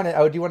 I do want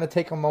to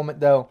take a moment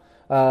though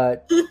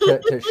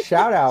to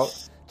shout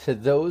out to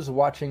those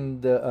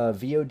watching the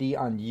VOD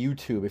on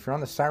YouTube. If you're on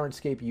the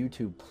Sirenscape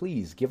YouTube,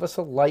 please give us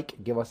a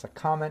like, give us a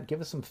comment,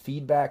 give us some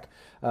feedback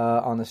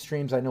on the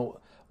streams. I know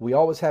we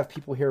always have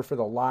people here for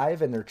the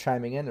live, and they're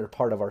chiming in. They're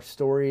part of our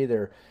story.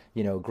 They're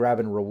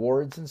grabbing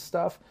rewards and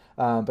stuff.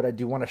 But I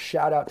do want to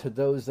shout out to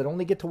those that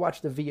only get to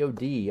watch the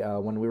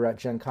VOD. When we were at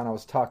Gen Con, I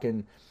was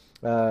talking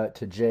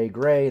to Jay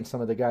Gray and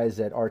some of the guys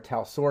at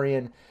Artal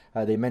Saurian.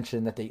 They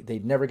mentioned that they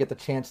never get the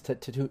chance to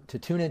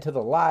tune into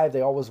the live.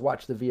 They always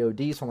watch the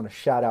VOD, so I want to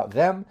shout out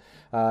them.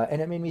 And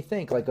it made me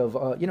think of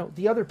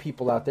the other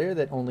people out there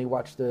that only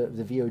watch the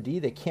VOD.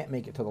 They can't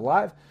make it to the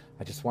live.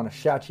 I just want to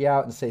shout you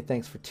out and say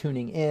thanks for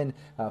tuning in.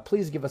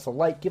 Please give us a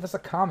like, give us a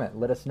comment.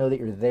 Let us know that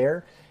you're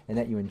there and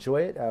that you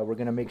enjoy it. We're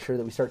going to make sure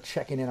that we start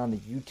checking in on the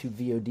YouTube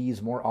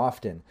VODs more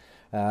often.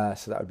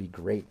 So that would be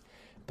great.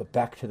 But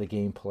back to the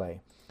gameplay.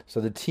 So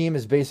the team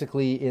is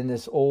basically in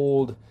this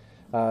old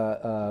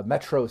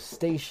metro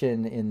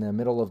station in the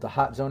middle of the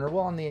hot zone, or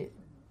well, on the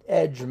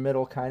edge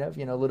middle, kind of,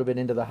 a little bit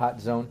into the hot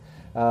zone,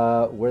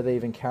 where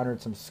they've encountered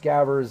some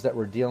scavvers that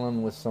were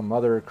dealing with some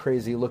other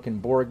crazy looking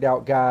Borged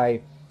out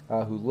guy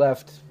who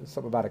left,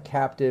 something about a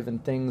captive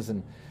and things,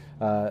 and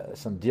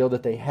some deal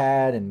that they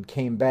had, and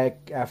came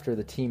back after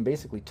the team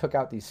basically took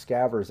out these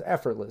scavvers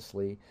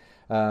effortlessly.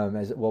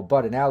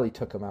 Bud and Allie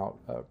took them out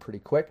pretty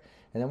quick.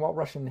 And then while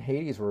Rush and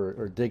Hades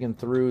were digging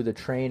through the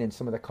train and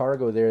some of the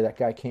cargo there, that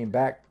guy came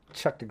back,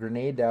 chucked a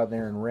grenade down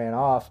there and ran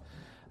off,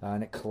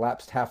 and it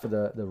collapsed half of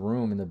the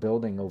room in the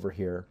building over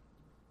here.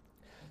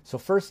 So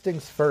first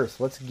things first,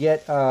 let's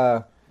get,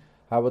 I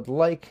would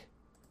like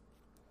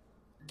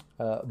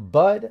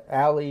Bud,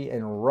 Allie,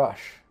 and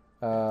Rush,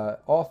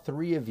 all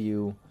three of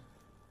you,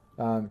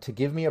 to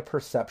give me a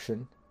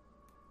perception,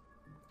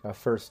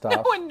 first off.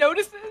 No one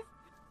notices.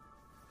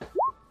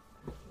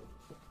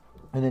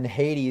 And then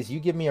Hades, you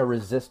give me a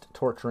resist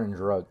torture and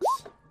drugs.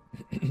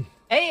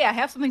 Hey, I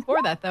have something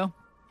for that, though.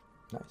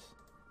 Nice.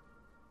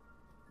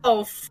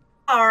 Oh,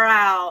 far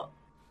out.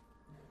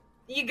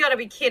 You gotta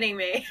be kidding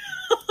me.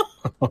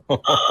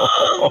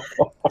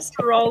 Just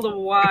rolled a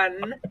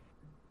 1.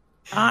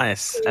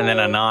 Nice. And then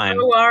a 9.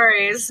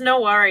 No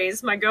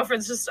worries. My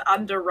girlfriend's just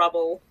under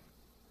rubble.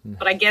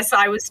 But I guess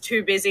I was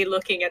too busy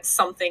looking at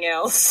something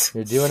else.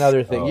 You're doing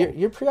other things. Oh.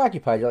 You're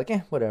preoccupied. You're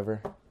like,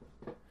 whatever.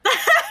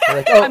 You're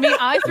like, I mean,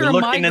 I threw You're my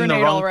looking in the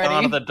grenade wrong already.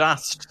 part of the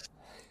dust.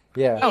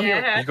 yeah. Oh,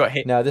 Yeah. You got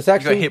hit. No, this You got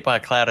actually hit by a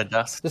cloud of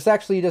dust. this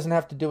actually doesn't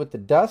have to do with the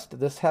dust.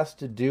 This has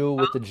to do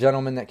with the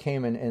gentleman that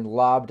came in and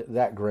lobbed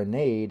that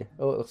grenade.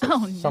 Oh, it looks like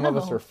Oh, some of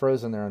us no. are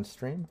frozen there on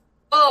stream.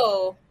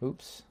 Oh,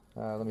 Oops.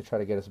 Let me try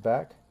to get us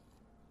back.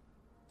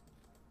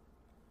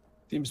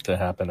 Seems to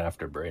happen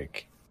after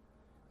break.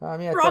 I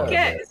mean, Rocket.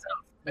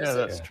 Yeah,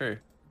 that's true.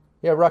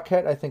 Yeah,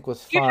 Rocket I think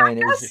was fine.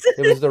 It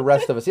was the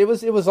rest of us. It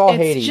was all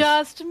Hades. It's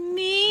just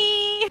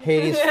me.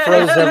 Hades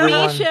froze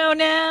everyone. Me show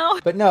now.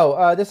 But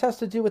no, this has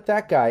to do with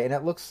that guy, and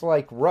it looks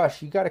like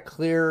Rush. You got a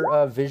clear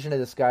vision of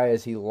this guy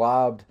as he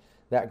lobbed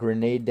that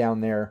grenade down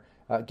there.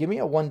 Give me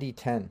a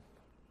 1d10.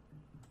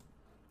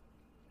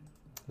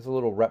 There's a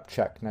little rep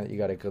check now that you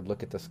got a good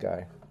look at this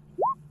guy.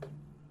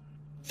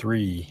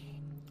 3.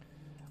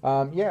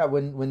 Yeah,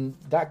 when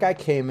that guy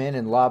came in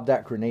and lobbed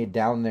that grenade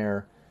down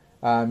there,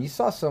 you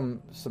saw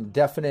some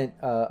definite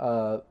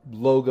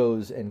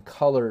logos and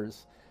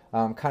colors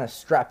kind of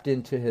strapped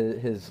into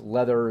his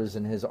leathers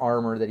and his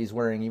armor that he's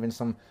wearing, even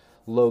some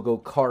logo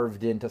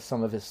carved into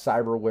some of his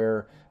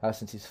cyberware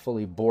since he's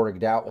fully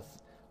Borged out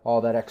with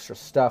all that extra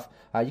stuff.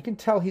 You can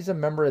tell he's a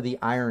member of the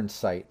Iron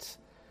Sights.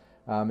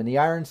 And the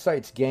Iron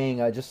Sights gang,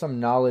 just some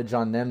knowledge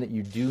on them that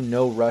you do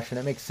know Rush, and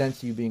it makes sense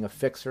to you being a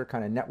fixer,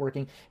 kind of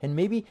networking, and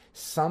maybe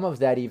some of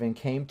that even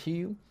came to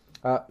you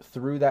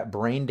through that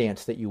brain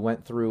dance that you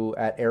went through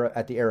at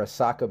the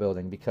Arasaka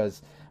building,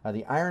 because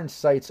the Iron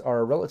Sights are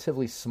a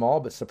relatively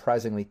small but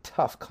surprisingly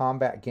tough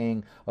combat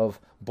gang of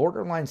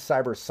borderline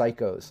cyber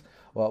psychos.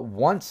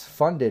 Once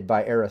funded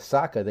by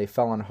Arasaka, they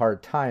fell on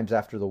hard times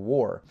after the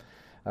war.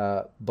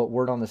 But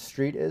word on the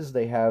street is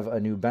they have a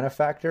new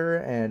benefactor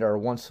and are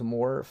once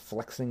more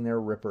flexing their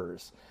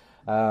rippers.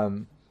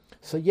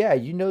 So yeah,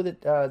 you know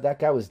that that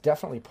guy was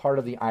definitely part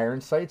of the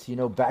Iron Sights. You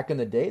know, back in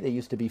the day, they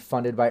used to be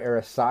funded by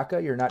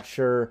Arasaka. You're not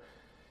sure,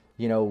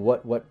 you know,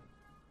 what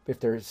if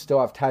they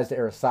still have ties to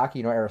Arasaka.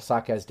 You know,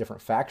 Arasaka has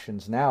different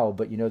factions now,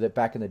 but you know that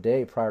back in the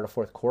day, prior to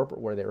Fourth Corporate,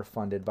 where they were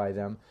funded by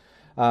them.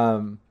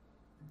 And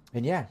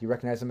yeah, you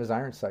recognize them as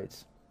Iron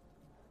Sights.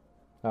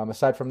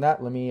 Aside from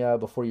that, let me,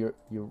 before you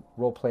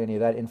role play any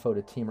of that info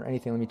to team or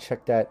anything, let me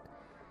check that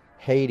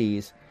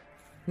Hades.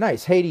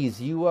 Nice,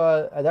 Hades, you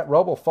that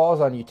rubble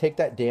falls on you, take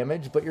that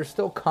damage, but you're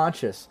still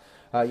conscious.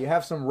 You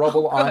have some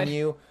rubble on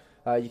you.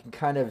 You can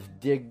kind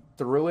of dig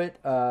through it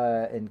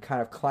and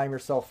kind of climb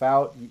yourself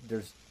out.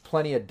 There's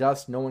plenty of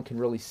dust. No one can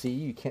really see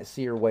you. You can't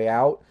see your way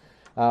out.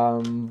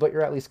 But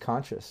you're at least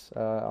conscious.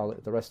 I'll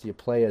let the rest of you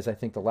play, as I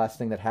think the last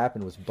thing that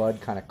happened was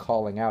Bud kind of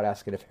calling out,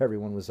 asking if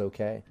everyone was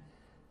okay.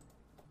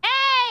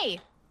 Hey!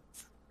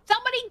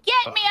 Somebody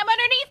get me! I'm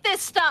underneath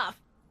this stuff!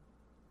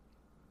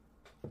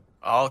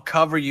 I'll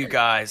cover you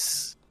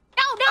guys.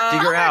 No,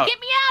 Figure cover! out. Get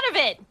me out of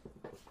it!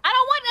 I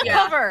don't want to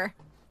cover!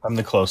 I'm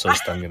the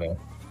closest. I'm gonna.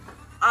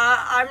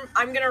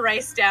 I'm gonna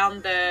race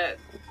down the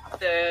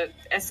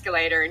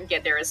escalator and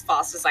get there as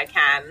fast as I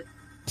can.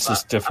 This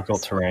is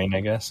difficult terrain,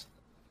 I guess.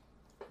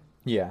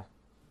 Yeah.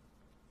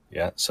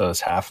 Yeah, so it's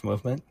half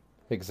movement?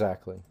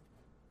 Exactly.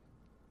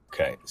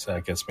 Okay, so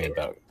that gets me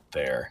about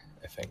there,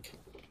 I think.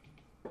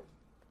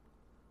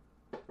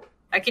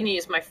 I can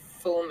use my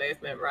full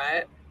movement,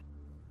 right?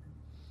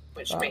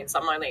 Which means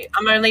I'm only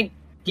I'm not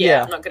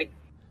gonna.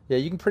 Yeah,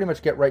 you can pretty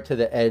much get right to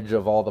the edge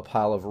of all the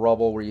pile of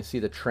rubble where you see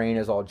the train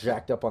is all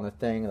jacked up on the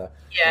thing. The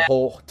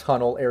whole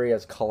tunnel area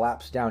has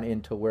collapsed down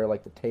into where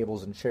like the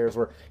tables and chairs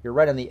were. You're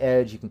right on the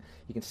edge. You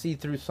can see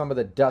through some of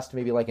the dust,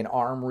 maybe like an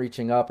arm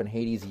reaching up, and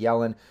Hades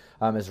yelling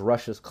as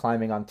Rush is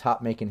climbing on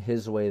top, making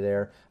his way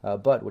there.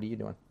 Bud, what are you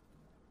doing?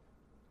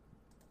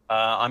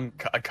 I'm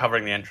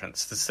covering the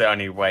entrance. This is the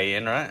only way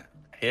in, right?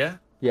 Here?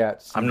 Yeah.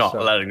 I'm not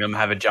letting them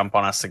have a jump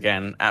on us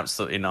again.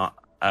 Absolutely not.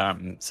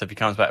 So if he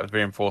comes back with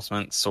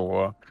reinforcements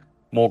or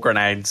more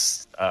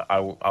grenades,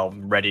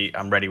 I'm ready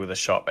with a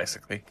shot,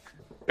 basically.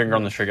 Finger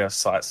on the trigger,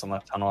 sights on the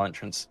tunnel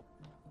entrance.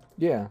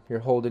 Yeah, you're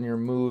holding your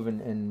move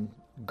and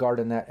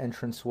guarding that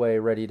entranceway,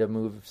 ready to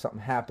move if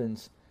something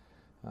happens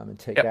and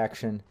take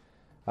action.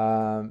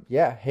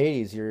 Yeah,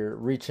 Hades, you're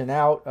reaching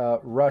out.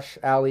 Rush,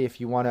 Allie,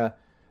 if you want to,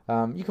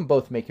 you can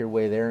both make your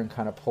way there and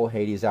kind of pull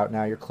Hades out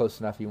now. You're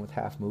close enough even with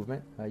half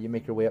movement. You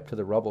make your way up to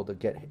the rubble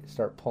to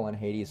start pulling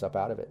Hades up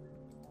out of it.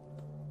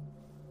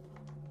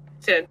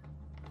 To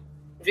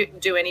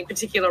do any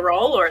particular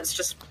role, or it's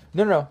just...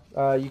 No.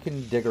 You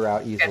can dig her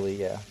out easily,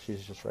 yeah.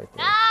 She's just right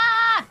there.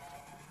 Ah!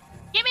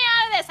 Get me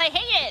out of this! I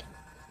hate it!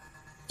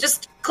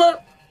 Just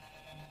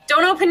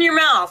don't open your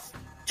mouth.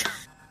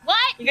 What?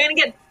 You're gonna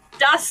get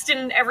dust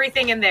and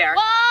everything in there.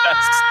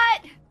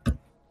 What?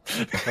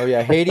 Oh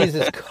yeah, Hades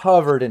is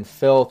covered in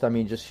filth. I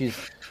mean, she's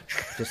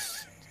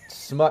just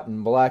smut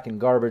and black and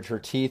garbage. Her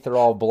teeth are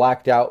all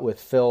blacked out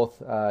with filth.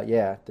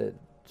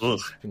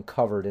 She's been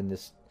covered in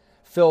this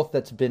filth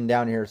that's been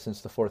down here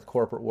since the Fourth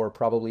Corporate War,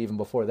 probably even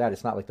before that.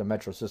 It's not like the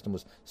metro system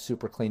was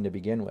super clean to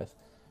begin with.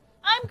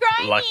 I'm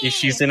grimy! Lucky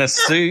she's in a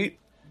suit.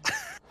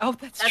 Oh,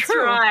 that's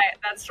true.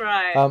 That's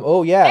right.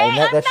 Oh yeah, hey, and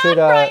that I'm should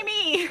not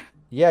grimy!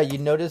 Yeah, you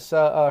notice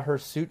her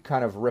suit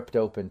kind of ripped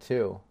open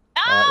too.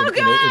 Oh,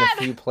 in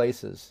a few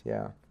places,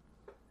 yeah.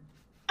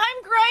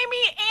 I'm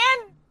grimy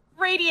and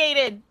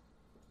radiated.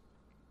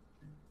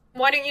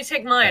 Why don't you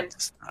take mine?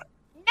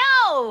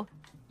 No!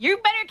 You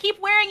better keep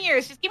wearing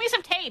yours. Just give me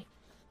some tape.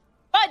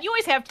 Bud, you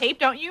always have tape,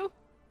 don't you?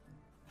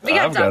 We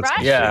got duct tape.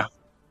 tape. Yeah.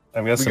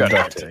 I've got some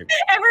duct tape.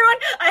 Everyone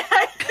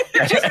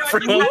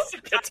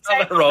gets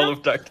on a roll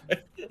of duct tape.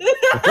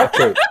 Duct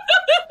tape.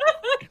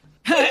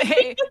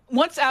 Hey,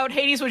 once out,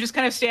 Hades would just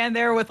kind of stand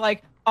there with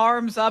like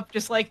arms up,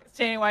 just like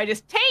standing wide,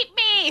 just tape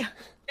me.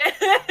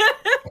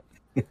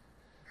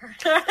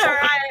 All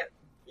right.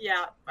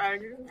 Yeah,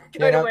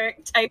 go to work,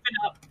 tape it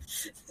up.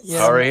 Yeah.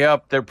 Hurry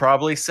up! They're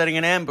probably setting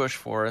an ambush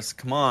for us.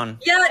 Come on.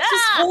 Yeah,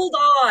 just hold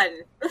on.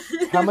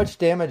 How much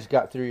damage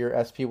got through your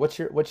SP? What's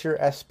your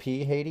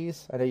SP,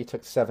 Hades? I know you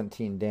took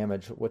 17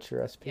 damage. What's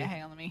your SP? Yeah,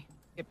 hang on, let me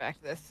get back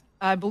to this.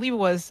 I believe it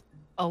was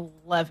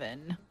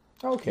 11.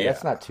 Okay, Yeah.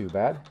 that's not too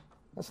bad.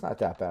 That's not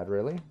that bad,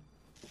 really.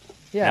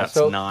 Yeah, Yeah, it's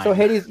so 9. so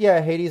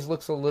Hades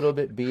looks a little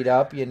bit beat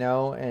up,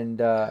 and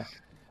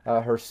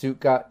her suit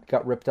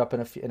got ripped up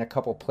in a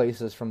couple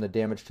places from the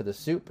damage to the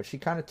suit, but she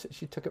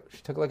took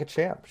it like a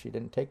champ. She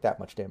didn't take that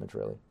much damage,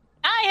 really.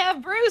 I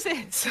have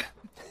bruises.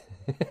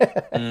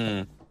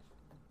 I'm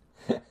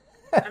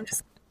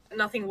just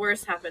nothing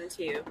worse happened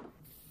to you.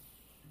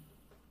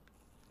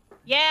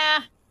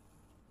 Yeah.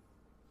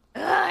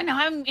 No,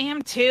 I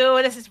am too.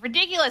 This is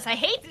ridiculous. I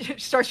hate it.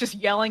 She starts just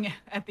yelling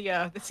at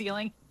the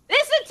ceiling.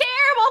 This is a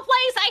terrible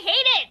place. I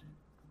hate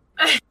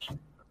it.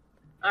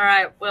 All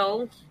right,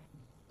 well,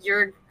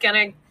 you're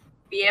gonna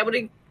be able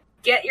to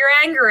get your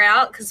anger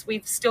out because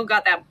we've still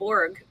got that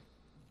Borg.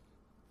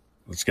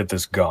 Let's get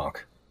this gonk.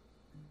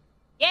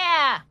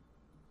 Yeah.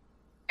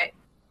 Can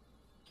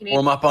you-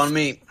 Warm up on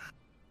me.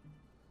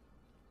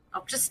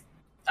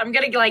 I'm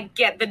gonna like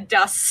get the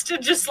dust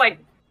just like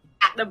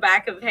at the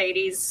back of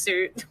Hades'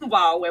 suit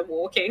while we're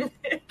walking.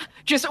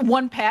 Just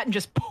one pat and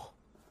just.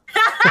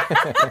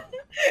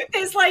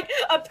 There's like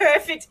a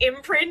perfect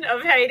imprint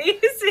of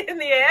Hades in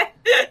the air.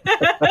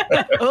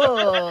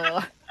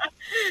 Oh.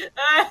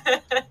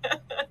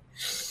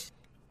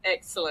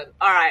 Excellent.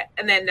 All right,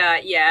 and then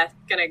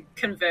gonna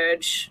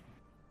converge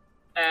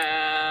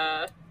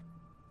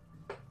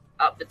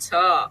up the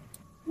top.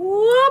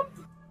 Whoop!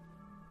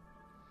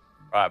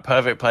 Right,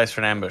 perfect place for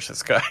an ambush.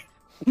 Let's go.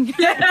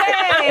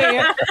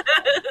 Hey.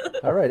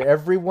 All right,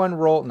 everyone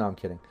roll. No, I'm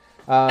kidding.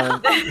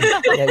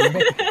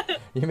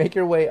 You make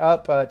your way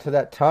up to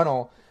that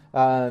tunnel,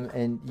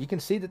 and you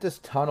can see that this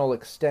tunnel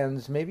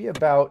extends maybe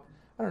about,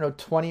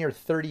 20 or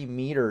 30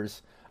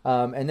 meters,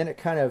 and then it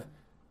kind of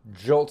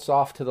jolts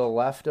off to the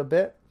left a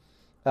bit,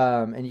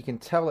 and you can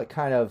tell it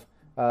kind of,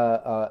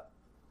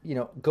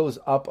 goes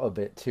up a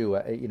bit too.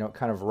 It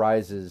kind of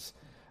rises.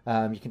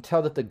 You can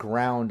tell that the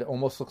ground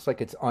almost looks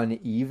like it's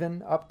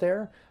uneven up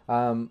there.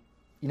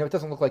 It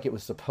doesn't look like it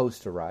was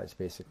supposed to rise,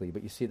 basically,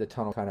 but you see the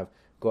tunnel kind of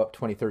go up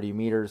 20, 30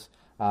 meters,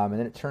 and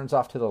then it turns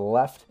off to the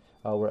left,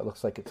 where it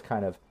looks like it's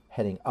kind of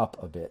heading up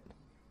a bit.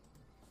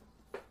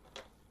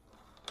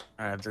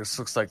 This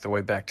looks like the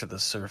way back to the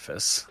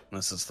surface.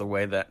 This is the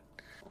way that...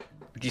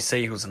 Would you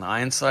say he was in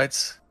iron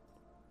sights?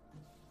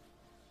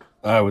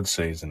 I would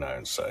say he's in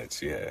iron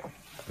sights, yeah.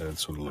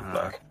 That's what it looked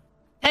like.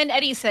 And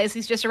Eddie says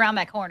he's just around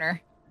that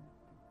corner.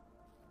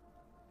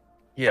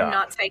 Yeah. I'm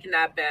not taking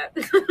that bet.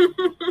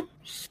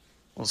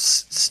 Well,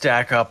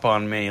 stack up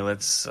on me.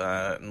 Let's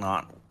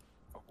not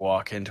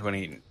walk into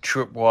any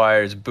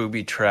tripwires,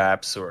 booby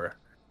traps, or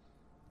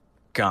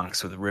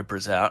gonks with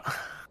rippers out.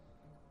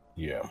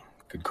 Yeah,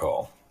 good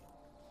call.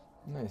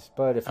 Nice,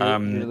 but if you're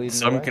leading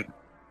so the way.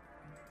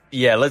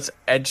 Yeah, let's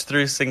edge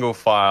through single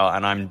file,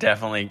 and I'm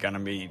definitely going to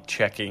be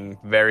checking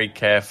very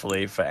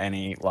carefully for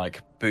any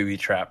booby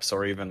traps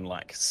or even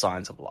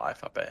signs of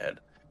life up ahead.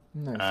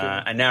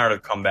 Nice, And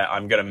narrative combat,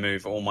 I'm going to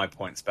move all my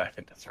points back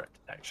into threat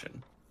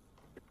detection.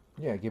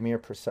 yeah, give me your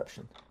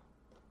perception.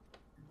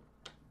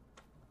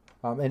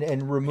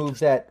 And remove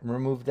that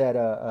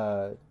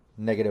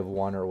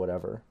 -1 or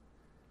whatever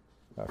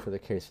for the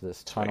case of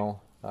this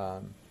tunnel.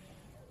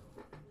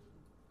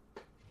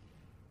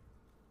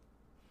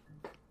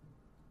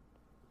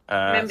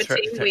 Remember, threat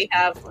team, we detection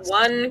have plus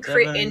one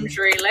crit 7.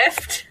 injury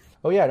left.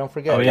 Oh yeah, don't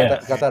forget. Oh, got, yeah.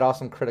 got that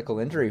awesome critical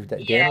injury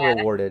that Yeah, Dan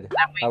rewarded.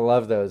 I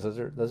love those. Those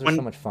are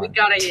so much We fun.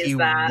 gotta use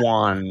that.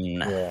 21.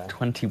 Yeah.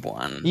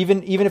 21.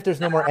 Even if there's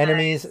no more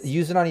enemies,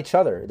 use it on each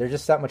other. They're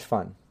just that much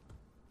fun.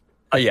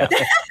 Oh, yeah.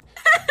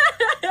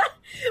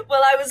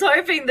 Well, I was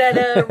hoping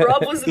that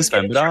Rob wasn't Just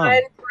going to spend it try on.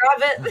 and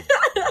grab it.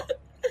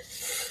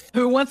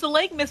 Who wants a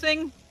leg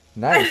missing?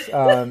 Nice.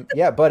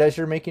 Yeah, but as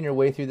you're making your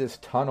way through this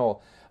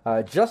tunnel,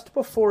 just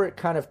before it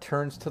kind of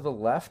turns to the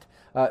left,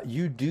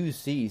 you do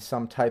see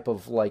some type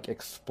of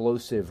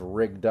explosive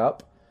rigged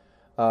up,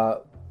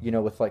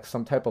 with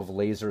some type of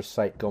laser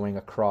sight going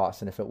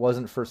across. And if it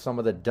wasn't for some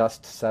of the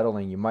dust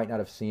settling, you might not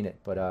have seen it,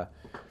 but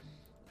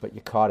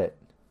you caught it.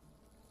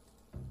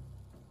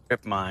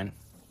 Rip mine.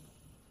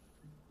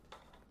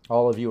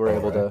 All of you were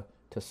able to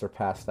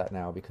surpass that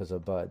now because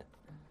of Bud.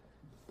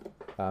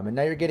 And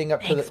now you're getting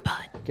up Thanks,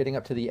 getting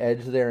up to the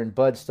edge there, and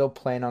Bud's still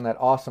playing on that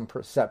awesome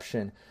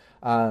perception.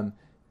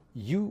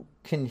 You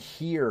can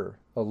hear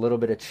a little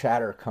bit of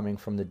chatter coming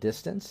from the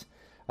distance.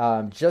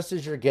 Just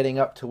as you're getting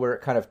up to where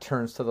it kind of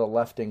turns to the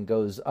left and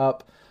goes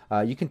up,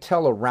 you can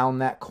tell around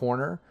that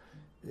corner,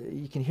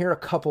 you can hear a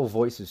couple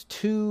voices,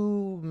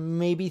 2,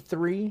 maybe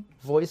 3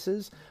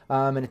 voices,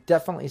 and it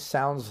definitely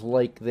sounds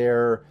like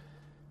they're,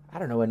 I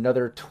don't know,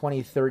 another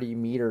 20, 30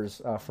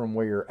 meters from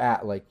where you're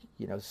at, like,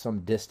 some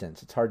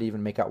distance. It's hard to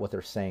even make out what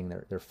they're saying.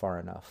 They're far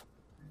enough.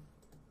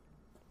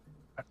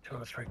 2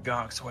 or 3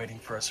 gonks waiting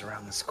for us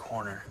around this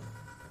corner.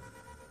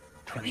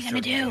 What are we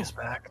gonna do?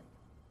 Back.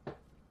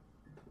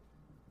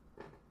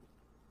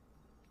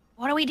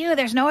 What do we do?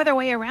 There's no other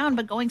way around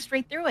but going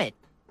straight through it.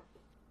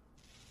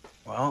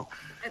 Well,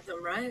 At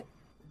them, right?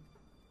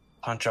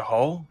 punch a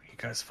hole. You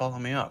guys follow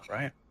me up,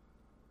 right?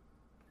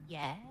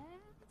 Yes.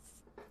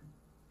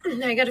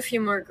 I got a few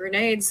more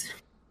grenades.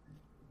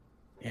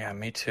 Yeah,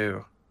 me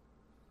too.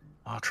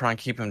 I'll try and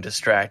keep him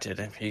distracted.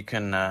 If you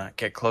can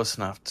get close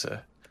enough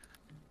to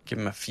give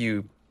him a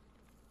few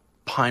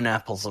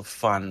pineapples of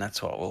fun,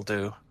 that's what we'll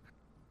do.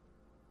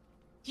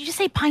 Did you just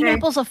say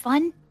pineapples of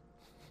fun?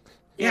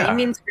 Yeah, he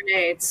means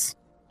grenades.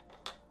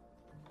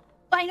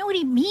 I know what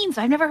he means.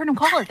 I've never heard him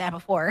call it that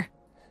before.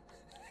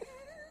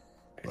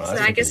 Well,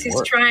 So I guess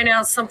he's trying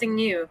out something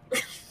new.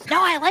 No,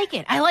 I like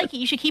it.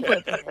 You should keep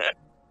with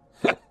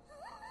it.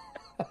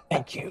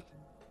 Thank you.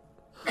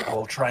 I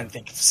will try and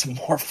think of some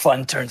more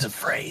fun turns of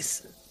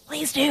phrase.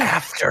 Please do.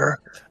 After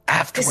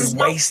This we is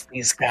not- waste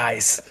these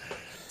guys.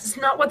 This is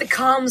not what the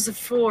comms are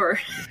for.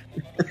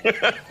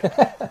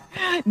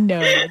 No,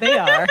 they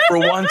are. For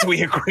once,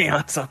 we agree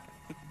on something.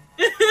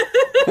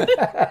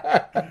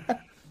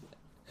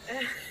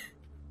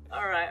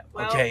 All right.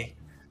 Well, Okay,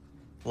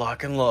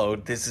 lock and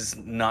load. This is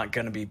not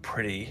going to be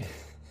pretty.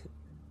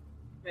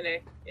 I'm gonna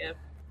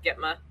get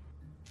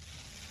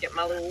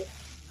my little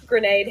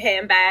grenade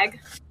handbag.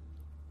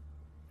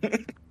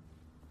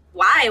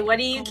 Why? What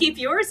do you keep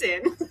yours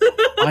in?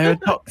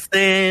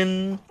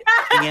 Biotoxin,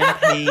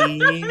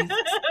 EMP.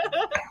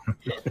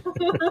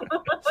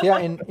 So yeah,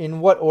 in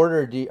what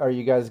order are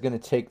you guys going to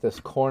take this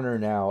corner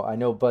now? I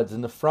know Bud's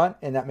in the front,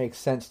 and that makes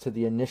sense to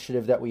the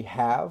initiative that we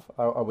have.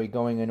 Are we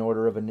going in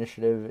order of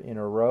initiative in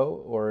a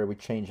row, or are we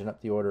changing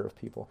up the order of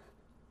people?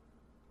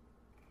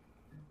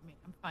 I mean,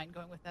 I'm fine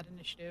going with that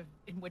initiative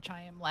in which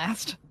I am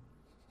last.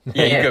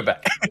 Yeah, you go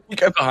back. You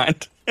go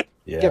behind.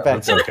 Yeah, Get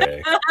back. that's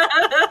okay.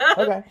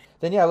 Okay,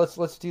 then yeah,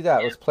 let's do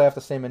that. Let's play off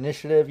the same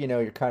initiative.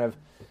 You're kind of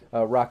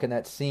rocking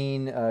that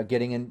scene,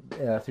 getting in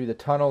through the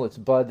tunnel. It's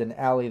Bud, then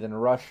Allie, then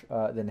Rush,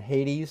 then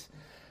Hades.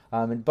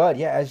 And Bud,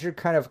 yeah, as you're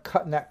kind of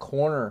cutting that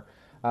corner,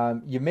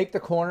 you make the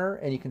corner,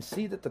 and you can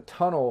see that the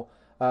tunnel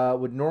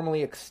would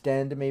normally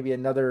extend maybe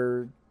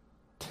another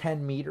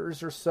 10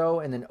 meters or so,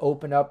 and then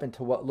open up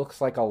into what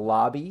looks like a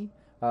lobby,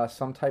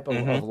 some type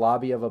of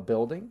lobby of a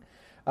building.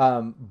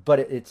 But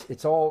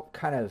it's all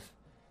kind of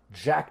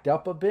jacked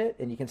up a bit,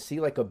 and you can see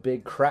like a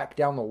big crack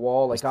down the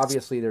wall. Like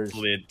obviously there's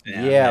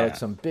like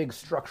some big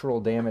structural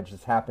damage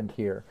that's happened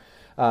here.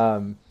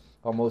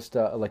 Almost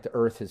like the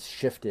earth has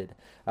shifted.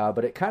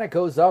 But it kind of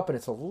goes up, and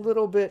it's a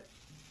little bit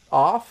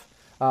off.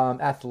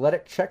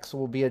 Athletic checks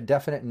will be a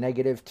definite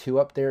 -2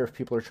 up there if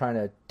people are trying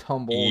to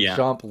tumble,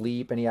 jump,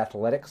 leap, any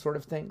athletic sort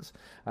of things.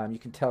 You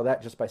can tell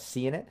that just by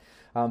seeing it.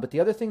 But the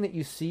other thing that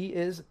you see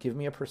is, give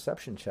me a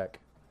perception check.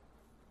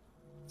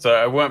 So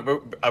I won't.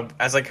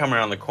 As I come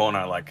around the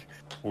corner, like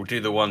we'll do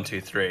the 1, 2,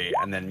 3,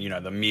 and then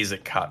the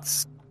music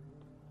cuts,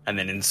 and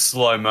then in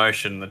slow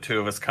motion, the two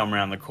of us come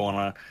around the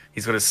corner.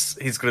 He's got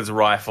his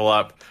rifle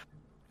up.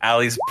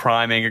 Allie's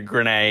priming a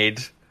grenade,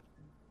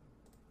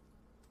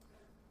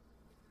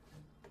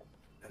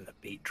 and the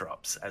beat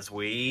drops as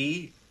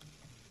we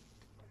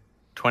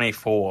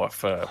 24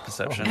 for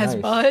perception. As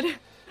Nice. Bud.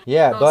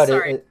 Yeah, Oh, but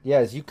sorry.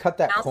 as you cut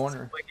that Mouse is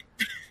corner, quick.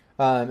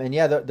 and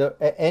yeah,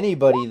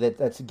 anybody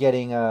that's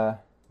getting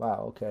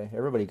wow, okay,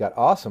 everybody got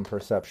awesome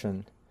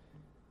perception.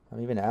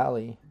 Even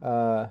Allie.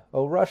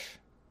 Rush.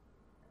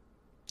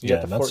 You got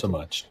Yeah, the not so 14.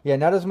 much. Yeah,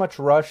 not as much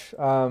Rush.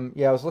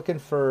 Yeah, I was looking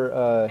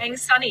for Hang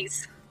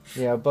sunnies.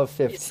 above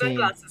Your 15.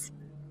 sunglasses.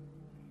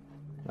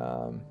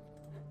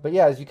 But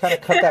yeah, as you kind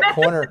of cut that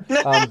corner,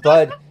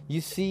 Bud,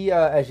 you see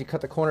as you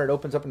cut the corner, it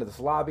opens up into this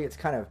lobby. It's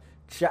kind of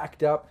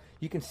jacked up.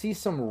 You can see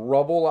some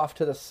rubble off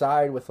to the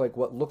side with like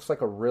what looks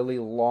like a really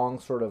long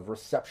sort of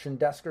reception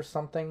desk or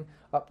something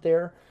up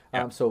there.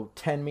 So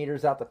 10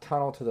 meters out the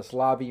tunnel to this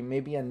lobby,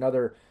 maybe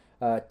another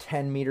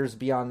 10 meters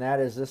beyond that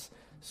is this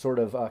sort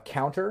of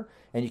counter.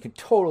 And you can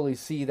totally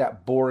see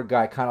that Borg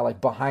guy kind of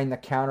like behind the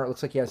counter. It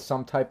looks like he has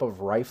some type of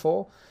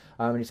rifle.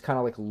 And he's kind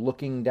of like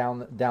looking down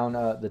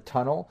the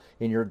tunnel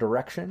in your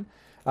direction.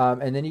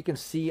 And then you can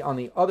see on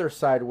the other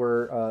side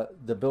where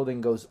the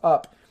building goes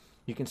up,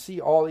 you can see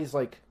all these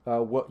like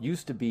what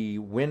used to be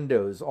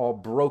windows all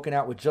broken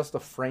out with just the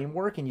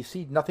framework, and you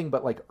see nothing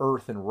but like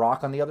earth and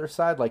rock on the other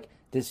side. Like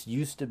this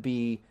used to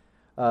be,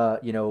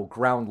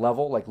 ground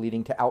level, like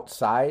leading to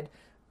outside,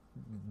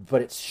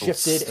 but it's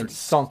shifted and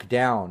sunk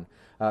down.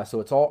 So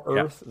it's all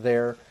earth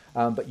there.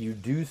 But you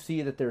do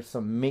see that there's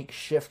some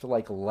makeshift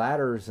like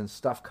ladders and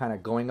stuff kind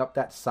of going up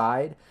that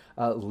side,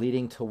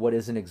 leading to what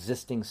is an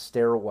existing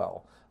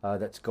stairwell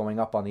that's going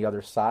up on the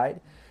other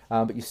side.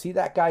 But you see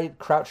that guy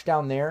crouched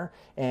down there,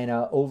 and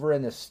over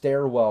in the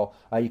stairwell,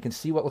 you can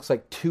see what looks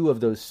like 2 of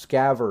those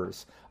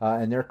scavers,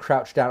 and they're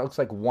crouched down. It looks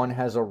like one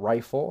has a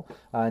rifle,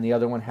 and the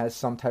other one has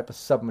some type of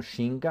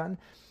submachine gun.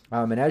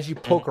 And as you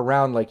poke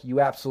around, like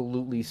you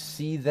absolutely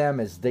see them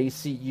as they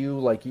see you.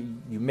 Like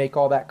you make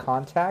all that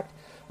contact.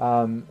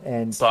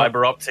 And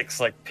Cyber optics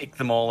like pick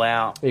them all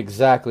out.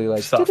 Exactly,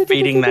 like start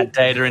feeding that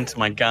data into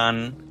my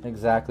gun.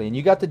 Exactly, and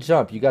you got the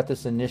jump. You got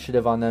this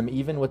initiative on them,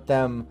 even with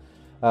them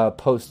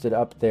posted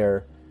up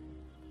there.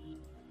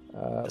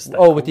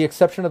 With the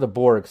exception of the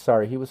Borg.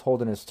 Sorry, he was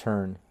holding his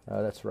turn.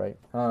 That's right.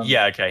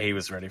 Yeah, okay, he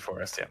was ready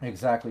for us. Yeah,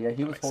 exactly. Yeah,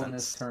 he was holding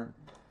his turn.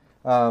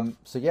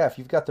 So yeah, if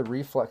you've got the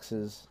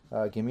reflexes,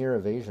 give me your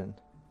evasion.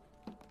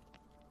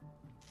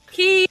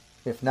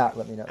 If not,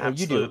 let me know.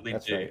 Absolutely, you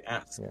do. That's right.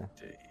 Absolutely.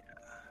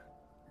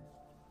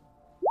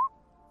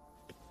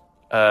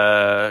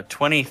 Yeah.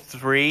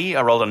 23.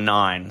 I rolled a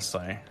 9,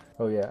 so.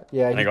 Oh yeah,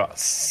 yeah. And I got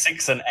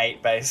 6 and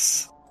 8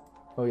 base.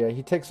 Oh yeah,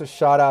 he takes a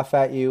shot off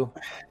at you.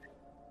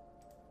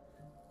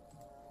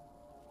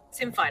 It's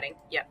him fighting.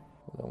 Yep.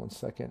 Hold on 1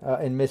 second.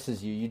 And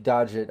misses you. You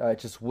dodge it. It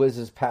just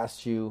whizzes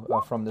past you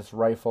from this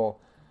rifle.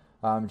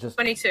 Just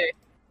 22.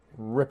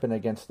 Ripping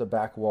against the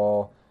back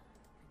wall.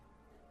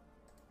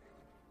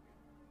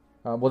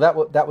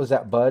 That was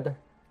that Bud.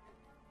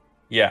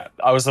 Yeah,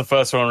 I was the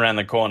first one around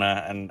the corner,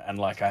 and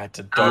like I had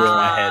to dodge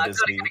my head as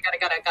he.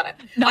 Got it.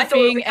 Not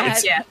being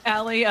at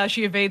Allie,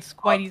 she evades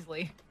quite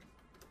easily.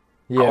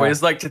 Yeah. I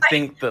always like to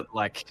think that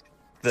like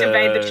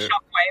evade the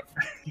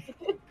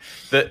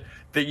shockwave.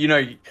 that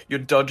you're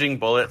dodging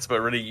bullets,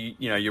 but really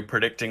you're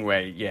predicting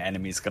where your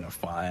enemy's gonna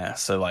fire.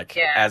 So like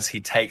as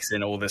he takes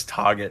in all this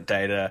target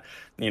data,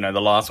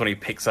 the last one he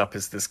picks up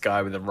is this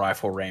guy with a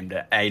rifle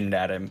aimed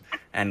at him,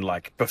 and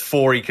like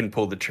before he can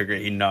pull the trigger,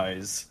 he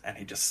knows, and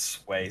he just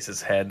sways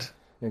his head.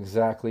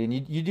 Exactly,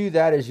 and you do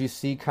that as you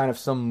see kind of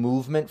some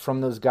movement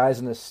from those guys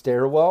in the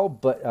stairwell,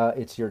 but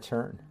it's your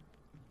turn.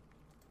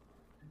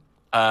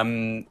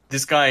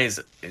 This guy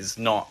is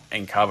not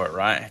in cover,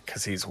 right?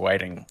 Because he's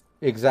waiting.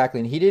 Exactly,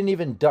 and he didn't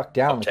even duck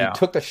down. Like, he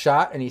took the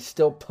shot, and he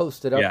still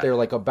posted up there,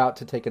 like about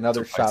to take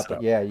another shot.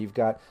 But yeah, you've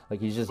got like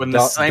he's just. When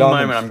the same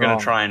moment, I'm gonna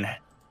try and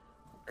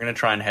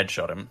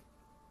headshot him.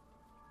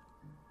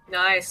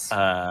 Nice.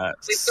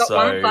 We've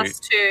got 1 +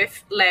 2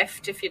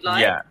 left, if you'd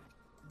like. Yeah,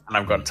 and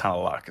I've got a ton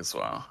of luck as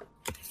well.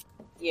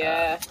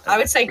 Yeah, I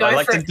would say go I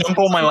like for to dump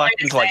all my luck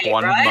into like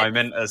one right?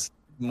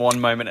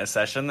 moment a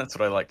session. That's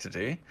what I like to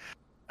do.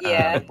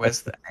 Yeah.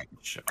 Where's the aim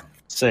shot?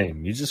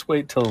 Same. You just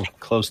wait till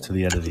close to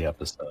the end of the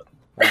episode.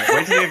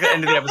 Wait till the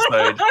end of the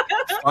episode.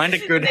 Find a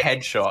good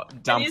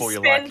headshot. Dump all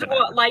your luck. You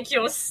spend like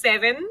your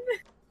 7?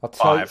 I'll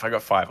tell 5. I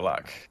got 5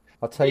 luck.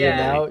 I'll tell you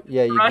now.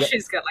 Yeah,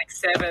 Russia's got like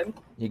 7.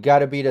 You got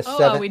to beat a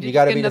 7. You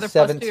got to beat a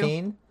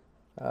 17.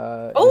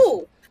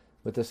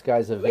 With this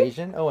guy's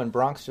evasion. Oh, and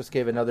Bronx just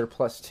gave another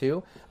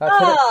 +2.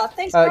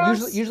 Thanks,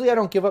 Bronx. Usually I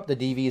don't give up the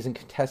DVs and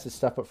contested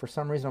stuff, but for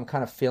some reason I'm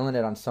kind of feeling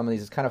it on some of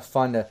these. It's kind of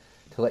fun to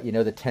let you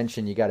know the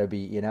tension you got to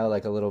be,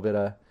 like a little bit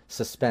of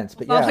suspense.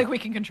 But I don't think we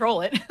can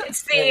control it.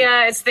 It's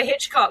the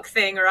Hitchcock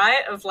thing,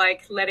 right? Of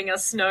like letting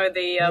us know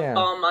the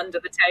bomb under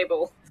the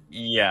table.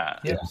 Yeah.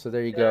 So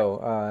there you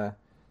go.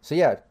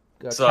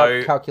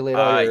 Calculate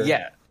all your...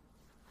 Yeah.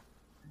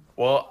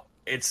 Well,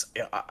 it's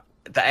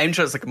the aim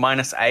shot is like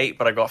 -8,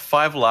 but I got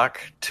 5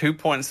 luck, 2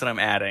 points that I'm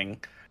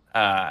adding,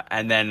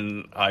 and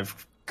then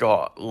I've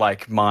got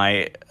like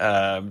my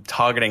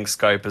targeting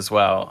scope as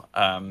well,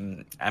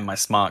 and my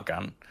smart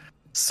gun.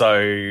 So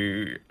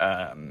it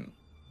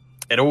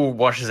all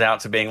washes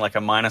out to being like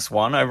a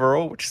 -1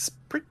 overall, which is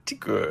pretty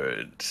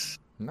good.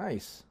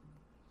 Nice.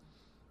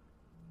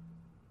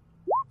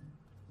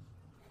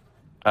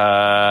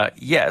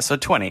 So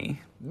 20.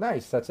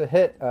 Nice, that's a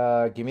hit.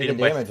 Give me the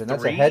damage, and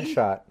that's a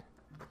headshot.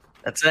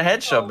 That's a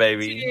headshot,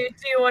 baby.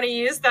 Do you want to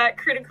use that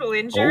critical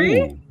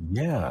injury? Oh,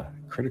 yeah,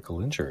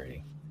 critical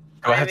injury.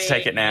 Do I have to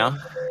take it now?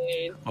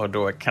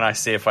 Or can I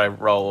see if I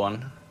roll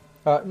one?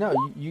 No,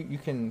 you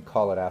can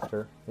call it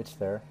after. It's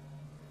there.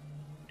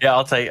 Yeah,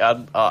 I'll take.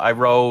 I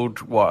rolled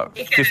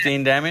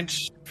 15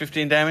 damage.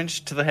 15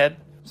 damage to the head.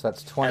 So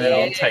that's 20. And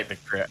I'll take the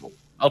crit.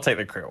 I'll take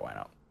the crit. Why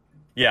not?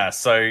 Yeah.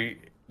 So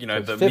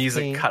the 15.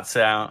 music cuts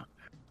out.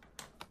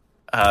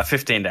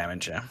 15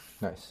 damage. Yeah.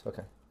 Nice.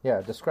 Okay.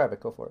 Yeah. Describe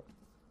it. Go for it.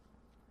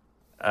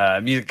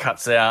 Music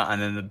cuts out,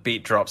 and then the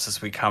beat drops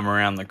as we come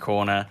around the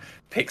corner.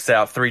 Picks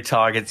out 3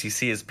 targets. You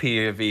see his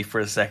POV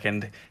for a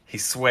second. He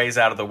sways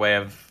out of the way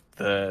of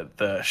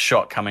the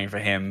shot coming for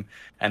him,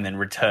 and then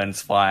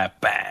returns fire,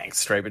 bang,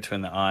 straight between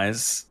the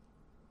eyes.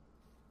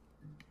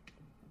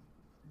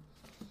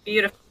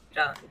 Beautiful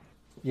done.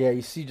 Yeah,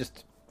 you see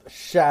just a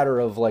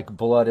shatter of like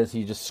blood as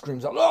he just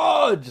screams out,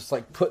 "Oh!" Just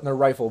like putting the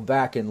rifle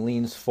back and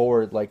leans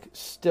forward, like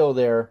still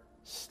there,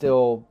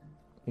 still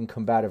in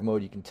combative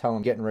mode. You can tell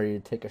him getting ready to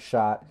take a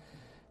shot.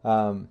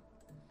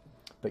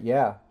 But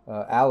yeah,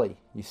 Allie,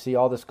 you see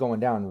all this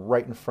going down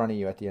right in front of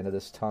you at the end of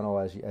this tunnel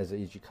as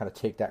you kind of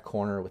take that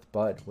corner with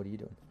Bud. What are you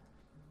doing?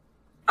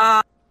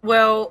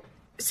 Well,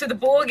 so the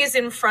Borg is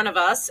in front of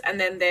us, and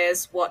then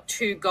there's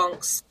 2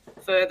 gonks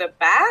further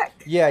back?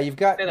 Yeah, you've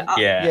got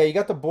you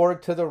got the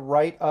Borg to the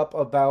right, up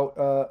about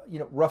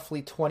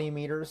roughly 20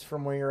 meters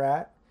from where you're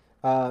at,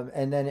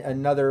 And then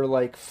another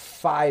like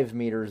 5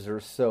 meters or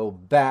so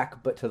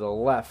back, but to the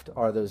left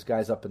are those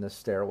guys up in the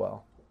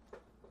stairwell.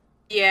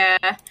 Yeah,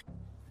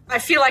 I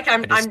feel like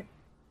I'm.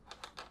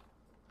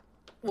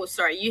 Well,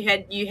 sorry, you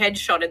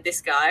headshotted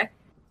this guy.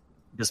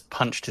 Just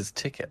punched his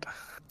ticket.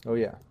 Oh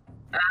yeah.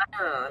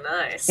 Oh,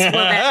 nice. Well,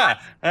 then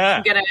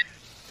I'm gonna.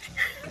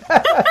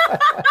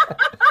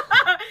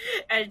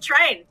 And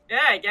train.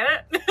 Yeah, get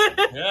it.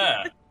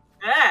 Yeah.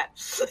 Yeah.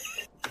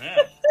 Yeah.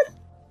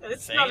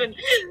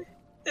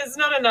 There's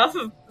not enough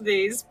of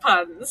these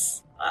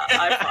puns.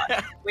 I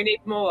find we need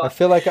more. I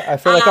feel like I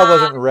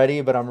wasn't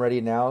ready, but I'm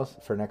ready now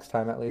for next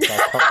time at least.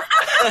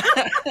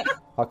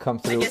 I'll come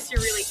through. I guess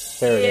you're really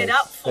There geared it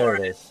up is. for There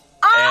it it. is.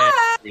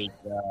 Ah! There we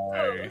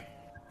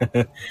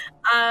go.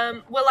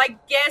 Well, I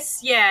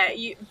guess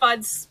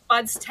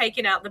Bud's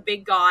taken out the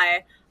big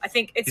guy. I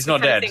think it's He's the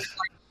not kind of dead. thing,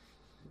 like,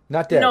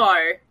 Not dead.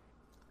 no.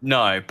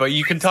 No, but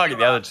you can target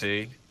the other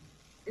two.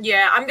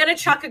 Yeah, I'm gonna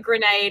chuck a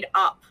grenade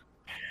up.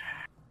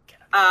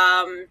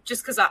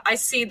 Just because I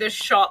see the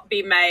shot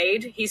be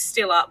made. He's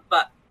still up,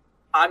 but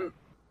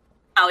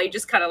Ali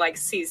just kind of like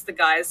sees the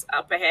guys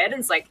up ahead and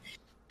is like,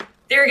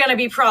 there are gonna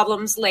be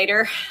problems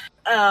later.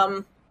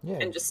 Yeah.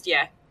 And just Give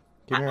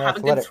me your have a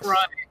good athletics. throw.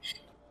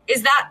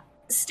 Is that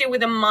still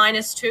with a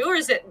 -2, or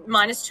is it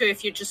 -2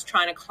 if you're just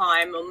trying to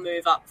climb or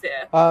move up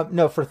there?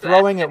 No, for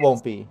throwing it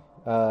won't be.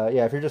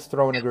 Yeah, if you're just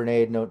throwing a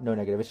grenade, no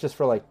negative. It's just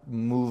for like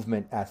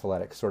movement,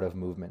 athletics sort of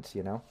movements,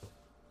 you know.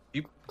 Do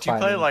you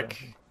Climbing play and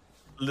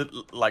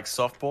like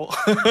softball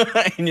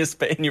in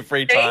your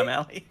free time,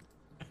 Ali?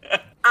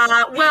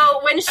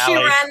 Well, when she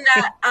Ali.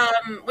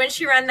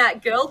 ran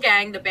that girl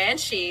gang, the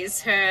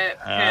Banshees, her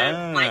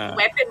like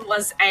weapon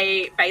was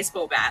a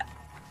baseball bat,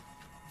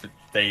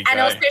 There you and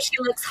go. also she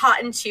looks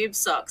hot in tube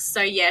socks.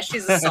 So yeah,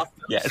 she's a softball.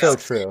 Yes. So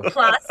true.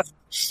 Plus,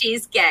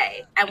 she's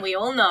gay, and we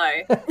all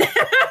know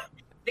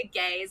the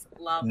gays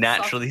love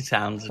Naturally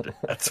talented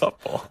at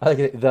softball. I like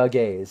it. The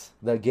gays.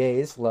 The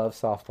gays love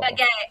softball.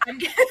 softball. I'm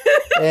gay.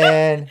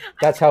 And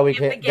that's how we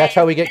Give the get gays get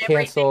everything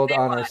canceled they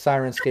on our want.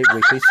 Sirenscape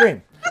weekly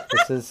stream.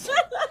 This is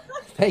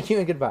thank you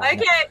and goodbye.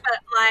 Okay, but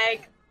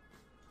like,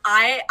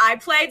 I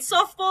played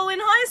softball in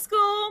high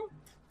school,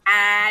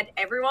 and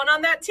everyone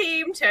on that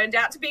team turned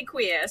out to be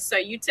queer. So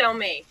you tell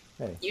me.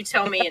 Hey. You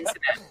tell me,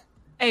 Internet.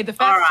 Hey, the All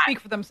facts right. speak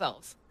for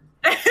themselves.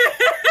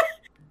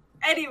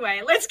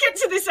 Anyway, let's get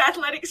to this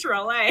athletics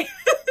roll, eh?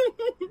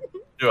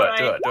 Do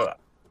it.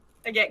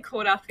 I get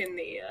caught up in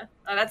the.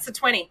 Oh, that's a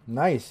 20.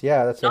 Nice,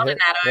 yeah, that's a Not hit. an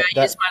adder. That-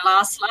 I used my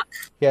last luck.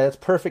 Yeah, that's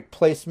perfect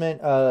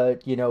placement.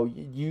 You know,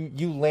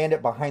 you land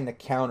it behind the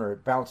counter.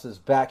 It bounces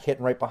back,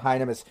 hitting right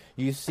behind him. As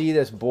you see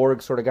this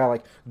Borg sort of guy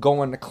like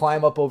going to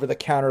climb up over the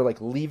counter,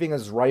 like leaving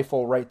his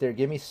rifle right there.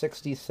 Give me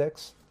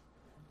 66.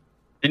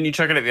 Didn't you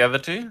chuck it at the other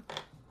two?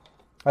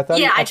 I thought.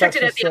 Yeah, I chucked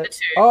thought it you at the said- other two.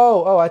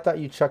 Oh, I thought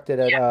you chucked it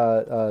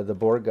at the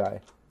Borg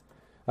guy.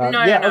 No,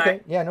 yeah, no.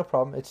 okay, yeah, no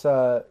problem. It's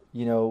 5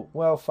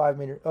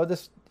 meters. Oh,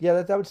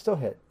 that would still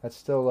hit. That's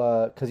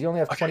still because you only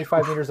have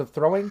 25 meters of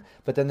throwing,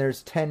 but then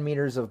there's 10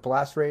 meters of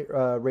blast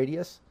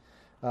radius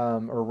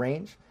or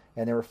range,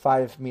 and there were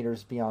 5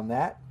 meters beyond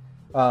that.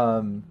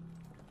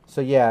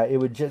 So yeah, it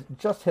would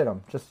just hit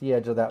them, just the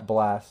edge of that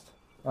blast.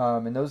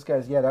 And those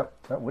guys, yeah,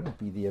 that wouldn't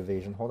be the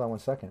evasion. Hold on 1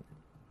 second.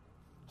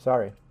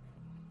 Sorry.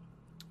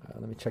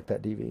 Let me check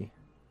that DV.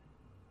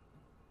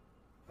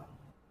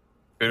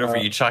 Beautiful.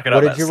 You chuck it what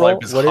up did that you slope roll?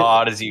 as What did-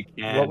 hard as you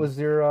can. What was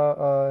your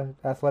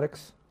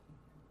athletics?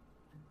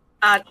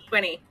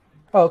 20.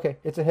 Oh, okay.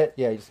 It's a hit.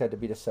 Yeah, you just had to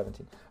beat a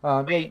 17.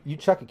 Yeah, you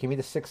chuck it. Give me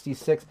the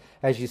 66.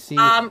 As you see,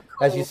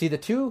 as you see the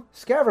two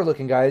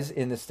scaver-looking guys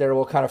in the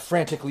stairwell kind of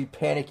frantically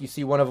panic. You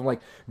see one of them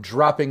like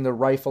dropping the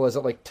rifle as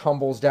it like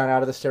tumbles down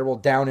out of the stairwell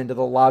down into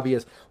the lobby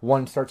as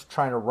one starts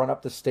trying to run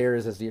up the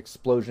stairs as the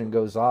explosion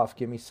goes off.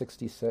 Give me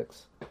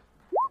 66.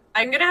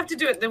 I'm gonna have to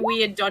do it the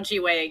weird, dodgy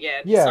way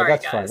again. Yeah, Sorry,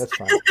 that's guys. fine. That's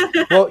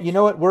fine. Well, you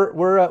know what?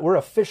 We're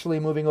officially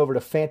moving over to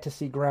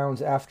Fantasy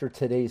Grounds after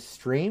today's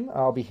stream.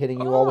 I'll be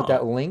hitting you all with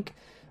that link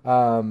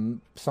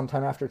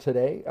sometime after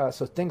today.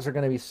 So things are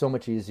going to be so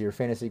much easier.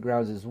 Fantasy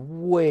Grounds is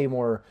way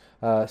more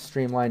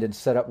streamlined and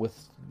set up with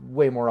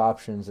way more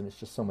options, and it's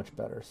just so much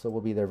better. So we'll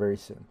be there very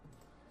soon.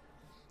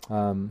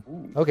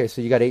 Okay,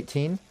 so you got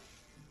 18.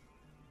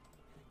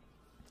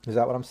 Is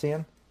that what I'm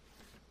seeing?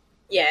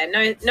 Yeah,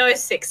 no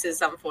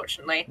sixes,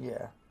 unfortunately.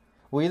 Yeah.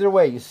 Well, either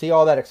way, you see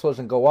all that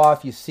explosion go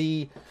off. You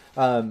see,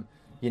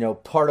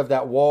 part of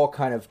that wall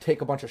kind of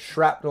take a bunch of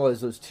shrapnel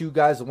as those two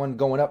guys, the one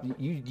going up,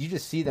 you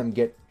just see them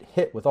get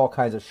hit with all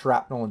kinds of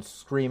shrapnel and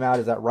scream out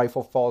as that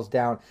rifle falls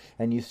down.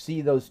 And you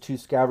see those two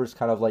scavers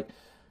kind of like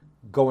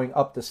going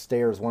up the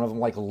stairs. One of them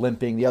like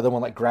limping, the other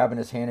one like grabbing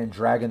his hand and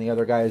dragging the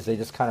other guy as they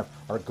just kind of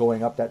are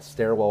going up that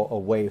stairwell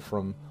away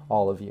from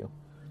all of you.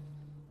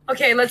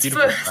 Okay, let's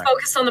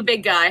focus on the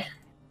big guy.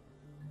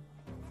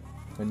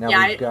 And now Yeah,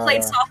 I we've got,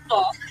 played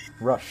softball.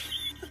 Rush.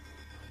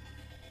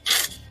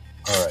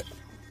 All right.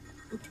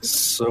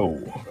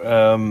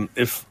 So,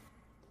 if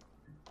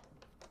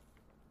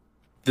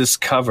this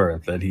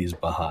cover that he's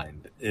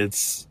behind,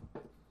 it's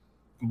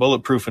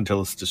bulletproof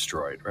until it's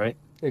destroyed, right?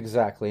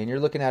 Exactly, and you're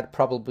looking at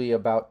probably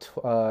about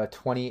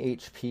 20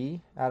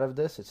 HP out of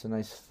this. It's a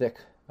nice thick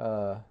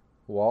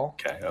wall.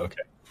 Okay.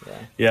 Yeah.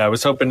 Yeah, I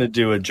was hoping to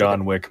do a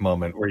John Wick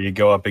moment where you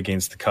go up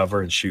against the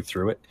cover and shoot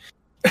through it.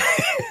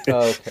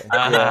 Okay.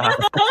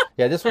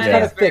 Yeah, this one's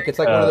kind of thick. It's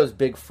like one of those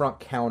big front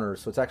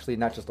counters, so it's actually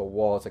not just a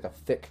wall. It's like a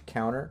thick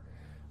counter.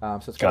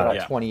 So it's got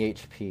about 20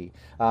 HP.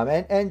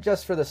 And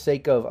just for the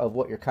sake of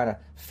what you're kind of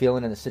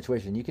feeling in the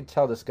situation, you can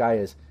tell this guy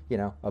is,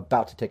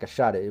 about to take a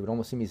shot. It would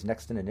almost seem he's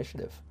next in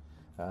initiative.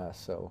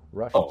 So,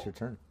 Rush, it's your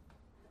turn.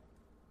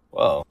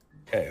 Well,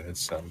 okay.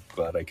 I'm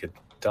glad I could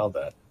tell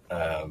that.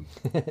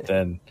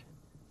 Then,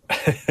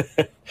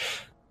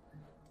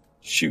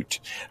 shoot.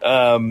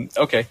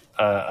 Okay.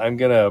 I'm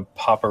going to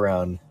pop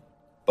around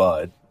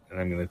Bud, and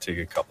I'm going to take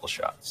a couple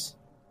shots.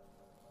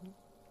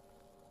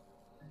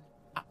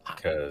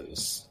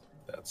 Because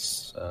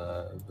that's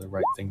the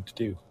right thing to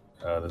do.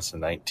 That's a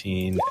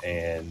 19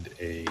 and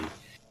a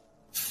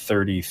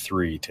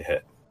 33 to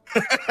hit.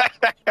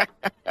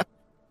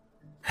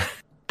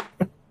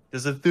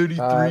 Does a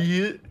 33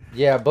 hit?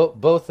 Yeah,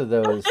 both of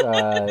those.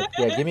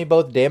 Give me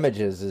both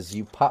damages as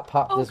you pop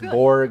this good.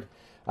 Borg,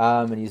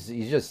 and he's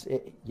just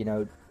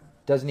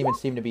doesn't even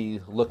seem to be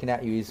looking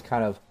at you. He's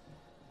kind of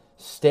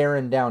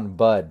staring down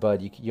Bud.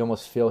 Bud, you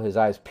almost feel his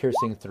eyes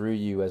piercing through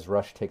you as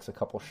Rush takes a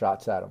couple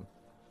shots at him.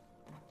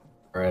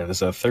 All right,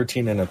 there's a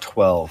 13 and a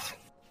 12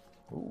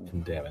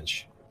 in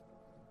damage.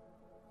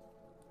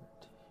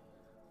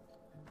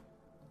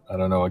 I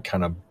don't know what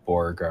kind of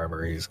Borg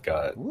armor he's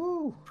got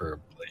for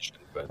ablation,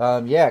 but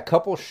a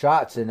couple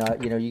shots, and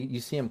you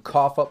see him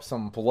cough up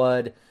some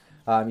blood.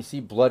 You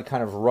see blood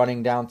kind of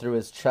running down through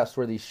his chest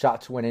where these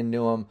shots went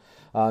into him.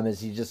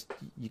 As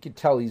you can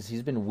tell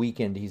he's been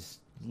weakened.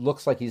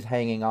 Looks like he's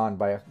hanging on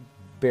by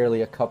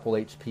barely a couple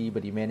HP,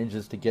 but he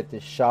manages to get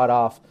this shot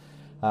off.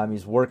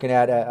 He's working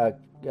at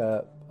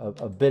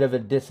a bit of a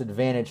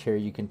disadvantage here.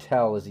 You can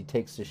tell as he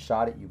takes this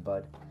shot at you,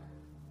 Bud.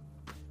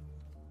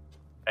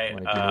 Hey,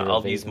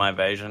 I'll use my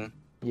evasion.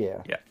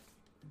 Yeah.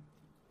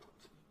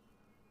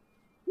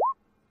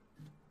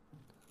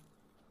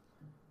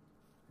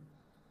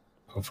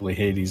 hopefully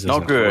Hades Not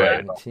isn't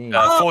good.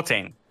 right.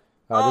 14.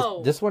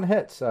 This one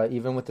hits,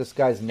 even with this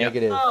guy's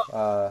negative.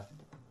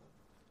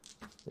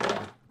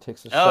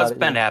 Takes a shot. Oh, it's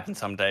bound at to you. happen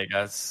someday,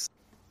 guys.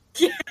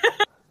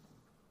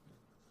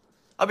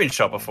 I've been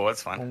shot before.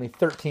 It's fine. Only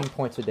 13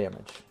 points of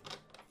damage.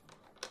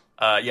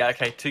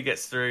 Okay. 2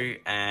 gets through,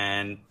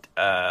 and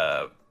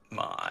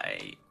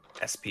my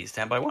SP is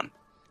down by 1.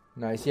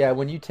 Nice. Yeah,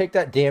 when you take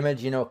that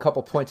damage, a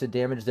couple points of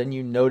damage, then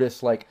you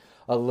notice like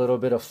a little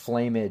bit of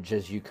flameage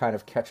as you kind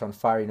of catch on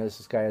fire. You notice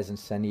this guy has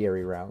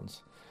incendiary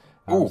rounds.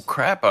 Ooh,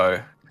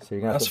 crapo. So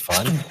you're gonna have That's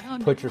to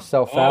fun. put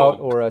yourself out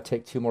or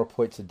take 2 more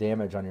points of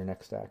damage on your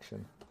next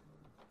action.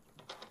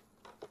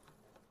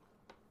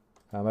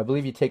 I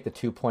believe you take the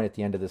 2 point at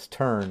the end of this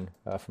turn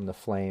from the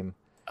flame.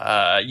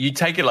 You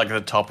take it like at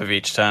the top of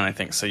each turn, I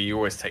think. So you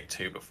always take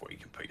 2 before you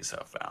can put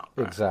yourself out.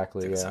 Right?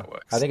 Exactly. I think Yeah. that's how it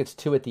works. I think it's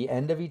 2 at the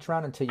end of each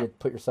round until you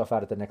put yourself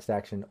out at the next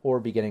action or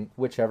beginning,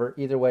 whichever.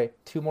 Either way,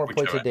 2 more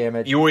points of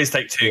damage. You always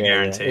take 2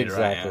 guaranteed,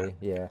 exactly. right?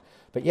 Yeah.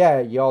 But yeah,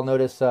 you all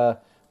notice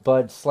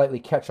Bud slightly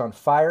catch on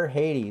fire.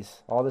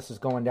 Hades, all this is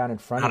going down in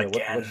front Not of you.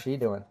 again. What's she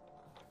doing?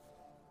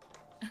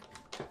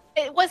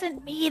 It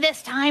wasn't me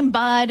this time,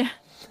 Bud.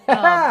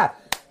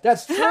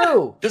 That's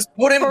true. Just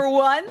put him. For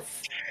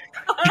once.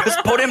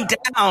 Just put him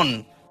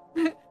down.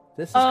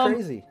 This is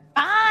crazy.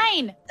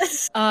 Fine.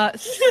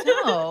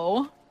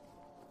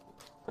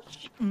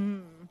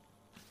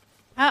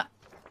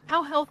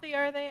 How healthy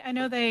are they? I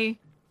know they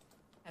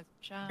have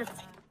shots.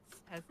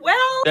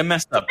 Well, They're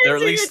messed up. They're at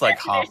depends on least your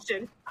like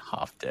definition.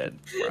 half dead.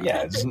 Right?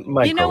 Yeah, just You know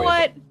microwave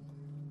what? it.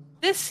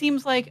 This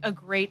seems like a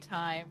great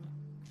time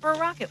for a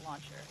rocket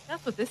launcher.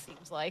 That's what this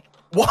seems like.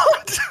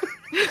 What?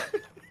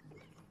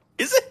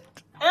 Is it?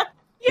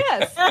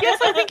 Yes,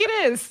 I think it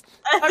is.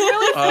 I'm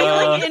really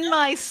feeling in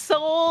my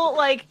soul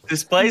like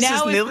This place now has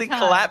is the nearly time.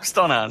 collapsed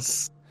on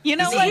us. You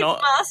know This is what?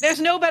 not-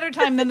 There's no better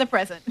time than the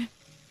present.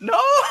 No.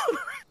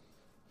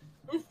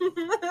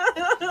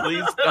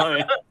 Please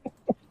don't.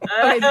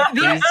 Okay,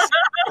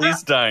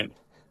 Please don't.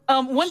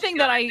 one thing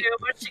that I Do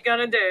what you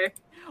gonna do.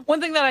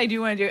 One thing that I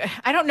do want to do,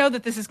 I don't know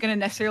that this is going to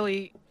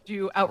necessarily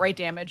do outright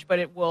damage, but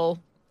it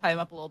will tie him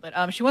up a little bit.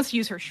 She wants to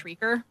use her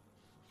Shrieker,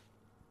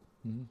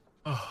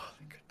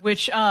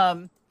 which,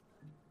 because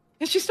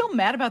she's still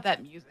mad about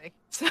that music.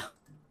 So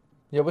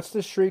Yeah, what's the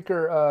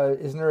Shrieker?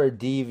 Isn't there a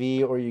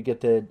DV or you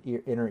get the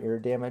inner ear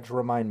damage?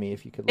 Remind me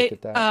if you could look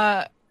at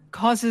that.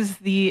 Causes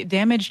the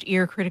damaged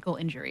ear critical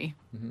injury,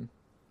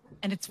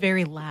 and it's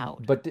very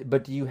loud. But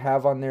do you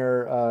have on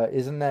there?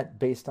 Isn't that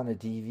based on a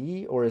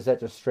DV or is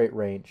that just straight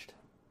ranged,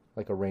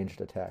 like a ranged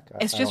attack?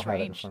 It's I just don't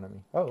have it in ranged. front of me.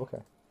 Oh, okay.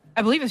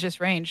 I believe it's just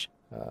ranged.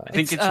 I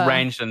think it's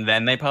ranged and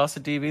then they pass a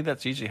DV.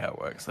 That's usually how it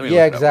works. Let me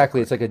Yeah, look it up.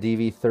 exactly. It's like a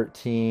DV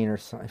 13 or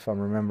something, if I'm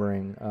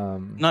remembering.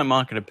 No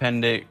market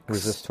appendix.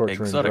 Resist torture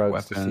and exotic drugs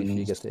weapons. to see if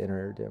you get the inner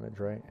ear damage,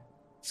 right?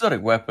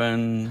 Exotic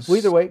weapons. Well,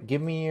 either way,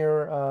 give me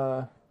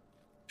your.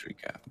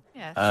 Shrieker.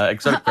 Yeah.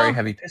 Exotic very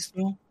heavy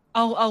pistol.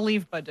 I'll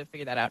leave Bud to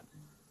figure that out.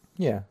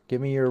 Yeah,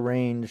 give me your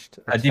ranged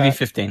DV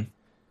 15.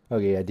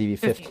 Okay, yeah, DV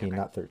 15, okay.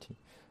 not 13.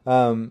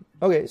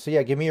 Okay, so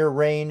yeah, give me your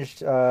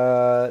ranged.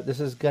 This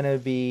is gonna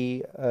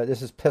be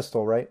this is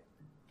pistol, right?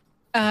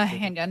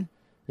 Handgun.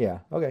 Yeah.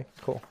 Okay.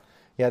 Cool.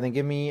 Yeah. Then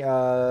give me. You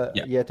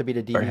have to beat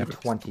a Very DV heavy.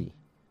 20.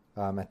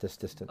 At this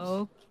distance.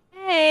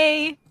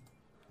 Okay.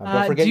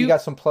 Don't forget you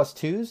got some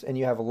 +2s and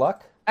you have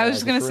luck. I was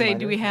just gonna a say, reminder.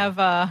 do we have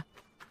how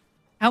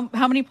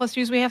many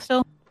 +2s we have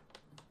still?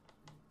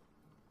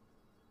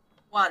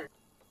 1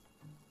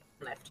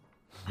 left.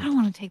 I don't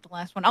want to take the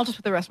last one. I'll just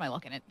put the rest of my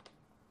luck in it.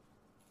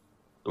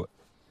 Do it.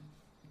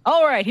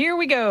 All right, here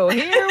we go.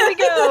 Here we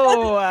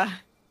go.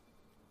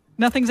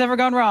 Nothing's ever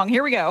gone wrong.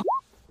 Here we go.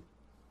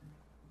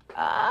 It's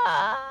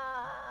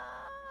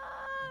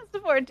a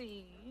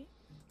 14.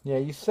 Yeah,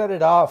 you set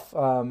it off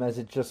as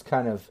it just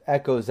kind of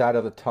echoes out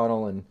of the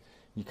tunnel, and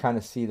you kind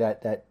of see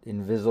that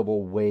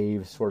invisible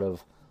wave sort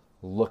of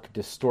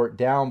distort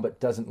down, but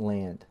doesn't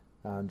land.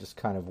 Just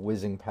kind of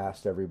whizzing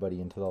past everybody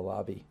into the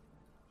lobby.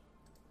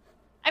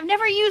 I've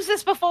never used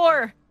this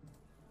before.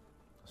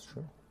 That's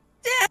true.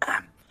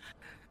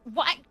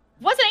 What?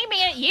 Wasn't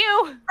aiming at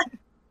you.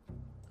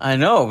 I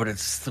know, but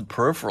it's the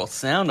peripheral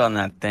sound on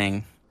that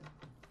thing.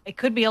 It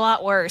could be a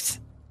lot worse.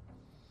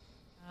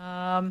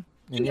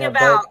 And,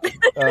 about.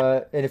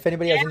 and if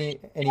anybody has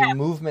any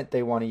movement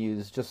they want to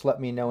use, just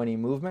let me know any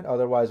movement.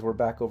 Otherwise, we're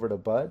back over to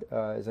Bud.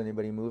 Is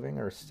anybody moving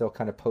or still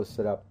kind of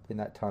posted up in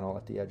that tunnel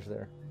at the edge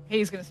there?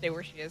 He's gonna stay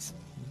where she is.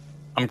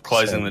 I'm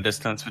closing Same. the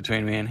distance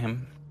between me and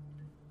him.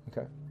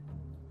 Okay.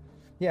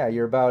 Yeah,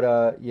 you're about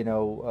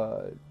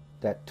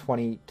that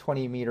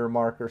 20 meter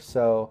mark or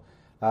so.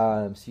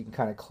 So you can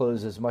kind of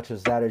close as much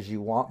as that as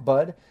you want,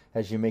 Bud,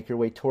 as you make your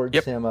way towards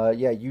Yep. him.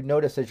 You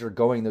notice as you're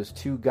going, those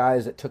two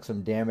guys that took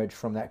some damage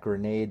from that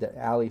grenade that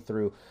Allie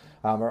threw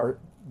are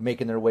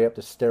making their way up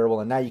the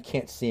stairwell, and now you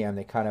can't see them.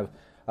 They kind of,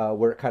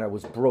 where it kind of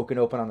was broken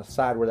open on the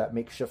side where that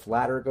makeshift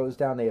ladder goes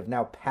down, they have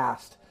now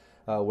passed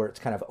where it's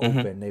kind of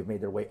open. They've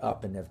made their way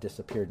up and have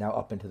disappeared now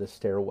up into the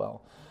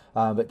stairwell.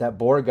 But that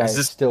Borg guy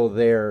is still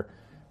there.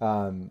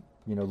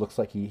 Looks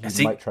like he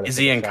might try to. Is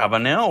take he a in shot. cover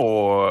now,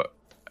 or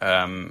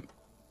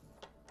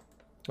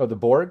Oh, the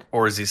Borg?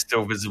 or is he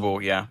still visible?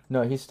 Yeah.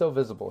 No, he's still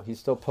visible. He's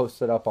still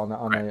posted up on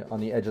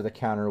the edge of the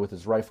counter with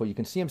his rifle. You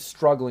can see him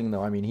struggling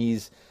though. I mean,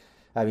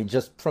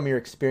 just from your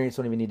experience,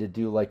 don't even need to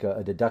do like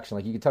a deduction.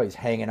 Like you can tell he's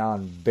hanging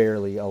on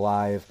barely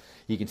alive.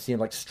 You can see him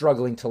like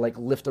struggling to like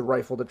lift the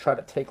rifle to try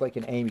to take like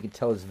an aim. You can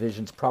tell his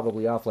vision's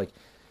probably off. Like,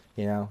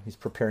 he's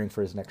preparing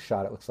for his next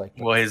shot. It looks like.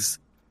 Well,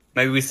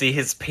 maybe we see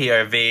his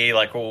POV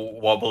like all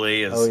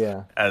wobbly as. Oh,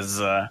 yeah. As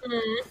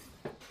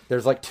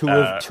There's like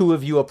two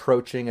of you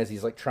approaching as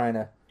he's like trying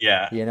to.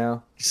 yeah.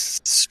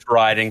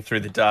 Striding through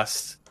the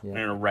dust. Yeah. I'm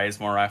gonna raise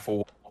my rifle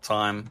one more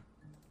time.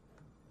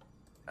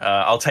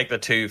 I'll take the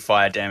 2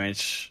 fire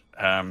damage.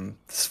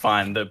 It's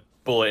fine. The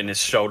bullet in his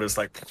shoulder's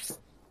like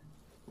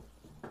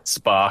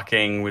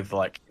sparking with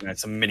like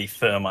some mini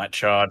thermite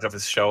charge off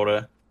his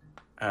shoulder.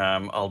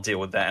 I'll deal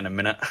with that in a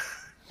minute.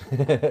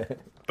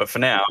 But for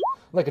now,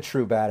 Like a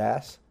true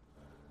badass.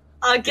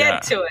 I'll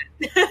get to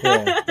it.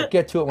 Yeah, we'll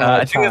get to it when I I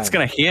have think it's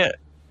time. gonna hit.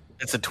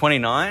 It's a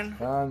 29.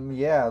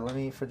 Yeah, let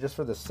me for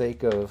the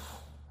sake of,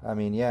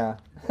 yeah.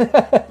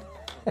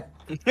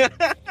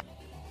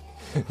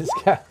 This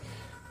guy.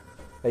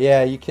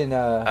 Yeah, you can.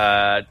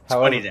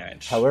 20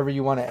 damage. However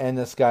you want to end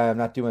this guy, I'm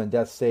not doing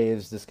death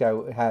saves. This guy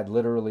had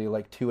literally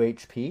like 2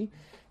 HP,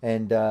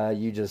 and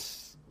you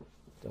just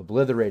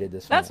obliterated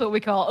this. That's what we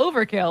call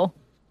overkill.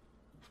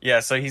 Yeah,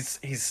 so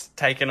he's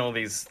taken all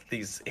these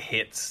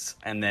hits,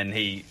 and then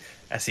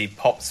as he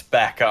pops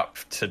back up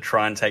to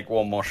try and take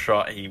one more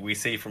shot, we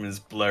see from his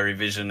blurry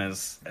vision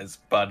as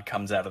Bud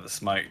comes out of the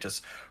smoke,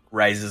 just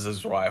raises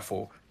his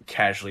rifle,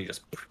 casually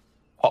just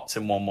pops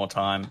him one more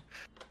time,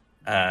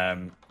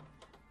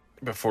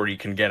 before he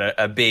can get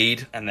a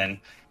bead, and then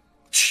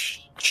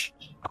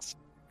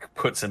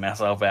puts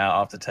himself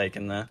out after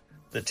taking the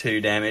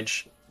 2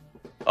 damage.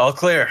 All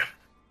clear.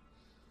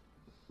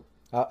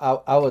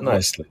 I would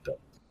Nicely done.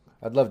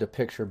 I'd love to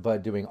picture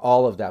Bud doing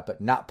all of that,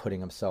 but not putting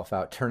himself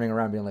out, turning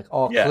around, being like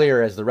all Yeah.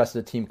 clear as the rest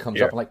of the team comes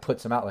Yeah. up and like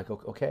puts him out. Like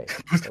okay.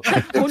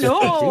 Oh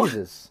no!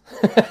 Jesus.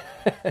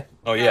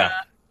 Oh yeah.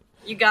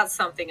 You got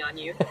something on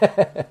you.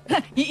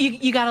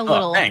 You got a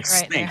little. Thanks.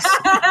 right there. Thanks.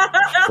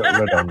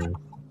 Red onion.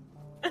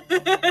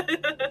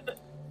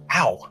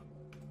 Ow.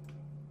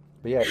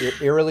 But yeah,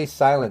 eerily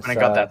silent. When I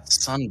got that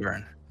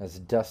sunburn. As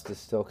dust is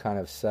still kind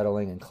of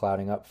settling and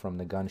clouding up from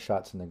the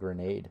gunshots and the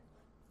grenade.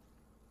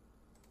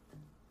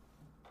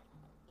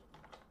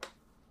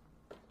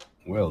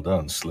 Well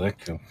done, Slick.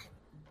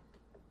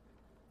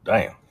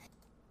 Damn. Do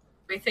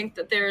we think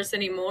that there's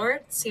any more?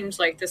 It seems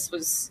like this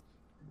was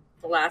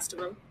the last of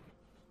them.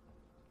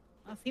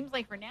 Well, seems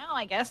like for now,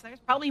 I guess there's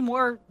probably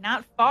more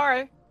not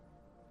far.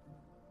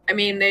 I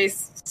mean, they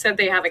said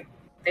they had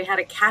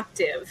a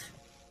captive.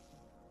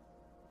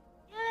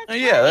 Oh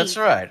yeah, that's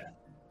right.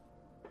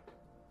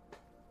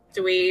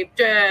 Do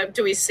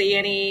we see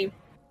any?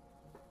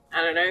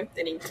 I don't know.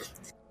 Any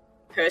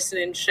person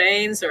in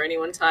chains or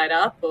anyone tied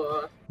up,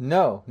 or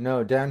No.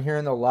 Down here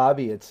in the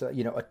lobby, it's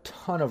a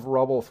ton of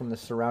rubble from the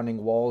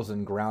surrounding walls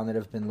and ground that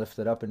have been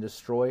lifted up and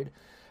destroyed.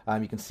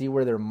 You can see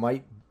where there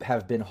might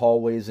have been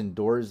hallways and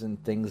doors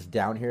and things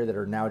down here that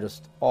are now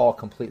just all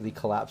completely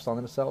collapsed on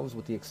themselves,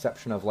 with the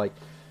exception of like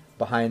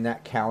behind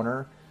that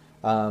counter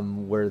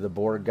where the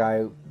Borg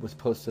guy was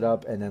posted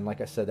up, and then,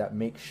 like I said, that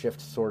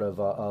makeshift sort of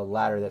a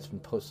ladder that's been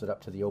posted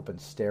up to the open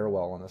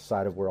stairwell on the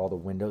side of where all the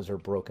windows are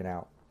broken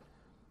out.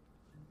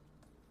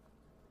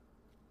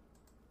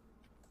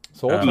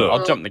 So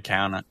I'll jump the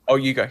counter. Oh,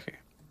 you go here.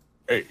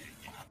 Hey,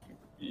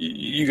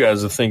 you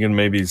guys are thinking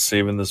maybe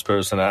saving this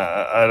person.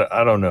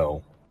 I don't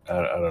know.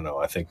 I don't know.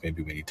 I think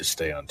maybe we need to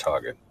stay on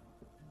target.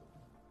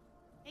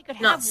 They could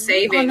Not have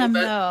saving, on them,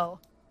 but- though.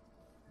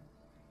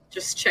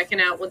 just checking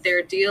out what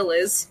their deal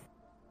is.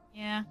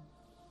 Yeah.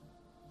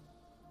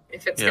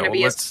 If it's Yeah, going to well,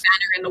 be a let's-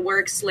 spanner in the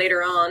works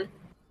later on.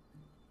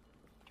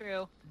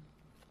 True.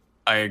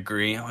 I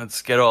agree.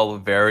 Let's get all the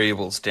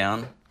variables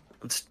down.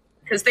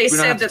 Because they We don't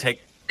said have to that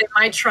take. they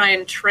might try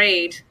and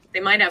trade. They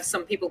might have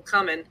some people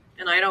coming,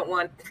 and I don't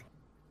want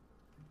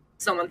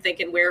someone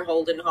thinking we're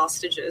holding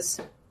hostages.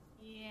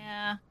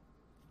 Yeah.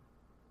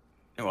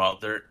 Well,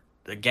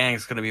 the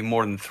gang's going to be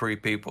more than 3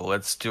 people.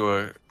 Let's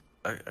do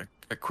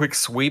a quick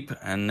sweep,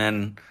 and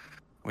then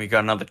we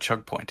got another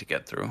choke point to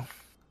get through.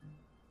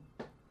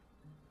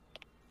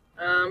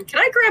 Can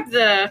I grab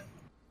the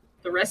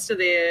rest of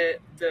the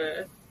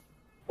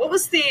what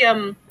was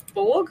the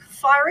Borg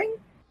firing?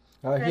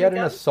 he had an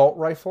assault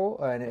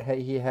rifle, and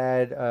he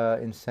had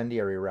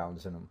incendiary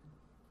rounds in him.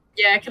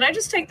 Yeah, can I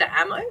just take the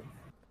ammo?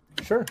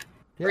 Sure.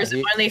 Yeah, Or is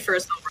it only for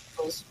assault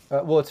rifles?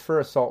 well, it's for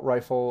assault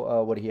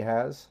rifle, what he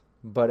has,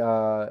 but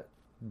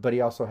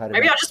he also had.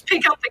 Maybe I'll just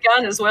pick up the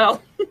gun as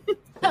well.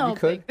 You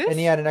could, and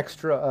he had an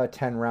extra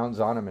 10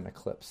 rounds on him in a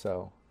clip,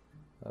 so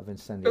of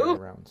incendiary Ooh.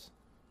 rounds.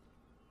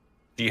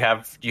 Do you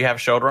have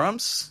shoulder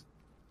arms?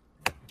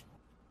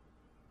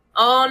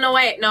 Oh, no,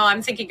 wait. No,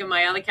 I'm thinking of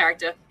my other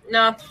character.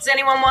 No. Does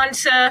anyone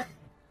want an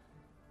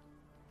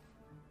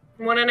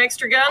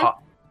extra gun?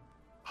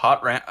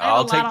 Hot round. I have a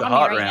I'll take lot the on me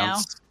hot right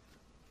rounds.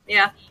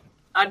 Yeah.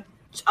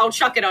 I'll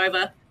chuck it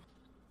over.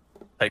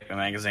 Take the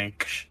magazine.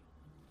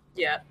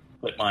 Yeah.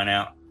 Flip mine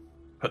out.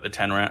 Put the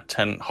 10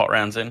 hot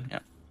rounds in. Yeah.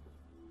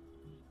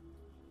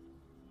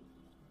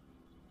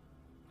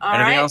 All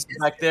Anything right. else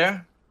back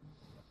there?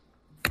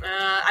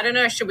 I don't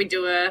know.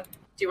 Do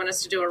you want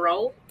us to do a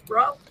roll,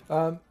 Rob?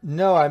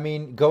 No, I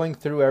mean, going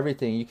through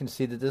everything, you can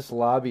see that this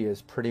lobby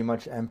is pretty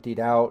much emptied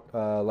out.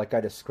 Like I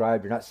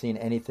described, you're not seeing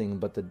anything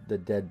but the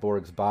dead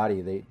Borg's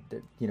body. They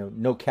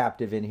no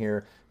captive in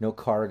here, no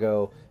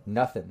cargo,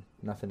 nothing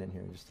in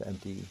here. Just an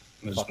empty,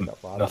 There's fucked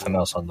up lobby. nothing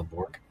else on the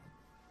Borg.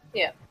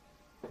 Yeah.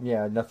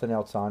 Yeah, nothing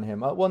else on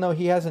him. Well, no,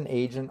 he has an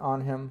agent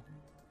on him.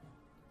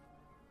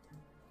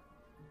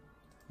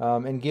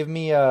 And give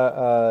me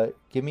a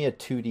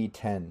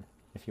 2d10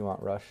 if you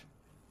want, Rush.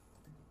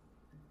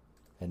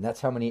 And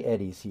that's how many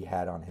eddies he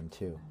had on him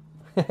too.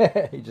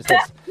 He just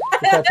had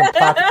some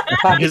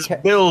pocket His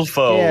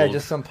billfold. Yeah,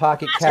 just some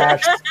pocket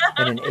cash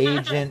and an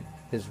agent,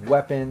 his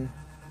weapon.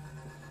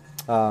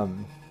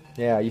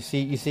 Yeah, you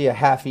see a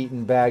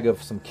half-eaten bag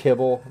of some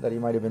kibble that he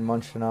might have been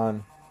munching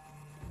on.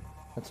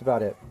 That's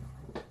about it.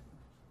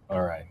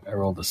 All right, I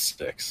rolled a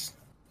 6.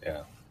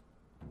 Yeah,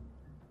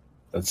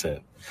 that's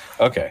it.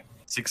 Okay.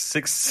 Six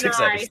Nice.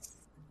 eddies.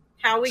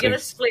 How are we going to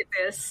Six. split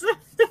this?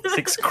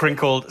 6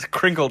 crinkled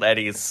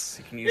eddies.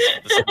 You can use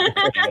for the same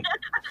thing.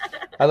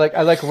 I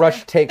like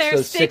Rush takes They're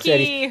those 6 sticky.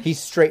 eddies. He's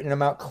straightening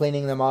them out,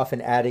 cleaning them off,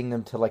 and adding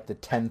them to like the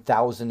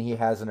 10,000 he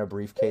has in a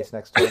briefcase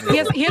next to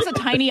him. He has a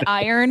tiny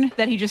iron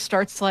that he just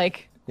starts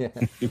like. Yeah.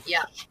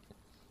 Yeah.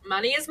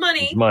 Money is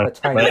money. My A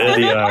tiny-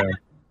 Eddie Iron.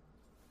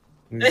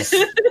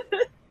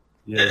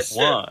 Yes.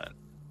 One.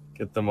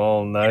 Get them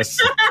all nice,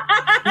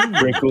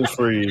 wrinkle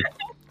free.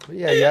 But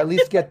yeah, you at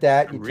least get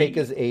that. You take Great.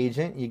 his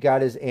agent. You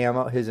got his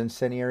ammo, his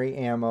incendiary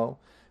ammo.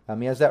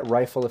 He has that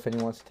rifle if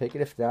anyone wants to take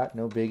it. If not,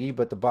 no biggie.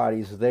 But the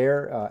body's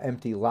there.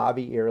 Empty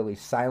lobby, eerily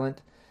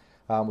silent,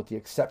 with the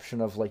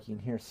exception of like you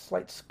can hear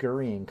slight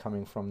scurrying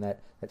coming from that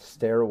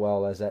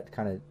stairwell as that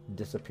kind of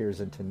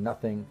disappears into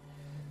nothing.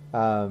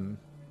 And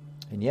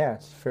yeah,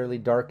 it's fairly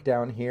dark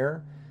down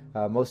here.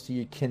 Most of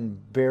you can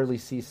barely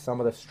see some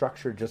of the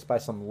structure just by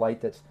some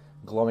light that's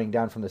glowing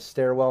down from the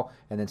stairwell,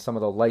 and then some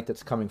of the light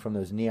that's coming from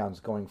those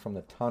neons going from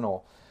the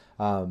tunnel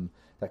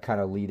that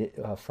kind of lead it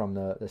from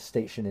the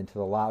station into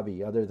the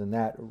lobby. Other than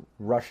that,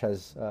 Rush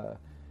has the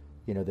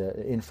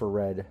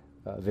infrared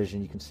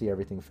vision. You can see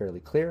everything fairly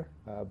clear,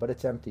 but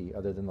it's empty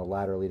other than the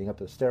ladder leading up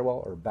to the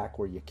stairwell or back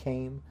where you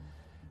came.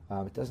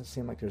 It doesn't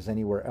seem like there's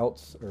anywhere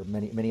else or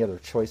many other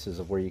choices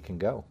of where you can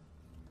go.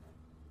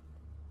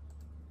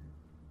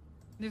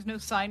 There's no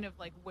sign of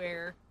like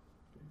where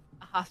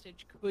a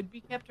hostage could be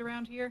kept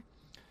around here.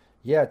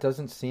 Yeah, it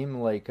doesn't seem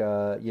like,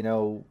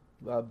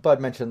 Bud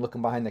mentioned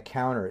looking behind the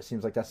counter. It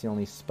seems like that's the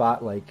only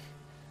spot,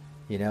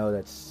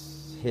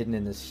 that's hidden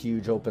in this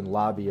huge open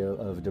lobby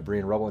of debris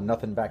and rubble, and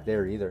nothing back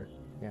there either.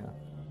 Yeah.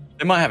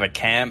 They might have a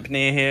camp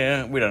near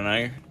here. We don't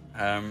know.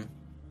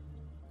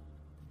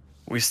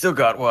 We still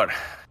got what?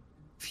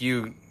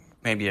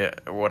 Maybe a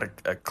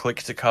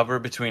click to cover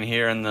between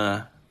here and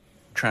the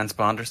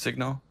transponder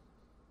signal.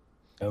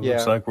 It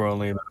looks like we're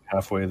only about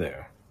halfway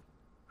there.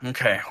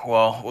 Okay,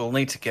 well, we'll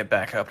need to get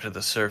back up to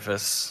the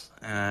surface,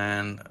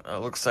 and it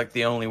looks like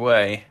the only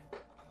way.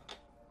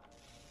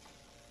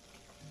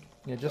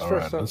 Yeah, just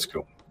let's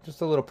go.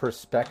 Just a little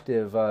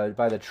perspective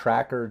by the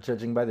tracker,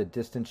 judging by the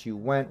distance you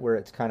went, where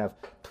it's kind of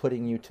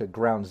putting you to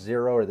ground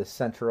zero or the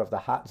center of the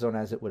hot zone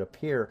as it would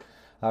appear.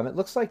 It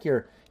looks like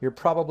you're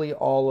probably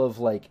all of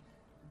like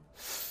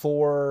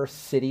 4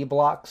 city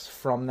blocks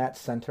from that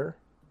center.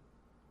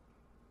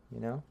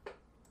 You know?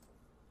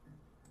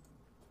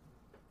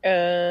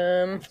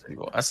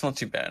 That's not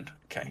too bad.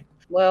 Okay.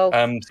 Well,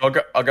 so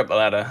I'll get the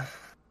ladder.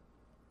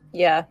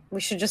 Yeah, we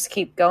should just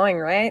keep going,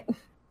 right?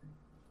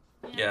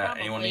 Yeah.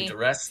 Probably. Anyone need to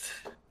rest?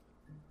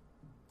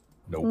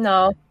 Nope.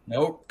 No.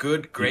 Nope.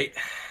 Good. Great.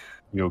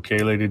 You okay,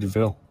 Lady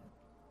DeVille?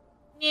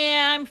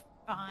 Yeah, I'm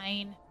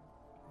fine.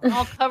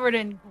 All covered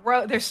in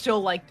there's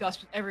still like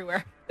dust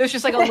everywhere. There's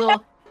just like a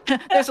little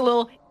there's a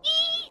little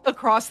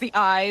across the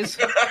eyes.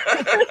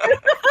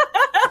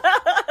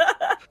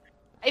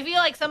 I feel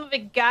like some of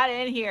it got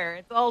in here.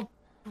 It's all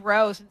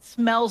gross. It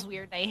smells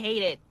weird and I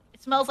hate it.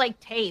 It smells like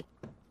tape.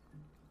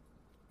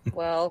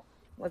 Well,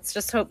 let's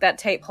just hope that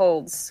tape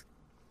holds.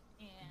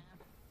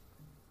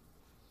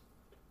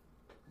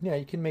 Yeah,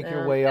 you can make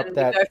your way up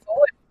that.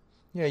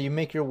 Yeah, you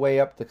make your way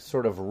up the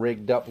sort of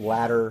rigged up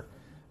ladder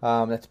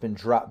that's been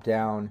dropped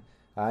down,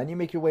 and you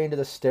make your way into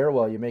the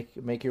stairwell. You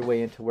make your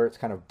way into where it's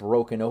kind of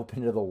broken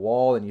open to the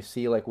wall, and you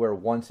see like where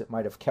once it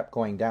might have kept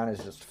going down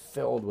is just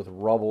filled with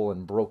rubble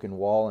and broken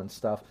wall and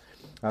stuff.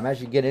 As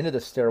you get into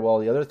the stairwell,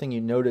 the other thing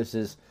you notice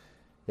is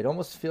it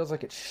almost feels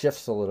like it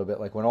shifts a little bit.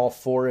 Like when all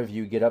 4 of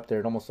you get up there,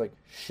 it almost like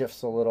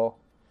shifts a little.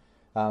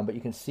 But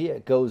you can see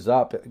it goes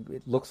up.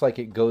 It looks like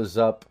it goes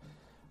up.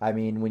 I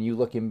mean, when you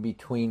look in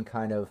between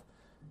kind of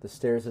the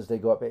stairs as they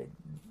go up,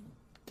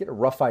 get a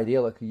rough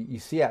idea. Like you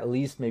see at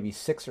least maybe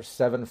 6 or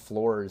 7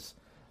 floors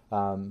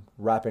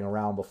wrapping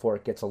around before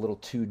it gets a little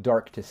too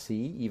dark to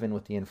see, even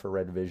with the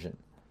infrared vision.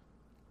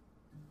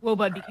 Whoa,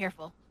 bud, be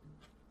careful.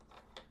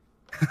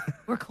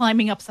 We're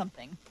climbing up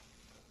something.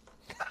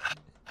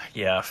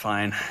 Yeah,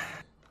 fine.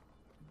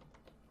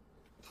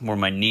 More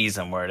my knees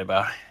I'm worried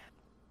about.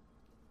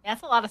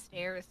 That's a lot of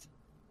stairs.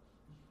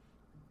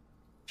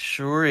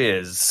 Sure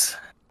is.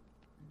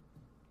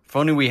 If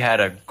only we had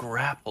a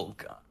grapple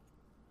gun.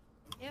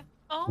 Yeah.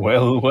 Oh.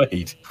 Well,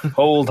 wait.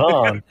 Hold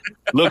on.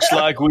 Looks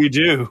like we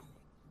do.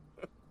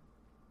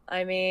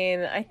 I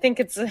mean, I think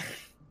it's...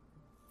 if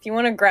you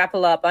want to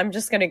grapple up, I'm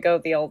just going to go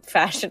the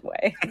old-fashioned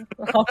way.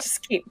 I'll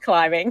just keep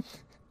climbing.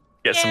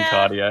 Get some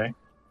cardio.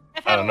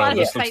 I've had a lot of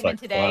excitement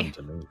today.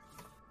 To me.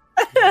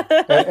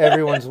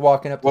 Everyone's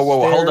walking up the Whoa,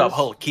 stairs.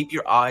 hold up. Keep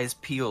your eyes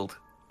peeled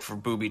for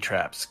booby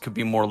traps. Could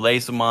be more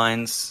laser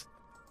mines.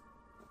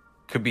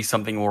 Could be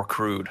something more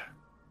crude.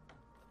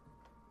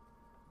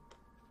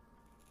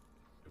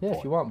 Yeah,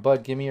 if you want,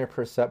 Bud, give me your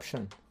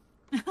perception.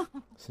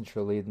 Since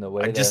you're leading the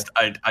way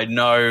I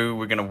know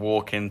we're going to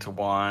walk into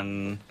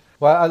one.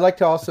 Well, I'd like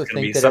to also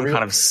think that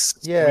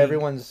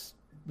everyone's,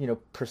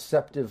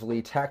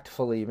 perceptively,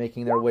 tactfully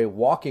making their way,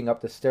 walking up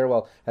the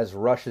stairwell as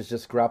Rush is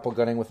just grapple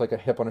gunning with like a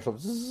hip on his shoulder.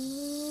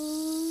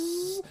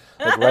 Zzz,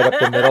 like right up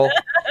the middle.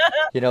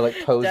 Like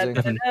posing.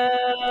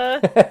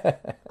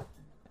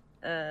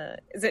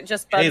 Is it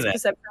just Bud's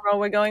perception roll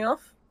we're going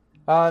off?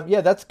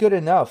 Yeah, that's good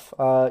enough.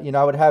 I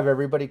would have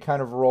everybody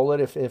kind of roll it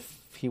if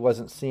he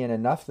wasn't seeing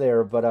enough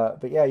there.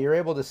 But yeah, you're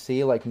able to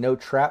see like no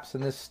traps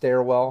in this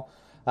stairwell,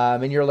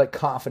 and you're like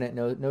confident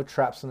no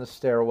traps in the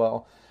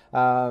stairwell.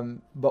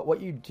 But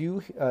what you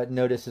do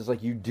notice is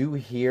like you do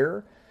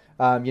hear,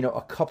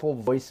 a couple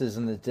voices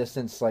in the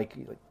distance, like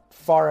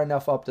far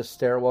enough up the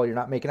stairwell. You're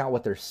not making out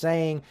what they're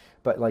saying,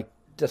 but like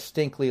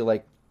distinctly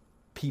like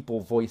people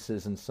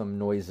voices and some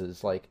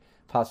noises, like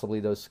possibly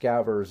those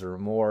scavers or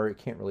more. You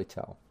can't really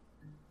tell.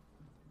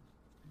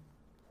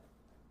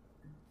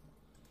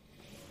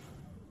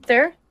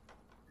 There?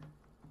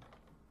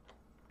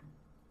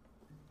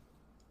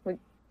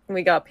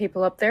 We got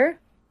people up there?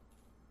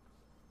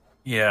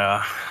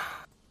 Yeah.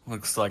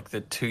 Looks like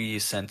the 2 you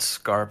sent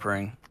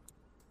scarpering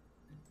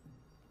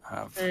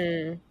have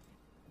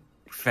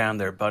found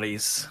their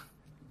buddies.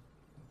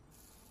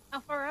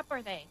 How far up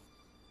are they?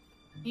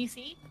 Can you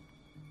see?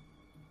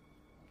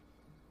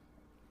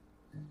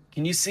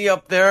 Can you see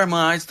up there?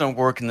 My eyes don't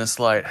work in this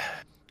light.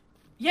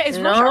 Yeah, is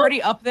Rush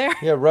already up there?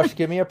 Yeah, Rush,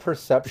 give me a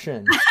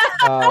perception.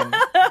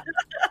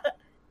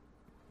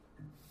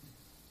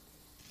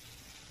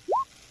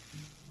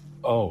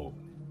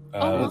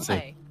 Let's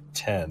say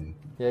 10.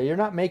 Yeah, you're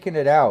not making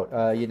it out.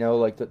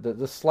 Like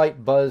the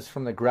slight buzz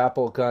from the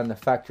grapple gun, the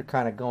fact you're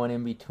kind of going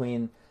in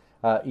between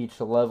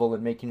each level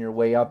and making your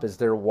way up as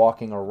they're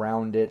walking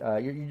around it.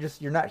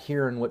 You're not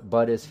hearing what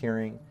Bud is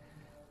hearing,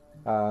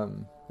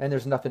 and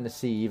there's nothing to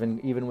see.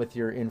 Even with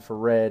your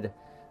infrared,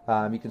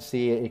 you can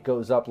see it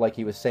goes up, like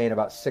he was saying,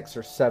 about 6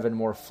 or 7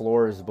 more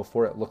floors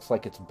before it looks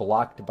like it's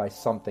blocked by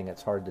something.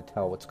 It's hard to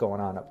tell what's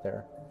going on up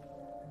there.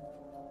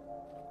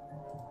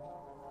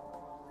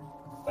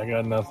 I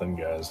got nothing,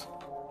 guys.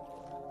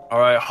 All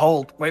right,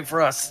 hold. Wait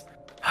for us.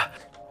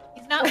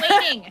 He's not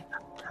waiting.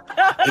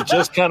 It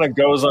just kind of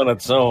goes on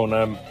its own.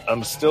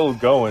 I'm still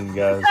going,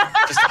 guys.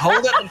 Just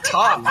hold at the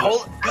top.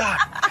 Hold. God.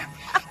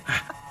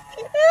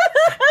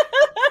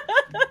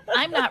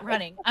 I'm not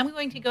running. I'm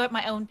going to go at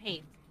my own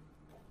pace.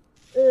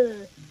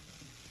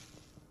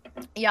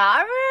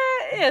 Yeah,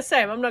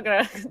 same. I'm not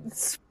gonna.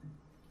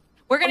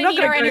 We're going to need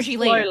our energy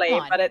later.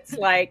 Slowly, but it's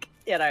like,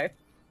 you know,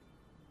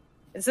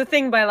 it's a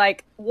thing by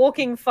like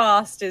walking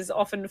fast is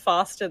often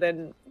faster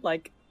than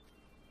like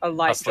a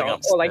light Hustling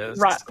jog or like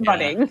upstairs,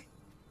 running.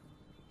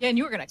 Yeah, and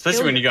you were going to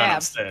Especially when your you're going cab.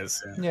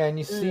 upstairs. Yeah. Yeah, and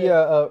you see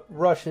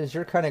Rush, as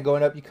you're kind of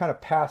going up, you kind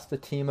of pass the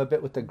team a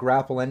bit with the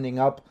grapple ending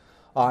up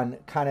on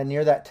kind of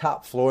near that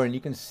top floor, and you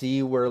can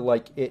see where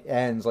like it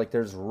ends, like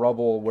there's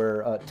rubble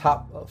where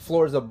top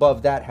floors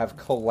above that have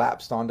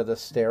collapsed onto the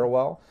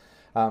stairwell.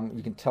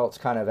 You can tell it's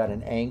kind of at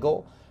an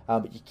angle,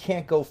 but you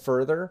can't go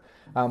further.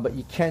 But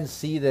you can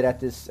see that at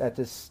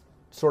this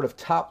sort of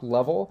top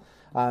level,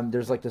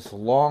 there's like this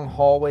long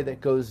hallway that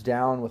goes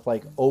down with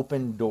like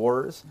open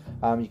doors.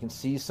 You can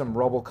see some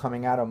rubble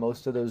coming out of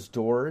most of those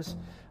doors.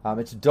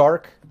 It's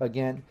dark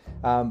again,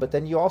 but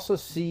then you also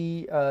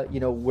see,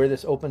 where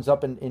this opens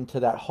up into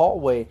that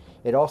hallway.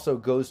 It also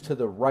goes to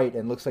the right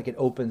and looks like it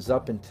opens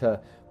up into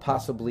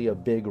possibly a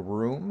big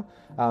room.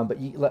 But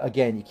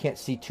you can't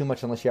see too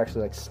much unless you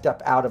actually like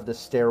step out of the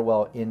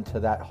stairwell into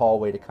that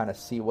hallway to kind of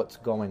see what's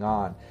going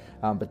on.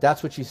 But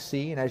that's what you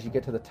see, and as you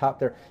get to the top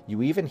there,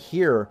 you even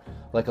hear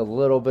like a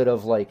little bit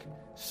of like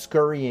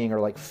scurrying or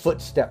like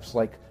footsteps,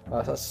 like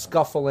a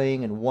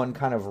scuffling and one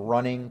kind of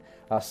running,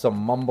 some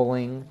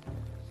mumbling.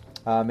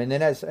 And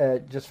then as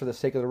just for the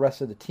sake of the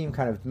rest of the team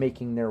kind of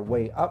making their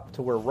way up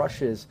to where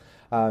Rush is,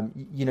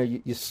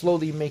 you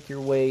slowly make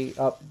your way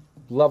up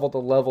level to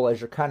level as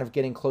you're kind of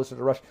getting closer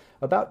to Rush.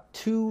 About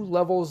 2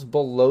 levels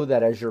below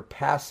that as you're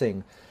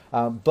passing,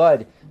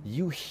 Bud,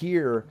 you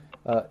hear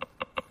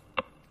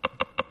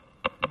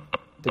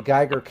the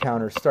Geiger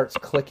counter starts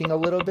clicking a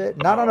little bit.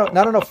 Not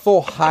on a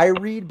full high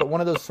read, but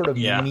one of those sort of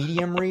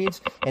medium reads.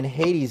 And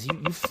Hades,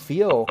 you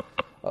feel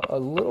a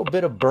little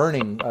bit of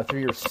burning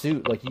through your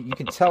suit. Like you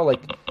can tell,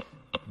 like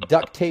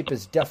duct tape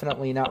is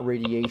definitely not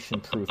radiation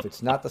proof.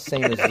 It's not the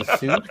same as the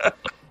suit,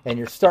 and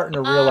you're starting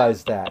to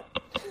realize that.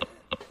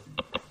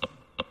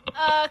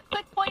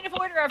 Quick point of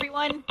order,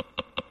 everyone.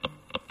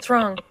 What's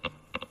wrong?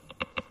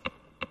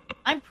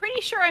 I'm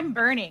pretty sure I'm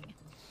burning.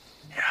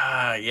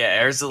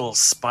 Air's a little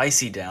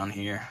spicy down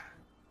here.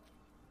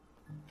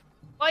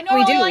 Well, I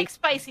normally like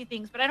spicy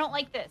things, but I don't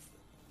like this.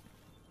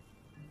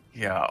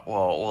 Yeah,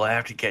 well, we'll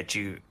have to get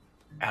you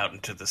out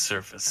into the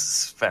surface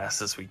as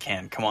fast as we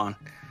can. Come on.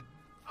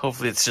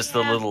 Hopefully it's just a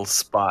little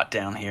spot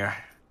down here.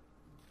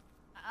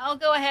 I'll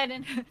go ahead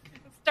and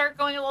start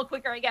going a little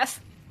quicker, I guess.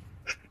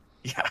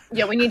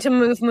 Yeah, we need to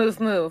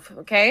move,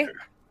 okay?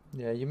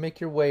 Yeah, you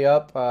make your way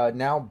up,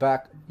 now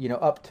back,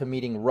 up to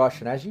meeting Rush.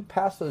 And as you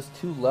pass those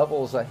 2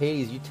 levels,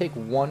 Hades, you take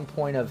 1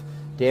 point of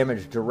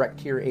damage direct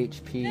to your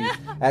HP.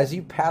 As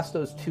you pass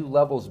those 2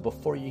 levels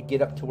before you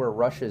get up to where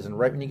Rush is. And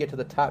right when you get to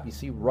the top, you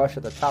see Rush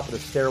at the top of the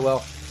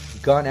stairwell,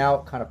 gun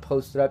out, kind of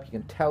posted up. You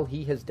can tell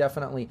he has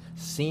definitely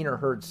seen or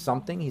heard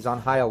something. He's on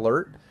high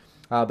alert.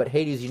 But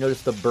Hades, you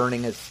notice the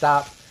burning has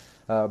stopped.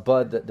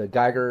 Bud, the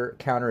Geiger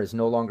counter is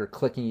no longer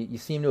clicking. You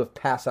seem to have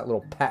passed that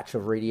little patch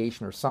of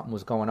radiation or something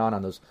was going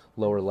on those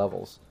lower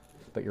levels.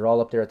 But you're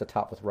all up there at the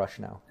top with Rush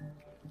now.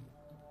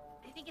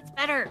 I think it's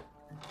better.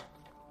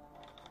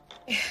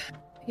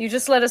 You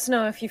just let us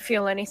know if you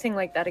feel anything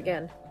like that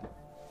again.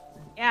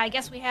 Yeah, I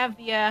guess we have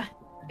the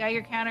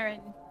Geiger counter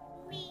and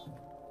me.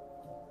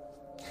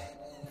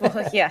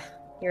 Well, yeah,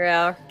 you're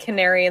our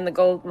canary in the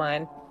gold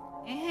mine.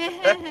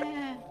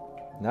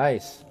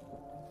 Nice.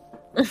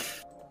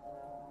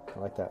 I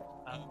like that.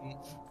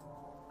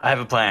 I have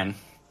a plan.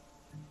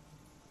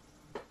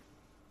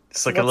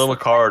 It's like a little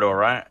corridor,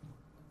 right?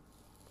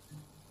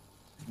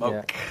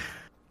 Smoke. Yeah.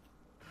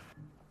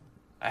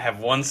 I have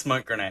 1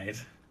 smoke grenade.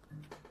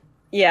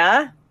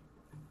 Yeah?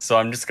 So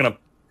I'm just going to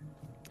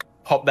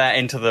pop that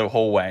into the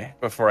hallway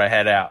before I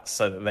head out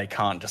so that they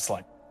can't just,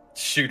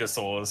 shoot us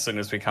all as soon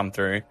as we come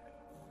through.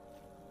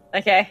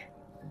 Okay.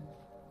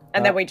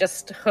 And then we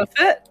just hoof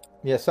it?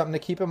 Yeah, something to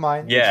keep in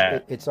mind. Yeah.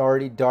 It's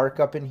already dark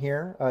up in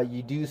here.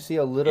 You do see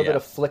a little bit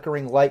of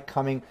flickering light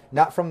coming,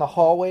 not from the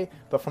hallway,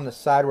 but from the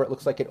side where it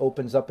looks like it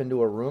opens up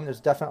into a room.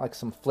 There's definitely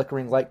some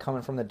flickering light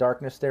coming from the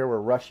darkness there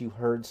where Rush, you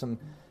heard some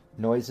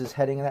noises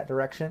heading in that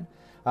direction.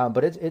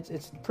 But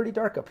it's pretty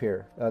dark up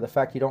here. The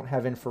fact you don't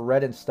have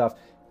infrared and stuff,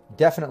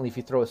 definitely if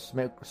you throw a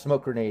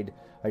smoke grenade,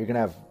 you're going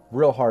to have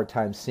real hard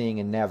time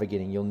seeing and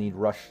navigating. You'll need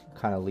Rush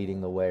kind of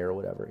leading the way or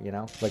whatever,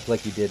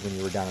 like you did when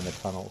you were down in the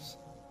tunnels.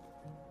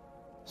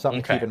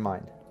 Something to keep in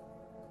mind.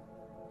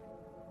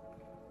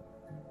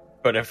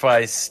 But if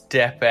I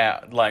step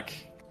out,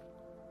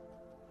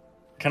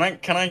 can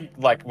I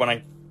when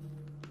I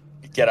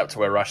get up to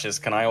where Rush is,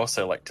 can I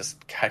also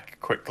just take a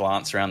quick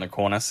glance around the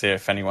corner, see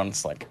if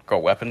anyone's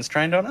got weapons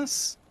trained on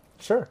us?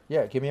 Sure.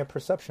 Yeah. Give me a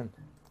perception.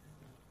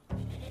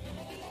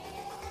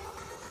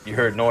 You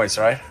heard noise,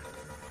 right?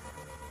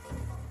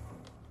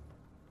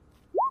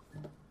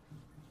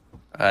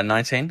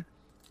 19.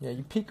 Yeah,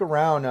 you peek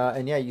around,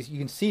 and yeah, you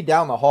can see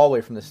down the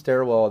hallway from the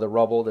stairwell, the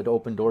rubble, the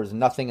open doors,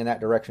 nothing in that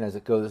direction as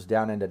it goes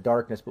down into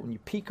darkness. But when you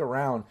peek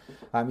around,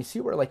 you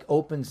see where it like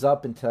opens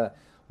up into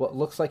what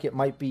looks like it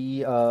might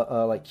be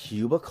like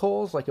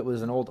cubicles, like it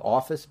was an old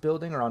office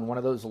building or on one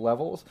of those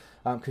levels,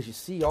 because you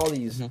see all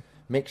these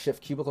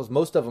makeshift cubicles,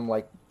 most of them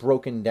like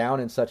broken down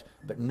and such,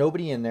 but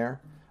nobody in there.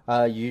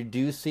 You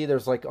do see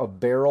there's like a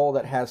barrel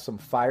that has some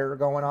fire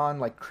going on,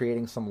 like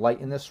creating some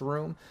light in this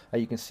room.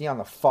 You can see on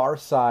the far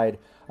side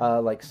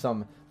like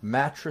some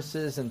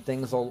mattresses and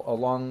things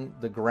along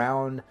the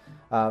ground.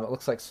 It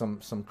looks like some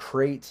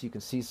crates. You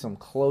can see some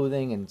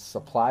clothing and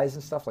supplies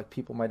and stuff, like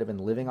people might have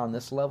been living on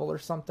this level or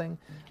something.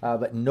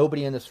 But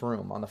nobody in this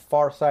room. On the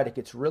far side, it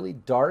gets really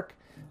dark,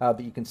 but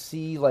you can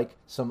see like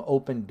some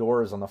open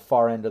doors on the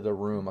far end of the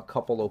room, a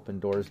couple open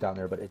doors down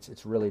there, but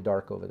it's really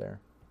dark over there.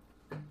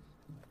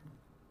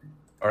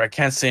 Or I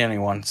can't see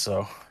anyone,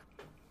 so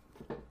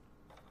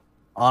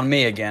on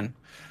me again.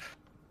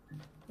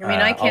 I mean,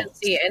 I can't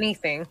see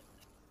anything.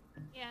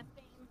 Yeah,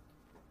 same.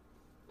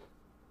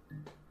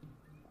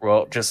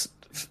 Well, just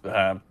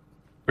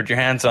put your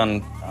hands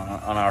on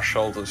our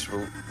shoulders.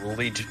 We'll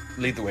lead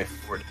the way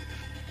forward.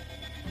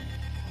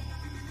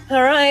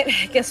 All right,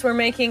 I guess we're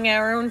making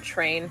our own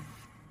train.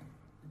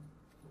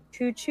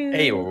 Choo choo.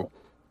 Hey. So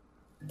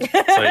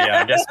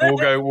yeah, I guess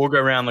we'll go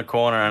around the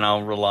corner, and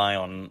I'll rely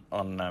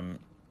on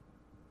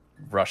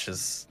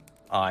Rush's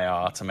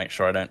IR to make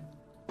sure I don't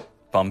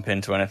bump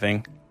into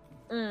anything.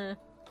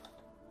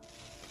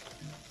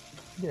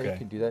 Yeah, you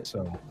can do that.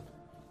 So,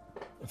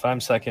 if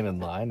I'm second in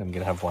line, I'm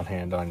gonna have one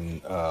hand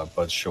on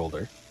Bud's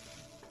shoulder.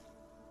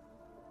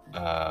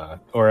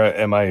 Or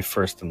am I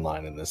first in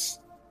line in this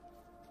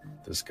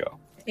go?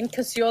 I think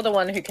because you're the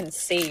one who can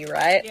see,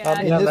 right?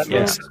 Yeah, in this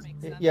room,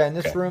 makes in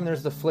this room,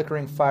 there's the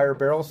flickering fire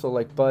barrel. So,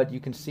 like Bud,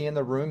 you can see in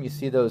the room, you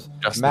see those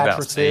Just about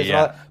mattresses. see, And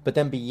all that, but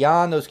then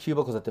beyond those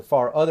cubicles, at the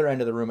far other end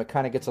of the room, it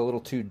kind of gets a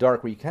little too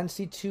dark, where you can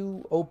see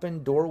two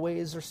open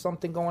doorways or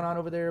something going on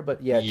over there.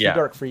 But too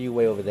dark for you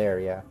way over there.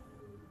 Yeah.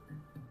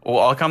 Well,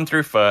 I'll come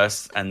through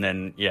first, and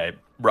then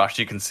Rush,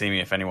 you can see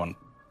me if anyone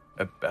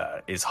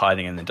is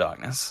hiding in the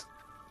darkness.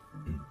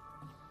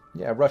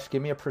 Yeah, Rush,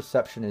 give me a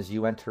perception as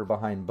you enter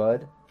behind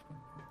Bud.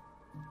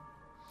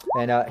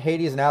 And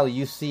Hades and Allie,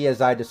 you see as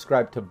I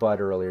described to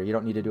Bud earlier. You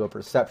don't need to do a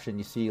perception.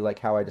 You see like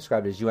how I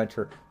described it as you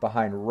enter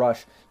behind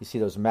Rush. You see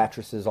those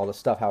mattresses, all the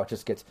stuff, how it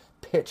just gets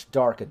pitch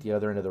dark at the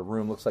other end of the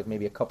room. Looks like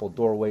maybe a couple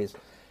doorways.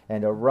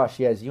 And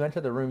Rush, as you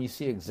enter the room, you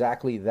see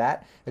exactly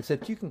that,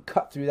 except you can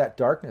cut through that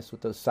darkness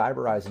with those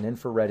cyber eyes and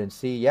infrared and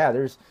see,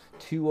 there's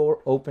two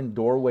open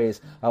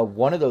doorways.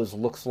 One of those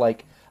looks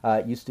like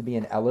it used to be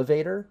an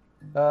elevator,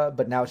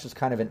 but now it's just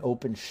kind of an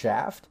open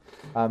shaft.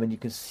 And you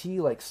can see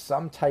like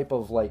some type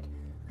of like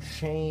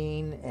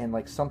chain and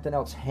like something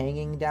else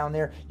hanging down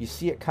there. You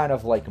see it kind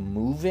of like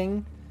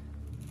moving,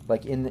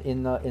 like in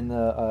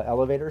the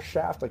elevator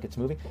shaft, like it's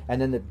moving.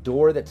 And then the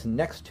door that's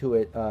next to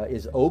it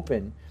is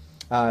open.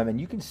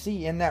 And you can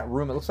see in that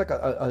room, it looks like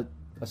a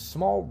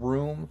small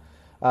room,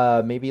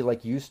 maybe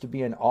like used to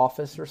be an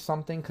office or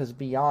something, because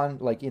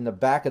beyond, like in the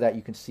back of that,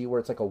 you can see where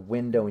it's like a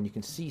window, and you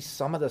can see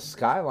some of the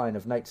skyline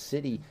of Night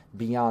City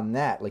beyond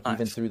that, like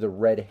even through the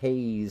red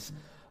haze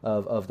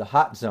of the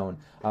hot zone.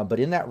 But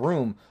in that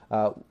room,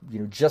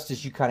 just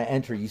as you kind of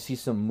enter, you see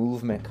some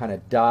movement kind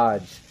of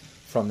dodge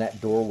from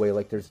that doorway.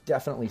 Like there's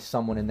definitely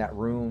someone in that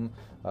room,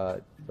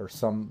 or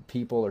some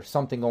people or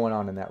something going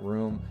on in that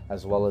room,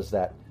 as well as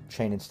that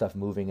chain and stuff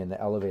moving in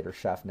the elevator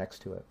shaft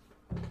next to it.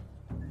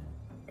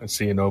 I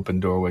see an open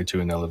doorway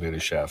to an elevator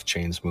shaft,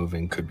 chains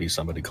moving, could be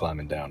somebody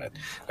climbing down it.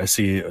 I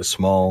see a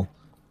small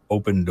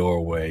open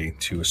doorway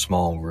to a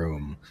small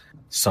room,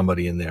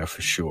 somebody in there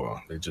for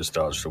sure. They just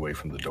dodged away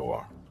from the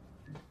door.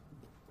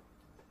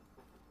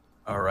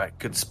 All right,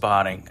 good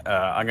spotting.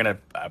 I'm going to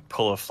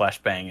pull a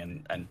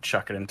flashbang and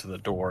chuck it into the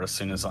door as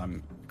soon as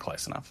I'm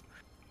close enough.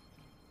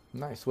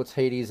 Nice. What's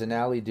Hades and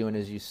Allie doing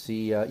as you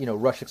see,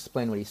 Rush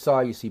explain what he saw.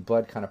 You see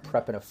Bud kind of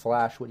prepping a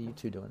flash. What are you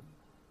two doing?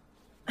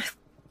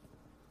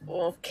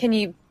 Well, can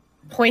you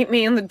point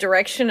me in the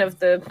direction of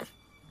the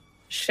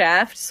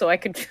shaft so I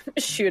could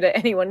shoot at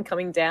anyone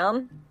coming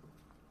down?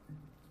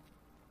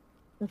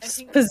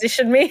 Just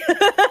position me.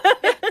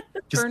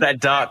 Just that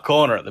dark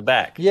corner at the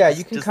back. Yeah,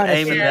 you can just kind of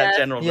aim in that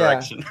general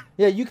direction.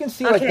 Yeah, you can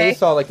see like they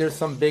saw, like there's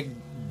some big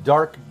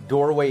dark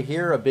doorway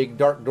here, a big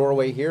dark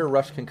doorway here.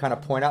 Rush can kind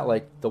of point out,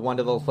 like the one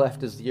to the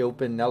left is the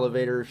open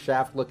elevator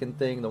shaft looking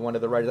thing, the one to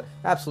the right is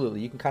absolutely.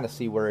 You can kind of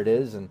see where it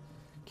is and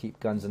keep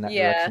guns in that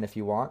direction if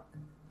you want.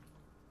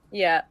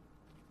 Yeah.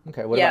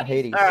 Okay, what about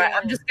Hades? All right,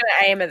 I'm just going to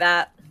aim at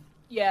that.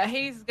 Yeah,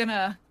 Hades is going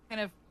to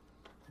kind of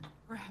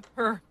grab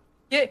her,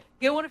 get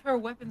one of her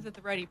weapons at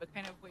the ready, but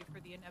kind of wait for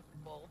the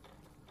inevitable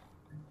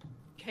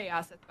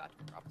chaos that's about to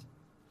erupt.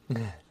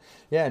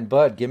 Yeah, and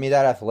Bud, give me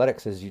that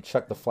athletics as you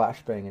chuck the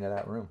flashbang into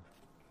that room.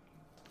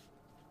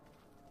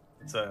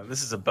 So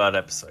this is a Bud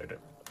episode.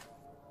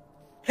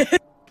 He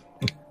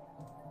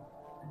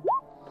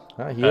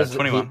is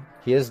 21.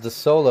 He is the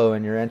solo,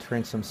 and you're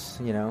entering some,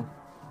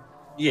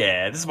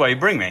 Yeah, this is why you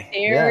bring me.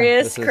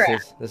 Serious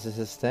crap. This is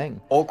his thing.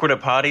 Awkward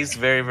at parties,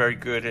 very, very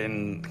good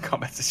in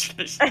combat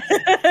situations.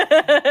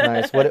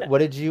 Nice. What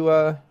did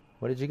you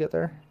get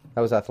there?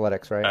 That was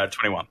athletics, right?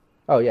 21.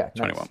 Oh yeah,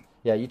 nice. 21.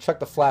 Yeah, you chucked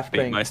the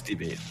flashbang Most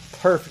DB.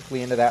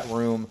 perfectly into that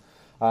room.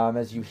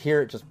 As you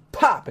hear it just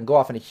pop and go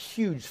off in a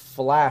huge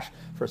flash.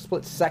 For a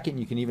split second,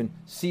 you can even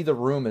see the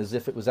room as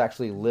if it was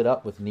actually lit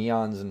up with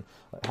neons and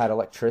had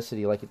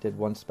electricity like it did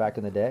once back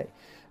in the day.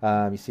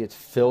 You see it's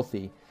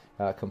filthy,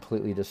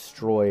 completely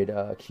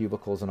destroyed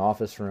cubicles and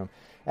office room.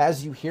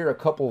 As you hear a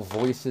couple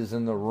voices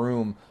in the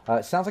room,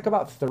 it sounds like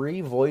about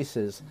 3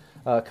 voices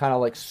kind of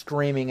like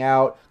screaming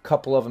out, a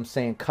couple of them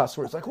saying cuss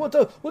words like, what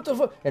the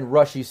fuck? And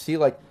Rush, you see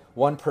like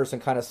one person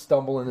kind of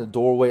stumble in the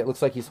doorway. It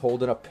looks like he's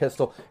holding a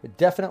pistol.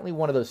 Definitely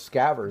one of those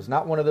scavers.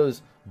 Not one of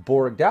those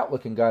borged out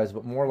looking guys,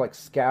 but more like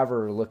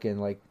scaver looking,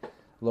 like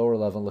lower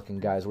level looking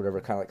guys, whatever,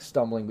 kind of like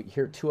stumbling. But you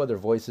hear 2 other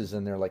voices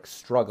in there like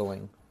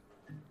struggling.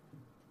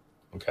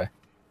 Okay.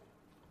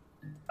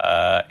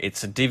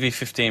 It's a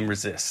DV15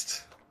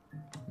 resist.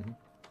 Mm-hmm.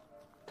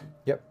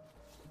 Yep.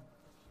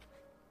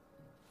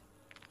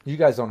 You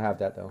guys don't have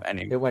that though.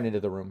 It went into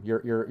the room.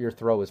 Your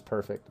throw is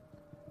perfect.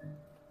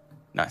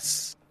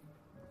 Nice.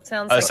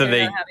 Sounds like so they're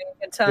they- not having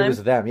a good time. It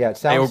was them. Yeah, it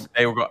sounds.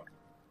 They all got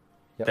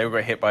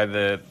hit by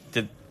the.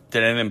 Did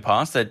any of them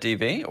pass their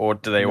DV, or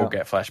do they all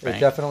get flashbang? It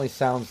definitely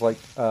sounds like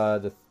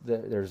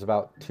there's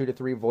about 2 to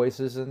 3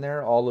 voices in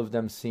there. All of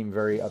them seem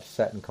very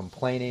upset and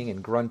complaining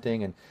and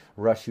grunting. And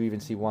Rush, you even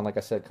see one, like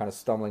I said, kind of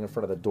stumbling in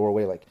front of the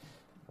doorway, like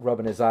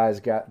rubbing his eyes,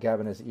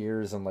 gabbing his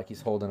ears, and like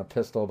he's holding a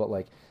pistol. But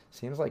like,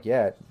 seems like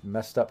it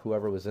messed up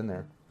whoever was in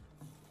there.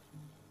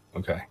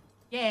 Okay.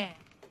 Yeah.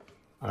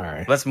 All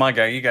right. That's my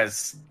go. You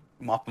guys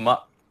mop them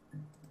up.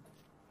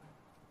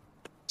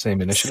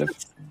 Same initiative.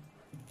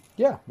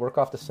 Yeah, work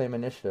off the same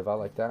initiative. I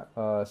like that.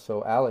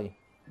 So Allie.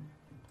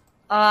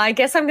 I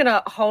guess I'm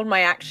gonna hold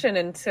my action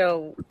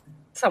until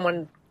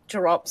someone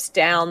drops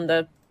down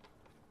the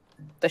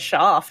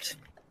shaft.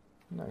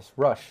 Nice.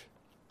 Rush.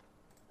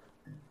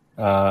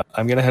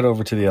 I'm gonna head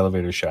over to the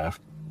elevator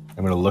shaft.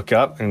 I'm gonna look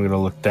up and I'm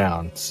gonna look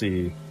down,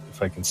 see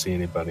if I can see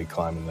anybody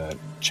climbing that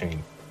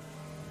chain.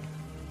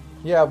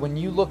 Yeah, when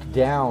you look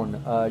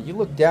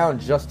down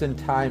just in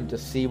time to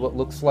see what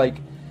looks like,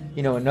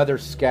 another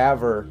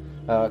scaver,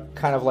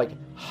 kind of like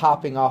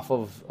hopping off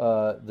of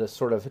the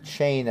sort of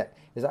chain that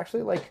is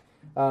actually like,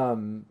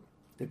 one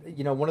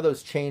of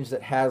those chains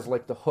that has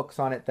like the hooks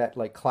on it that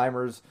like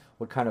climbers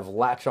would kind of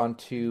latch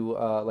onto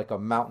like a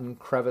mountain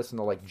crevice and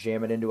they'll like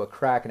jam it into a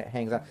crack and it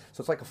hangs on.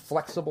 So it's like a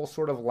flexible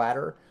sort of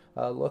ladder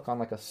look on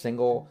like a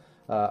single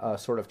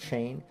sort of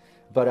chain.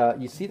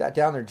 But you see that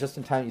down there just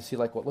in time. You see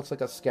like what looks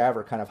like a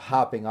scaver kind of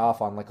hopping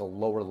off on like a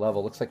lower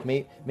level. Looks like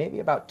maybe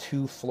about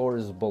 2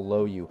 floors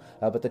below you.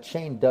 But the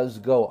chain does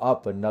go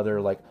up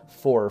another like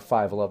 4 or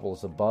 5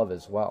 levels above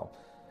as well.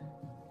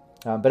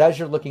 But as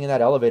you're looking in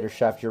that elevator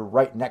shaft, you're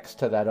right next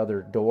to that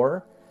other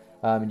door.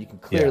 And you can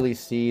clearly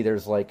see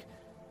there's like,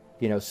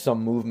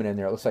 some movement in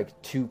there. It looks like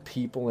 2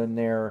 people in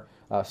there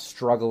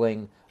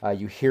struggling.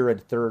 You hear a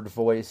third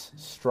voice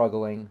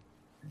struggling.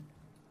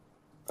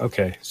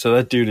 Okay, so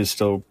that dude is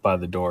still by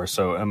the door.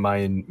 So am I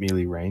in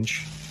melee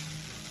range?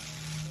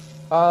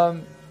 Yeah,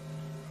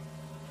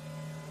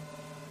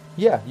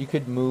 you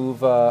could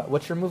move.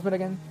 What's your movement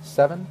again?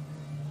 7?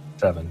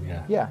 7,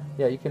 yeah.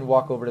 Yeah. You can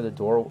walk over to the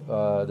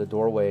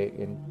doorway,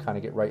 and kind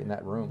of get right in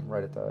that room,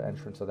 right at the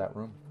entrance of that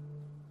room.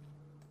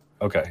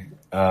 Okay.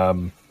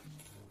 I'm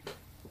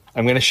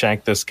gonna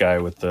shank this guy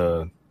with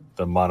the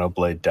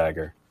monoblade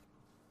dagger.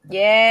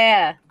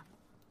 Yeah.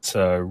 It's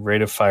a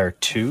rate of fire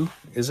 2,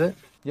 is it?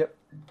 Yep.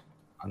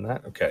 On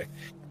that? Okay.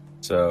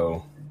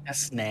 So.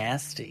 That's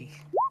nasty.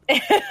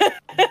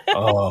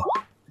 Oh.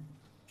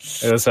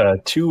 It was a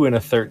 2 and a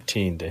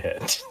 13 to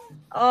hit.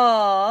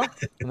 Oh.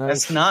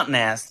 That's not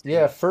nasty.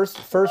 Yeah, first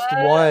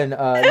one,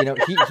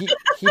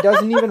 he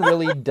doesn't even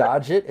really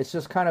dodge it. It's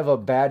just kind of a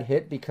bad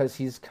hit because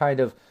he's kind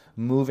of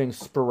moving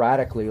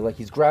sporadically. Like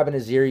he's grabbing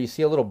his ear. You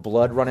see a little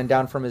blood running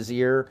down from his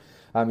ear.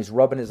 He's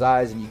rubbing his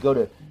eyes, and you go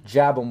to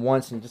jab him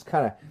once, and he just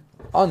kind of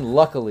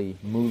unluckily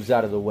moves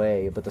out of the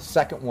way. But the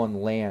second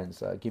one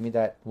lands. Give me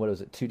that, what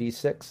was it,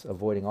 2d6,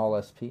 avoiding all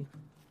SP.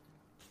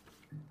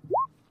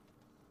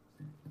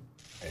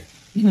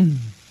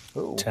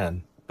 Ooh.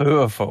 10.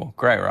 Beautiful.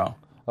 Great roll.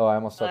 Oh, I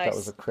almost thought that Nice.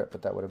 was a crit,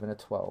 but that would have been a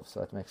 12, so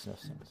that makes no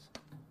sense.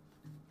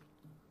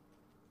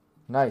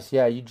 Nice.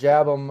 Yeah, you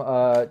jab him,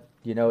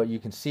 you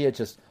can see it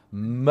just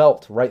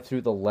melt right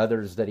through the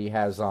leathers that he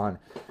has on.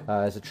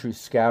 As a true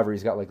scaver,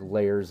 he's got like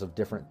layers of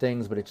different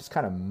things, but it just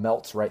kind of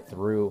melts right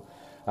through,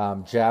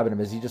 jabbing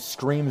him as he just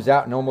screams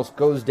out and almost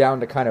goes down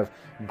to kind of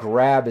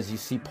grab as you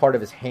see part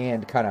of his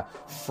hand kind of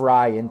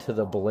fry into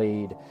the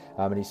blade,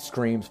 and he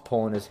screams,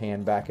 pulling his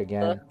hand back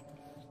again.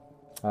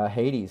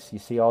 Hades, you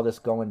see all this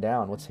going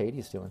down. What's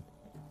Hades doing?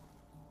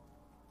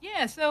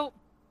 Yeah, so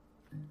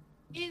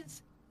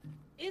is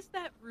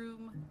that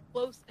room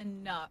close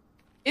enough?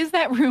 Is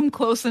that room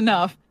close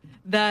enough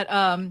that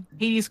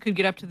Hades could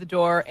get up to the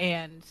door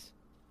and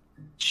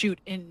shoot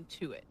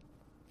into it?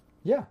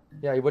 Yeah.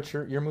 What's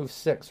your move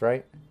 6,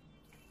 right?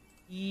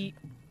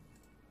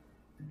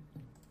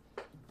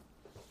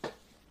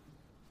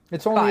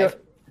 It's only 5.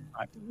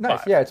 Nice.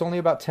 5. Yeah, it's only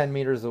about 10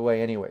 meters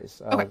away,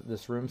 anyways. Okay.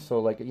 This room, so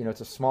like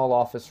it's a small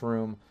office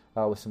room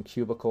with some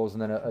cubicles,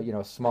 and then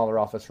a smaller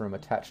office room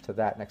attached to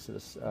that next to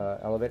this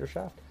elevator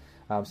shaft.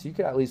 So you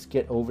could at least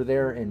get over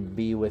there and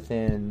be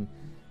within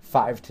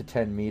 5 to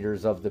 10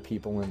 meters of the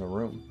people in the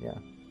room. Yeah.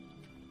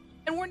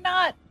 And we're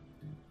not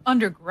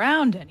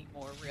underground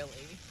anymore, really.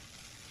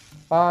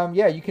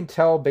 Yeah, you can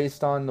tell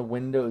based on the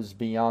windows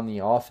beyond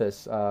the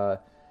office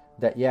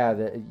that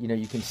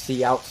you can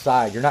see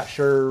outside. You're not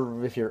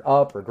sure if you're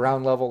up or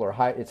ground level or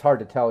high. It's hard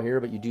to tell here,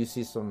 but you do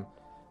see some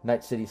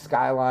Night City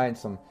skyline,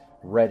 some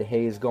red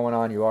haze going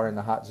on. You are in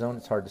the hot zone.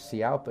 It's hard to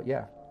see out, but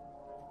yeah.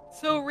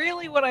 So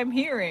really what I'm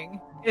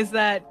hearing is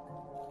that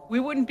we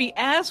wouldn't be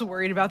as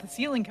worried about the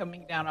ceiling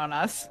coming down on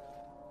us.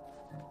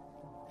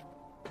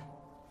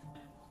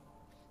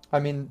 I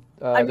mean,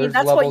 I mean, there's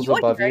that's what levels you're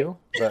above hearing. you,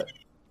 but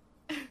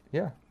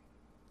yeah.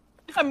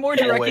 I'm more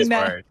directing Always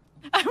that. worried.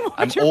 I'm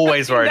I'm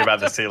always directing worried that about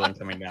the to- ceiling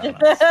coming down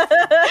on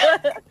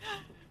us.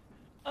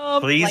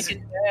 Please, Like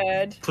a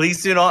nerd.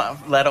 please do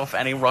not let off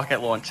any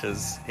rocket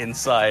launches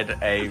inside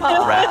a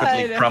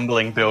rapidly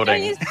crumbling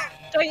building.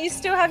 Don't you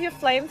still have your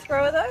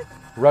flamethrower though?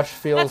 Rush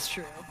That's feels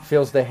true.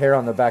 feels the hair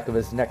on the back of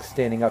his neck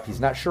standing up. He's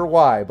not sure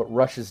why, but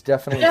Rush is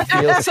definitely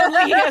feels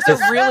Suddenly he has a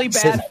really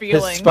bad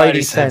feeling. His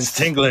Spidey sense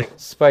tingling.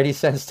 Spidey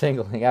sense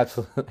tingling,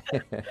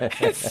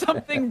 absolutely.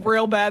 Something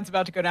real bad's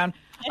about to go down.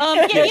 Yeah,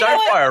 You know don't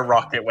what? fire a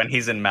rocket when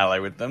he's in melee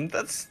with them.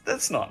 That's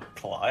not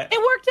polite. It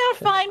worked out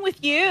fine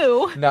with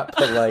you. Not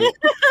polite.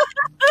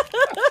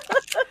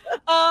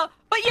 But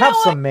you Have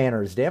know some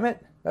manners, damn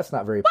it. That's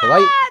not very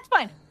polite. It's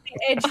fine.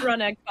 Edge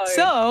runner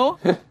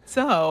code.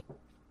 So,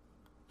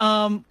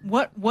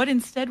 what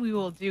instead we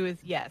will do is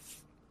yes.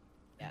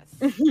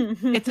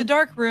 It's a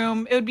dark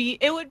room. It'd be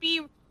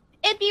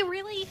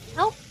really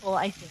helpful,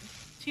 I think,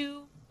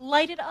 to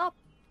light it up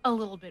a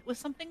little bit with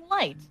something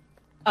light.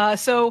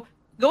 So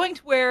going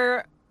to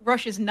where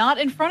Rush is not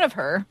in front of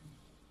her,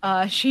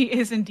 she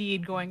is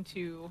indeed going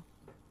to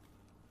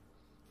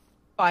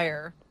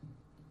fire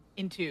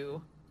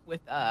into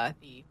with the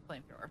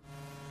flamethrower.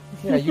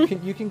 Yeah,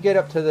 you can get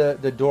up to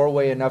the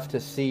doorway enough to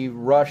see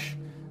Rush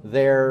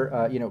there,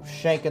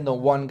 shanking the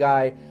one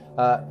guy.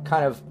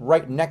 Kind of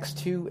right next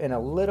to and a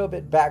little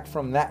bit back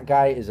from that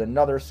guy is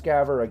another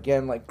scaver,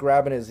 again, like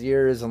grabbing his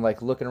ears and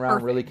like looking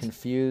around really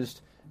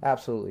confused.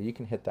 Absolutely, you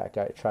can hit that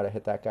guy. Try to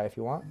hit that guy if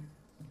you want.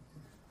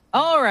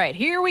 All right,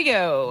 here we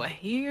go.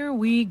 Here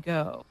we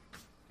go.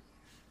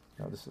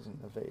 No, this isn't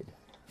evade.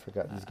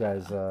 Forgot these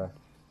guys.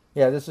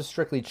 Yeah, this is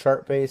strictly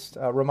chart based.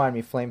 Remind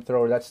me,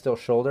 flamethrower. That's still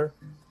shoulder.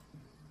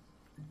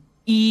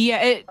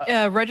 Yeah,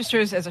 it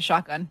registers as a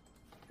shotgun.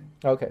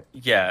 Okay.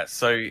 Yeah,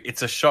 so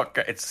it's a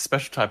shotgun. It's a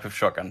special type of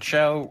shotgun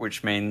shell,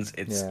 which means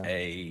it's Yeah.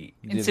 a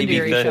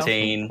Incendiary shell.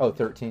 DV13. Oh,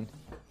 13.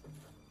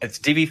 It's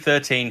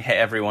DV13. Hit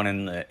everyone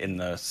in the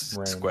Range.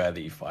 square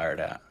that you fire it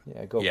at.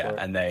 Yeah, go for it.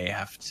 and they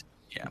have to.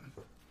 Yeah.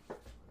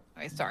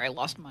 Okay, sorry, I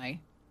lost my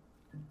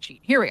sheet.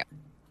 Here we go.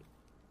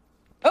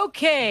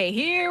 Okay,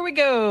 here we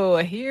go.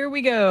 Here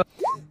we go.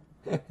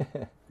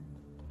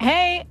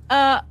 Hey,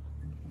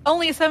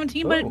 only a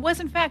 17, but it Oh. was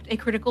in fact a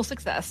critical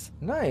success.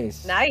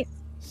 Nice. Nice.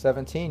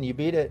 17. You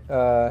beat it.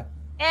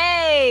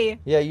 Hey!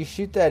 Yeah, you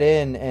shoot that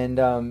in, and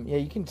yeah,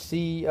 you can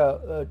see.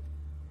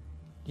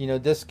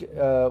 This.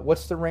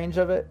 What's the range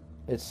of it?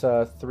 It's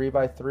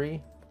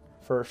 3x3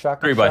 for a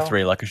shotgun.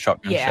 3x3, like a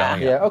shotgun Yeah. shell.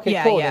 Yeah. Okay.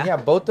 Yeah, cool. yeah. Then, yeah,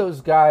 both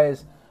those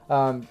guys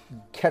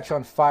catch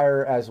on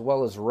fire as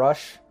well as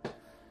Rush,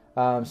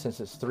 since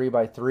it's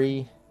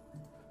 3x3.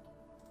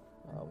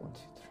 1, 2,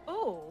 3.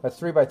 Oh. That's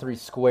 3x3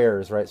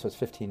 squares, right? So it's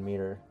 15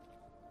 meter.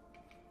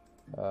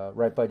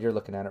 Right, Bud? You're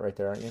looking at it right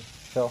there, aren't you,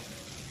 Phil?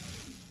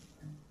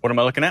 What am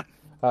I looking at?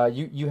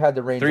 You had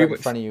the range Three right in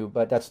with- front of you,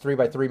 but that's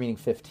 3x3 meaning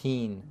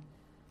 15.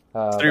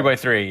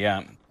 3x3,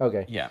 yeah.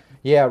 Okay. Yeah.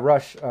 Yeah,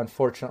 Rush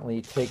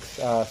unfortunately takes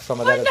some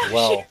of that I know, as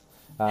well.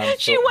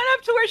 She went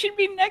up to where she'd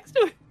be next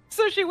to it,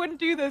 so she wouldn't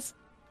do this.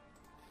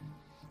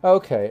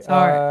 Okay.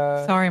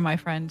 Sorry, my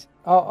friend.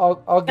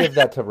 I'll give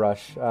that to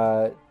Rush.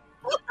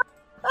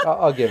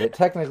 I'll give it.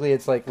 Technically,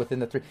 it's like within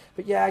the 3.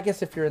 But yeah, I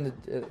guess if you're in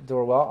the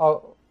door,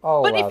 well,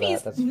 I'll But allow if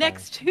he's that. That's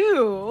next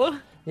to...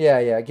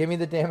 Yeah. Give me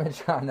the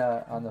damage on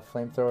the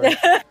flamethrower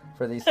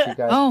for these two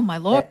guys. Oh, my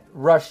lord.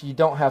 Rush, you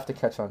don't have to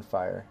catch on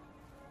fire.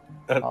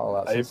 I'll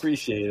allow I since-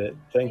 appreciate it.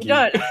 Thank You you.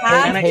 don't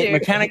have to.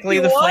 Mechanically,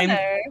 if the you flame-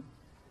 wanna.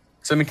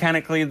 So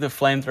mechanically, the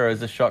flamethrower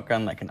is a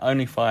shotgun that can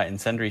only fire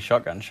incendiary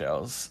shotgun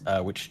shells,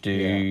 which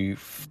do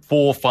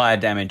 4 fire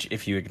damage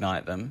if you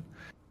ignite them.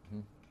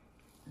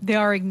 They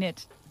are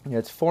ignite. Yeah,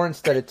 it's 4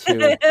 instead of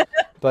 2.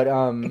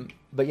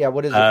 But yeah,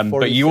 what is it?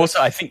 But you 46?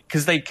 also, I think,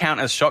 because they count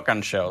as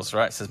shotgun shells,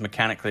 right? It says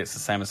mechanically it's the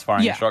same as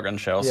firing Yeah. shotgun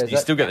shells. Yeah, is you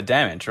that- still get the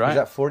damage, right? Is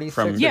that 46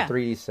 From- or Yeah.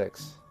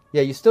 3d6?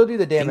 Yeah, you still do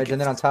the damage,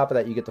 and then on it's- top of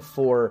that, you get the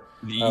 4.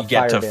 You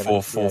get fire to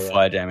damage. 4 Yeah.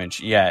 fire damage.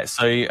 Yeah.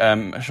 So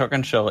a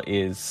shotgun shell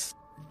is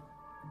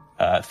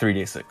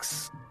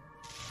 3d6.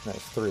 Nice,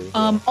 3.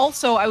 Yeah.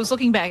 Also, I was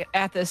looking back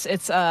at this.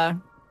 It's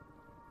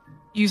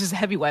uses a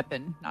heavy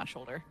weapon, not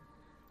shoulder,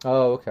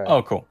 Oh, okay.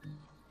 Oh, cool.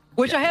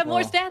 which I have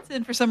more well. stats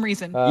in for some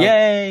reason.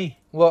 Yay!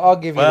 Well, I'll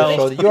give you Well- the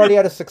shoulder. You already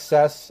had a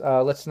success.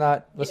 Let's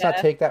not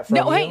take that from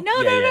no, you. wait, no.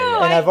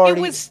 And I've already,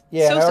 it was I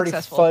so already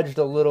successful. fudged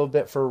a little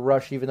bit for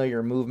Rush, even though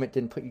your movement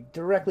didn't put you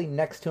directly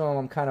next to him.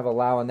 I'm kind of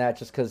allowing that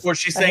just because. Well,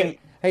 she's I saying-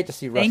 hate to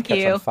see Rush Thank catch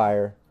you. on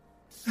fire.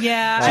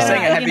 Yeah, She's She's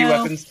saying a you heavy know.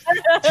 weapons.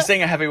 She's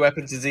saying a heavy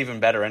weapons is even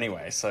better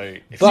anyway. So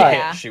if But- she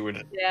Yeah. hit, she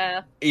would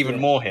Yeah. even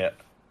more hit.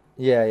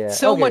 Yeah.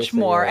 So Okay, much so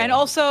more, yeah, and yeah.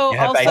 also You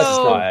have base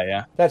fire,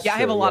 yeah. That's I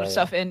have a true, lot yeah, of yeah.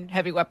 stuff in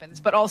heavy weapons,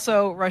 but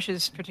also Rush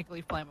is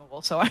particularly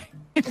flammable. So I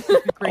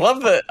I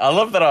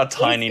love that our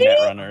tiny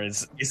netrunner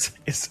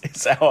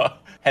is our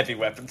heavy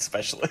weapons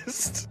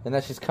specialist. And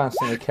that she's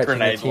constantly catching her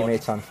Grenade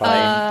teammates on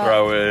fire.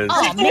 Flamethrowers.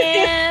 Oh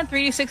man,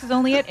 3d6 is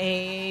only at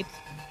 8.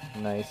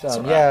 Nice.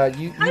 alright. Yeah,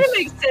 you Kind of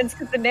makes sense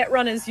because the net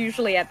runner's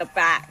usually at the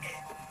back.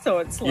 So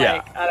it's like,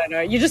 Yeah. I don't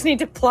know, you just need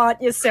to plant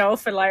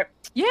yourself and like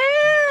Yeah.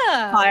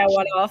 fire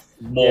one off.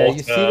 Yeah, you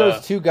see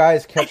those two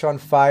guys catch on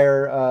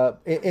fire,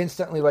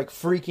 instantly like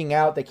freaking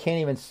out. They can't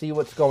even see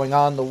what's going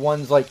on. The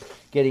one's like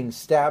getting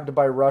stabbed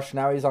by Rush.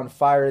 Now he's on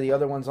fire. The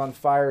other one's on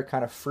fire,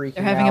 kind of freaking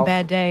They're having out. a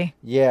bad day.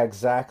 Yeah,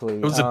 exactly.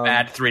 It was a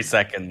bad 3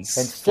 seconds.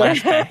 and still-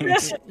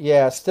 Flashbangs.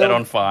 Yeah, Set still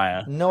on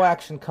fire. no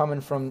action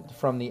coming from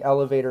the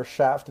elevator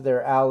shaft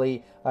there,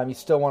 Allie. You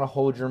still want to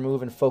hold your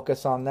move and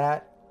focus on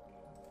that.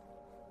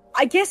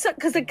 I guess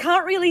because I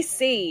can't really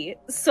see.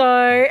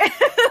 So,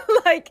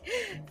 like,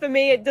 for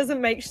me, it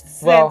doesn't make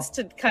sense Well,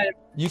 to kind of.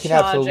 You can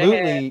charge absolutely,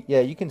 ahead. yeah,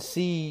 you can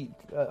see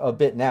a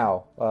bit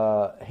now.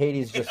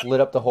 Hades just lit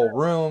up the whole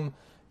room.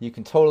 You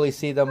can totally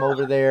see them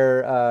over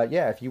there.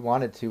 Yeah, if you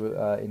wanted to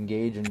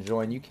engage and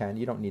join, you can.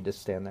 You don't need to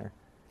stand there.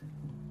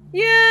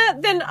 Yeah,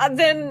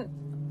 then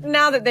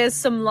now that there's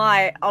some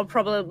light, I'll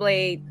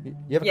probably. You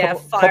have a Yeah,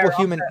 couple fire off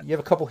human. it. You have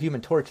a couple human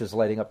torches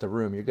lighting up the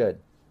room. You're good.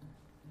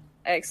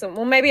 Excellent.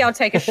 Well, maybe I'll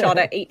take a shot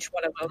at each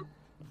one of them.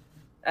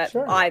 At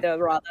Sure. either,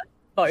 rather.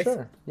 Both.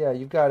 Sure. Yeah,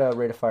 you've got a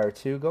rate of fire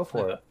too. Go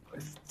for it.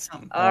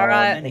 All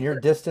right. And your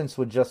distance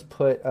would just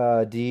put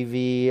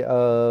DV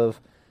of.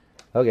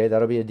 Okay,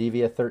 that'll be a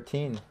DV of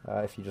 13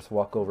 if you just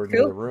walk over to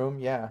Cool. the room.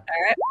 Yeah.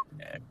 All right.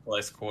 Yeah,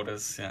 close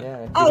quarters. Yeah.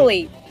 Yeah.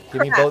 Holy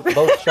Give me crap.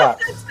 both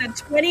shots.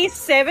 That's a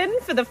 27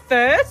 for the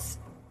first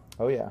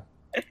Oh yeah.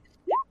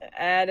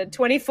 and a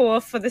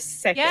 24 for the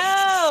second.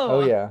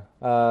 Oh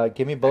yeah.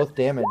 Give me both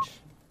damage.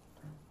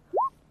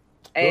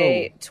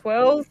 A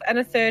 12 and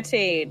a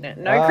 13.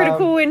 No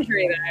critical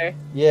injury, though.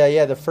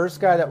 Yeah. The first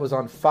guy that was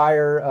on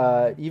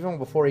fire, even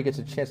before he gets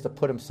a chance to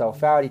put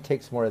himself out, he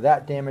takes more of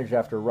that damage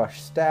after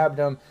Rush stabbed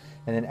him.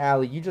 And then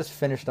Allie, you just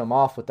finished him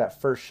off with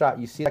that first shot.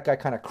 You see that guy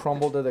kind of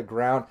crumble to the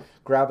ground,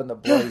 grabbing the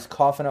blood. He's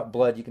coughing up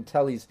blood. You can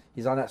tell he's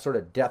on that sort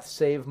of death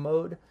save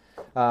mode.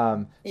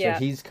 So Yeah.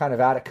 he's kind of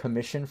out of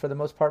commission for the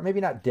most part. Maybe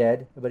not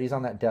dead, but he's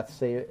on that death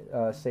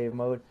save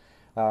mode,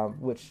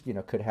 which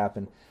could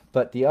happen.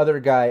 But the other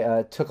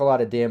guy took a lot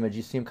of damage.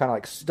 You see him kind of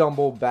like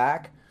stumble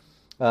back,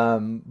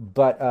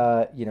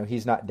 but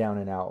he's not down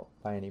and out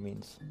by any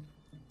means.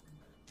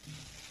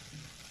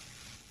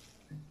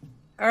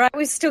 All right,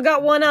 we've still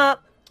got one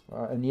up.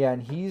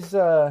 And he's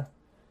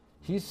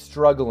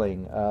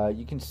struggling.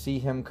 You can see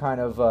him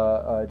kind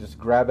of just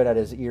grab it at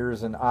his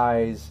ears and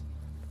eyes,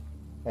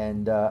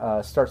 and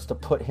starts to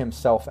put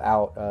himself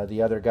out.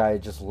 The other guy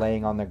just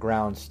laying on the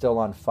ground, still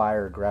on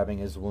fire, grabbing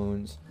his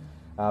wounds.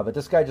 But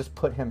this guy just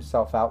put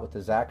himself out with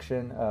his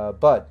action.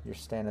 Bud, you're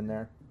standing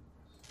there.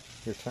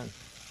 Your turn.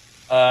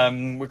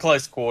 We're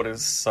close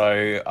quarters,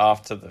 so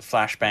after the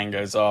flashbang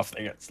goes off,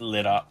 it gets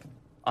lit up.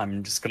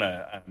 I'm just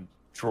gonna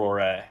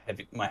draw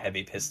my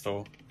heavy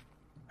pistol,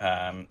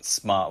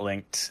 smart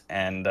linked,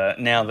 and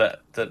now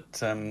that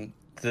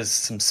there's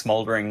some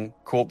smoldering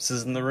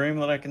corpses in the room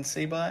that I can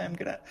see by, I'm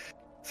gonna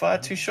fire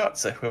 2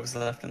 shots at whoever's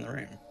left in the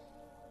room.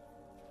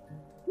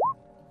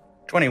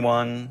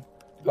 21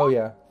 Oh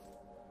yeah.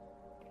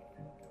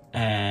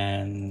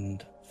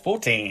 and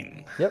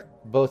 14. Yep.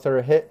 Both are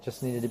a hit.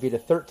 Just needed to beat a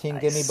 13.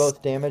 Give me Nice.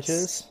 both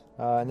damages.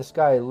 And this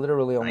guy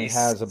literally only Nice.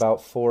 has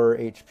about 4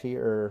 HP.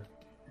 Or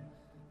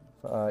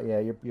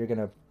you're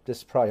gonna.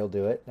 This probably will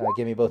do it.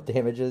 Give me both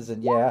damages,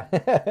 and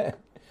yeah.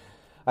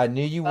 I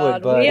knew you would,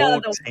 God, but we are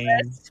the 14.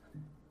 worst.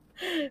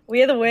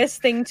 We are the worst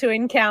thing to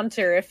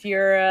encounter if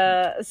you're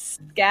a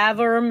scav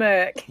or a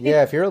merc.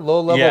 yeah, if you're a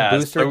low-level Yeah,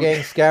 booster so- gang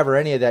scav or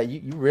any of that,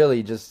 you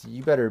really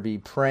you better be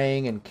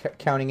praying and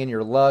counting in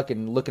your luck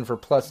and looking for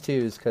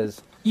 +2s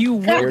because You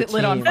will your get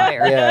lit on team-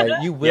 fire.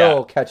 Yeah, you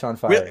will catch on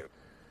fire.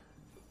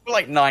 We're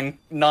like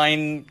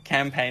nine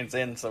campaigns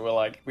in, so we're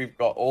like, we've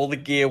got all the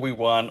gear we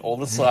want, all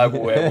the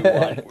cyberware we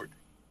want. We're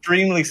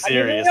extremely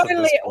serious at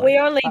this point. We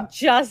only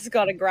just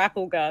got a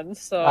grapple gun,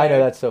 so I know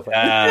that's so funny.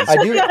 Yeah. I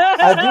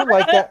do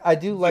like that. I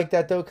do like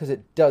that though because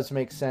it does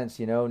make sense.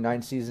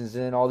 9 seasons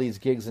in, all these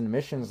gigs and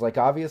missions. Like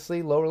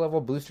obviously, lower level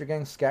booster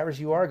gang scabbers,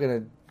 you are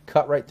gonna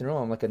cut right through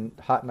them like a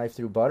hot knife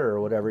through butter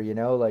or whatever.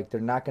 Like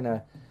they're not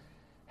gonna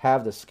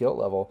have the skill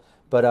level.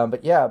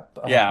 But yeah.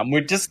 Yeah, and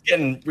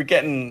we're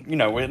getting.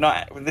 We're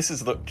not. This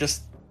is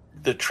just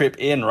the trip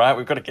in, right?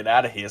 We've got to get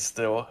out of here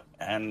still,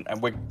 and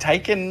we're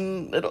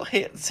taking little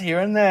hits here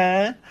and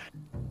there,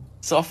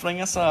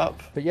 softening us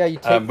up. But yeah, you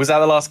take. Was that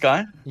the last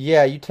guy?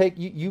 Yeah,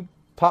 you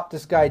pop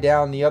this guy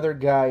down. The other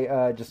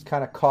guy just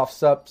kind of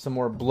coughs up some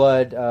more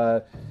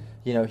blood.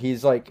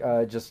 He's like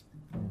just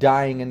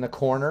dying in the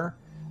corner.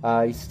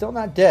 He's still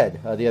not dead.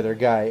 The other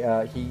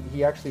guy,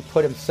 he actually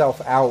put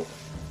himself out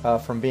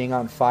from being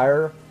on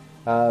fire.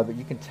 But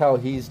you can tell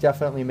he's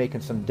definitely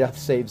making some death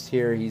saves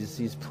here.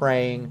 He's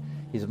praying.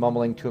 He's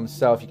mumbling to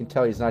himself. You can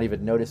tell he's not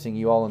even noticing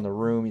you all in the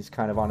room. He's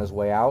kind of on his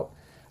way out.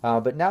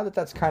 But now that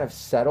that's kind of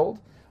settled,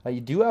 you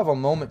do have a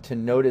moment to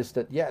notice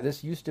that, yeah,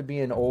 this used to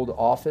be an old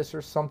office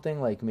or something,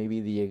 like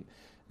maybe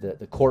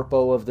the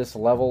corpo of this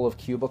level of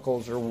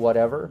cubicles or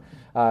whatever.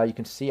 You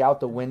can see out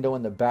the window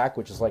in the back,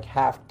 which is like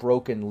half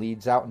broken,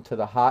 leads out into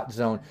the hot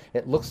zone.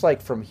 It looks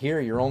like from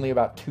here you're only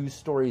about 2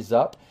 stories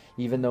up,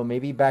 even though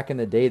maybe back in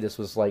the day this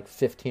was like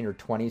 15 or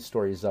 20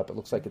 stories up. It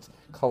looks like it's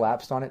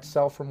collapsed on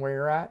itself from where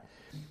you're at.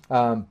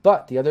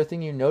 But the other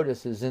thing you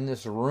notice is in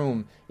this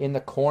room, in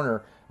the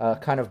corner,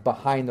 kind of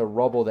behind the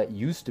rubble that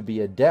used to be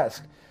a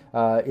desk,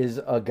 is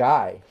a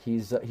guy.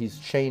 He's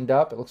chained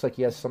up. It looks like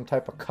he has some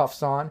type of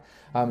cuffs on.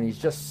 He's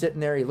just sitting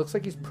there. He looks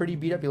like he's pretty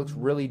beat up. He looks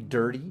really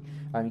dirty.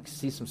 You can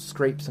see some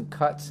scrapes and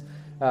cuts.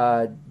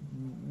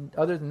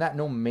 Other than that,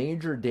 no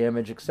major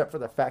damage except for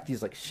the fact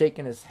he's like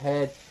shaking his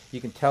head. You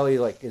can tell he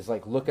is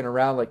looking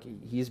around like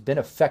he's been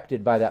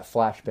affected by that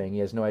flashbang. He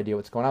has no idea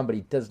what's going on, but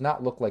he does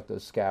not look like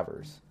those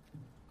scavers.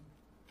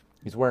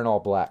 He's wearing all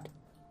black.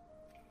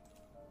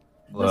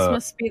 This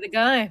must be the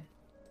guy.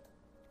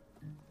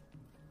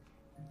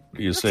 What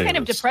do you Looks say? kind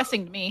of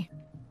depressing to me.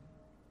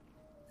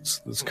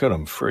 Let's cut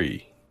him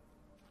free.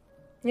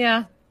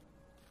 Yeah.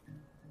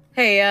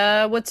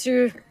 Hey, what's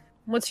your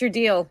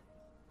deal?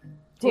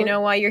 Do you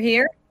know why you're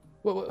here?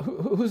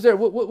 Who's there?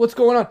 What's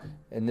going on?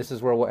 And this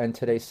is where we'll end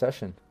today's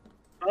session.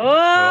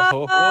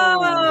 Oh,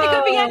 It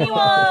could be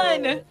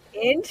anyone.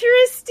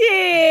 Interesting.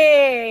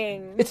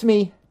 It's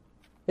me.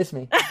 It's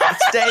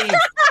Dave.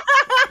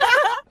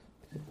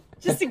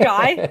 Just a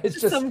guy. It's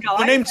just some guy.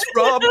 My name's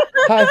Rob.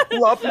 Hi.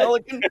 Rob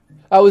Pelican.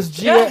 I was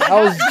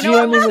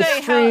GMing the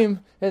say stream,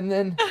 and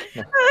then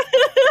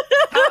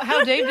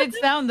How Dave did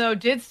sound, though,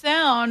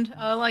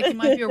 like he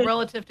might be a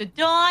relative to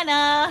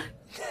Donna.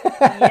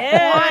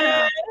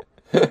 Yeah.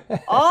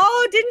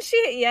 Oh, didn't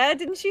she? Yeah,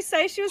 didn't she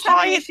say she was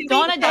happy? Hi,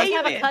 Donna does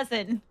have a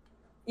cousin.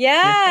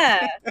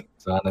 Yeah.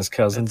 It's on his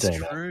cousin That's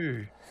Dana.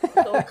 true. It's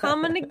all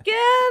coming together.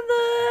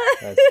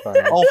 that's funny.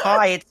 Oh,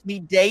 hi, it's me,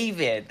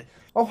 David.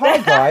 Oh, hi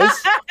guys.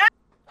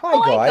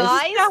 Hi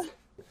guys.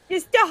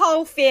 Just the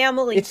whole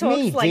family It's talks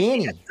me, like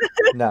Danny. this.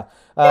 No.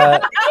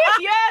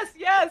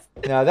 Yes.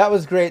 No, that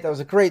was great. That was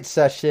a great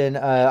session.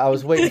 I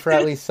was waiting for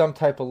at least some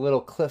type of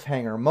little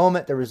cliffhanger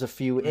moment. There was a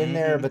few in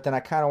there, but then I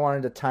kind of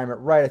wanted to time it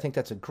right. I think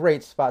that's a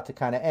great spot to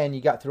kind of end.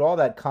 You got through all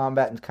that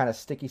combat and kind of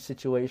sticky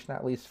situation,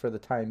 at least for the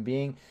time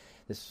being.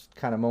 This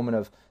kind of moment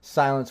of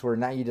silence where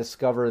now you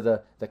discover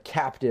the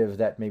captive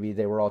that maybe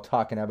they were all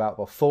talking about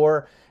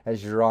before,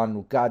 as you're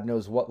on God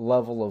knows what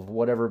level of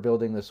whatever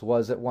building this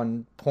was at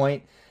one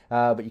point.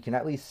 But you can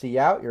at least see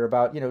out. You're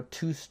about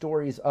 2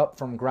 stories up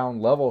from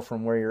ground level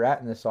from where you're at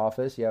in this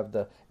office. You have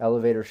the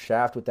elevator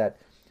shaft with that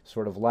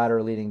sort of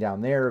ladder leading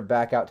down there,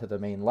 back out to the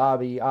main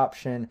lobby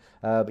option.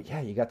 But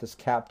yeah, you got this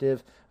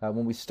captive.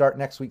 When we start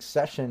next week's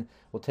session,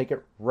 we'll take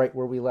it right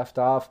where we left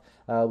off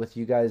with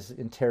you guys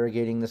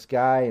interrogating this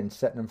guy and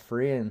setting him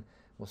free, and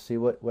we'll see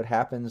what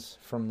happens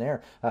from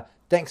there.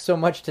 Thanks so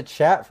much to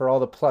chat for all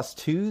the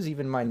 +2s,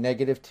 even my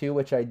 -2,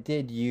 which I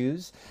did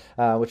use,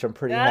 which I'm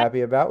pretty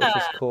happy about, which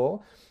is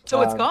cool.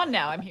 So it's gone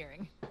now, I'm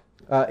hearing.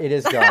 It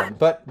is gone,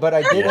 but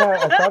I did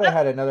have. I thought I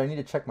had another. I need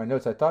to check my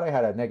notes. I thought I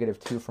had a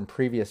 -2 from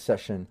previous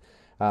session.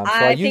 So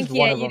I used think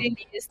one of you them.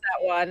 didn't use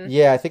that one.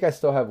 Yeah, I think I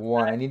still have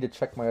one. I need to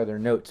check my other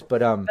notes, but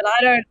But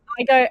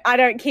I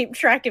don't keep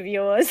track of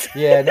yours.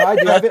 yeah, no, I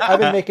do. I've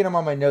been making them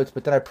on my notes,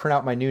 but then I print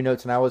out my new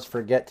notes, and I always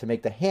forget to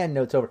make the hand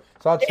notes over.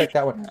 So I'll check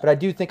that one. But I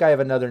do think I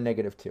have another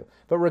 -2.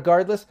 But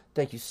regardless,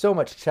 thank you so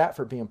much, chat,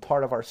 for being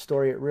part of our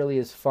story. It really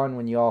is fun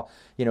when you all,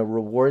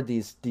 reward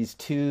these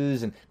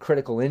 2s and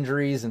critical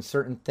injuries and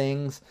certain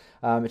things.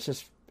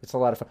 It's a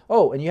lot of fun.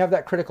 Oh, and you have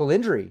that critical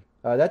injury.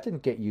 That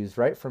didn't get used,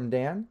 right, from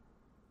Dan?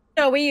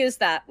 No, we used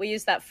that. We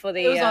used that for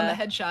the. It was on the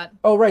headshot.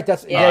 Oh, right.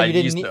 That's Yeah, you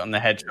didn't used need it on the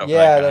headshot.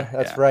 Yeah,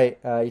 that's right.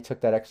 You took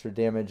that extra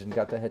damage and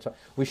got the headshot.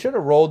 We should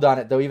have rolled on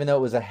it though, even though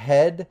it was a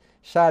head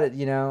shot.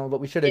 But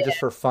we should have just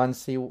for fun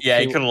see. Yeah,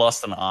 he could have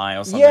lost an eye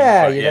or something.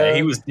 Yeah, but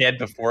he was dead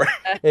before.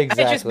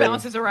 Exactly. It just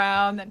bounces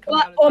around and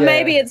comes out. Or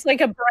maybe it's like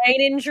a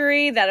brain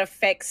injury that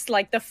affects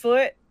like the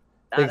foot.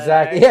 I don't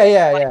Exactly. know.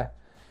 Yeah.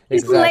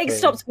 His Exactly. leg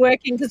stops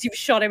working because you've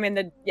shot him in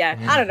the. Yeah,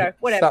 I don't know.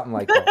 Whatever. Something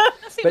like that.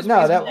 But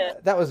no,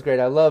 that was great.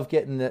 I love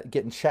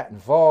getting chat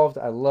involved.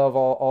 I love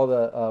all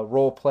the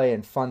role play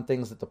and fun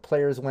things that the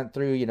players went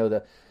through.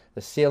 The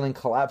ceiling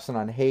collapsing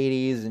on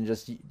Hades, and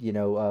just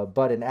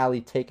Bud and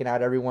Allie taking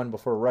out everyone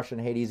before Russian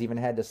Hades even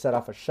had to set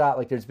off a shot.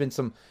 Like there's been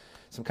some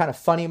some kind of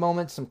funny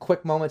moments, some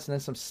quick moments, and then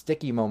some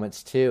sticky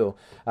moments too.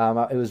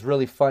 It was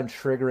really fun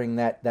triggering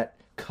that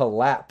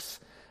collapse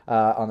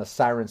on the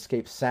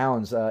Syrinscape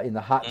sounds in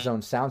the Hot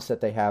Zone sound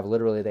set they have.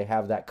 Literally, they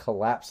have that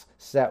collapse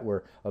set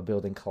where a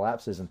building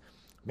collapses, and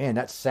man,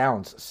 that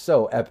sounds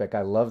so epic.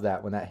 I love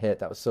that when that hit.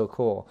 That was so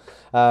cool.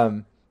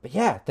 But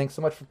yeah, thanks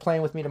so much for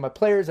playing with me to my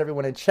players,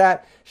 everyone in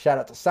chat. Shout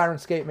out to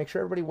Syrinscape. Make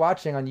sure everybody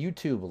watching on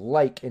YouTube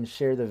like and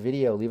share the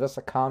video. Leave us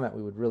a comment.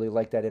 We would really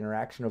like that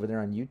interaction over there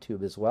on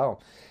YouTube as well.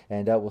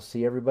 And we'll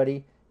see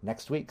everybody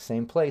next week.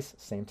 Same place,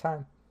 same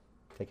time.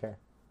 Take care.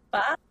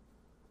 Bye.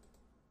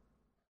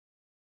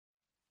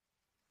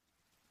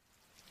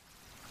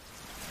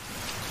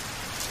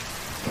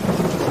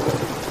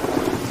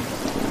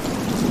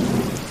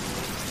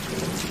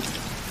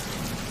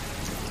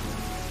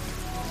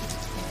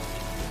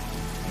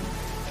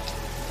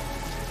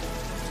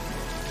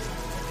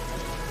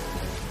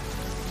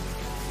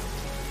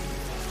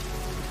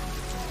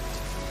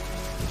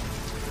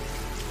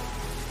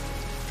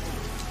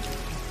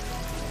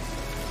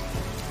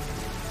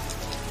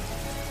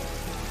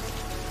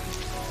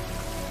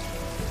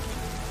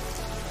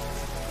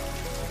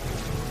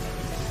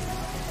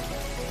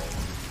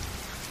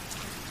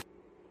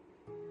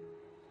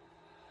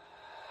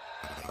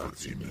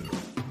 Cosimo.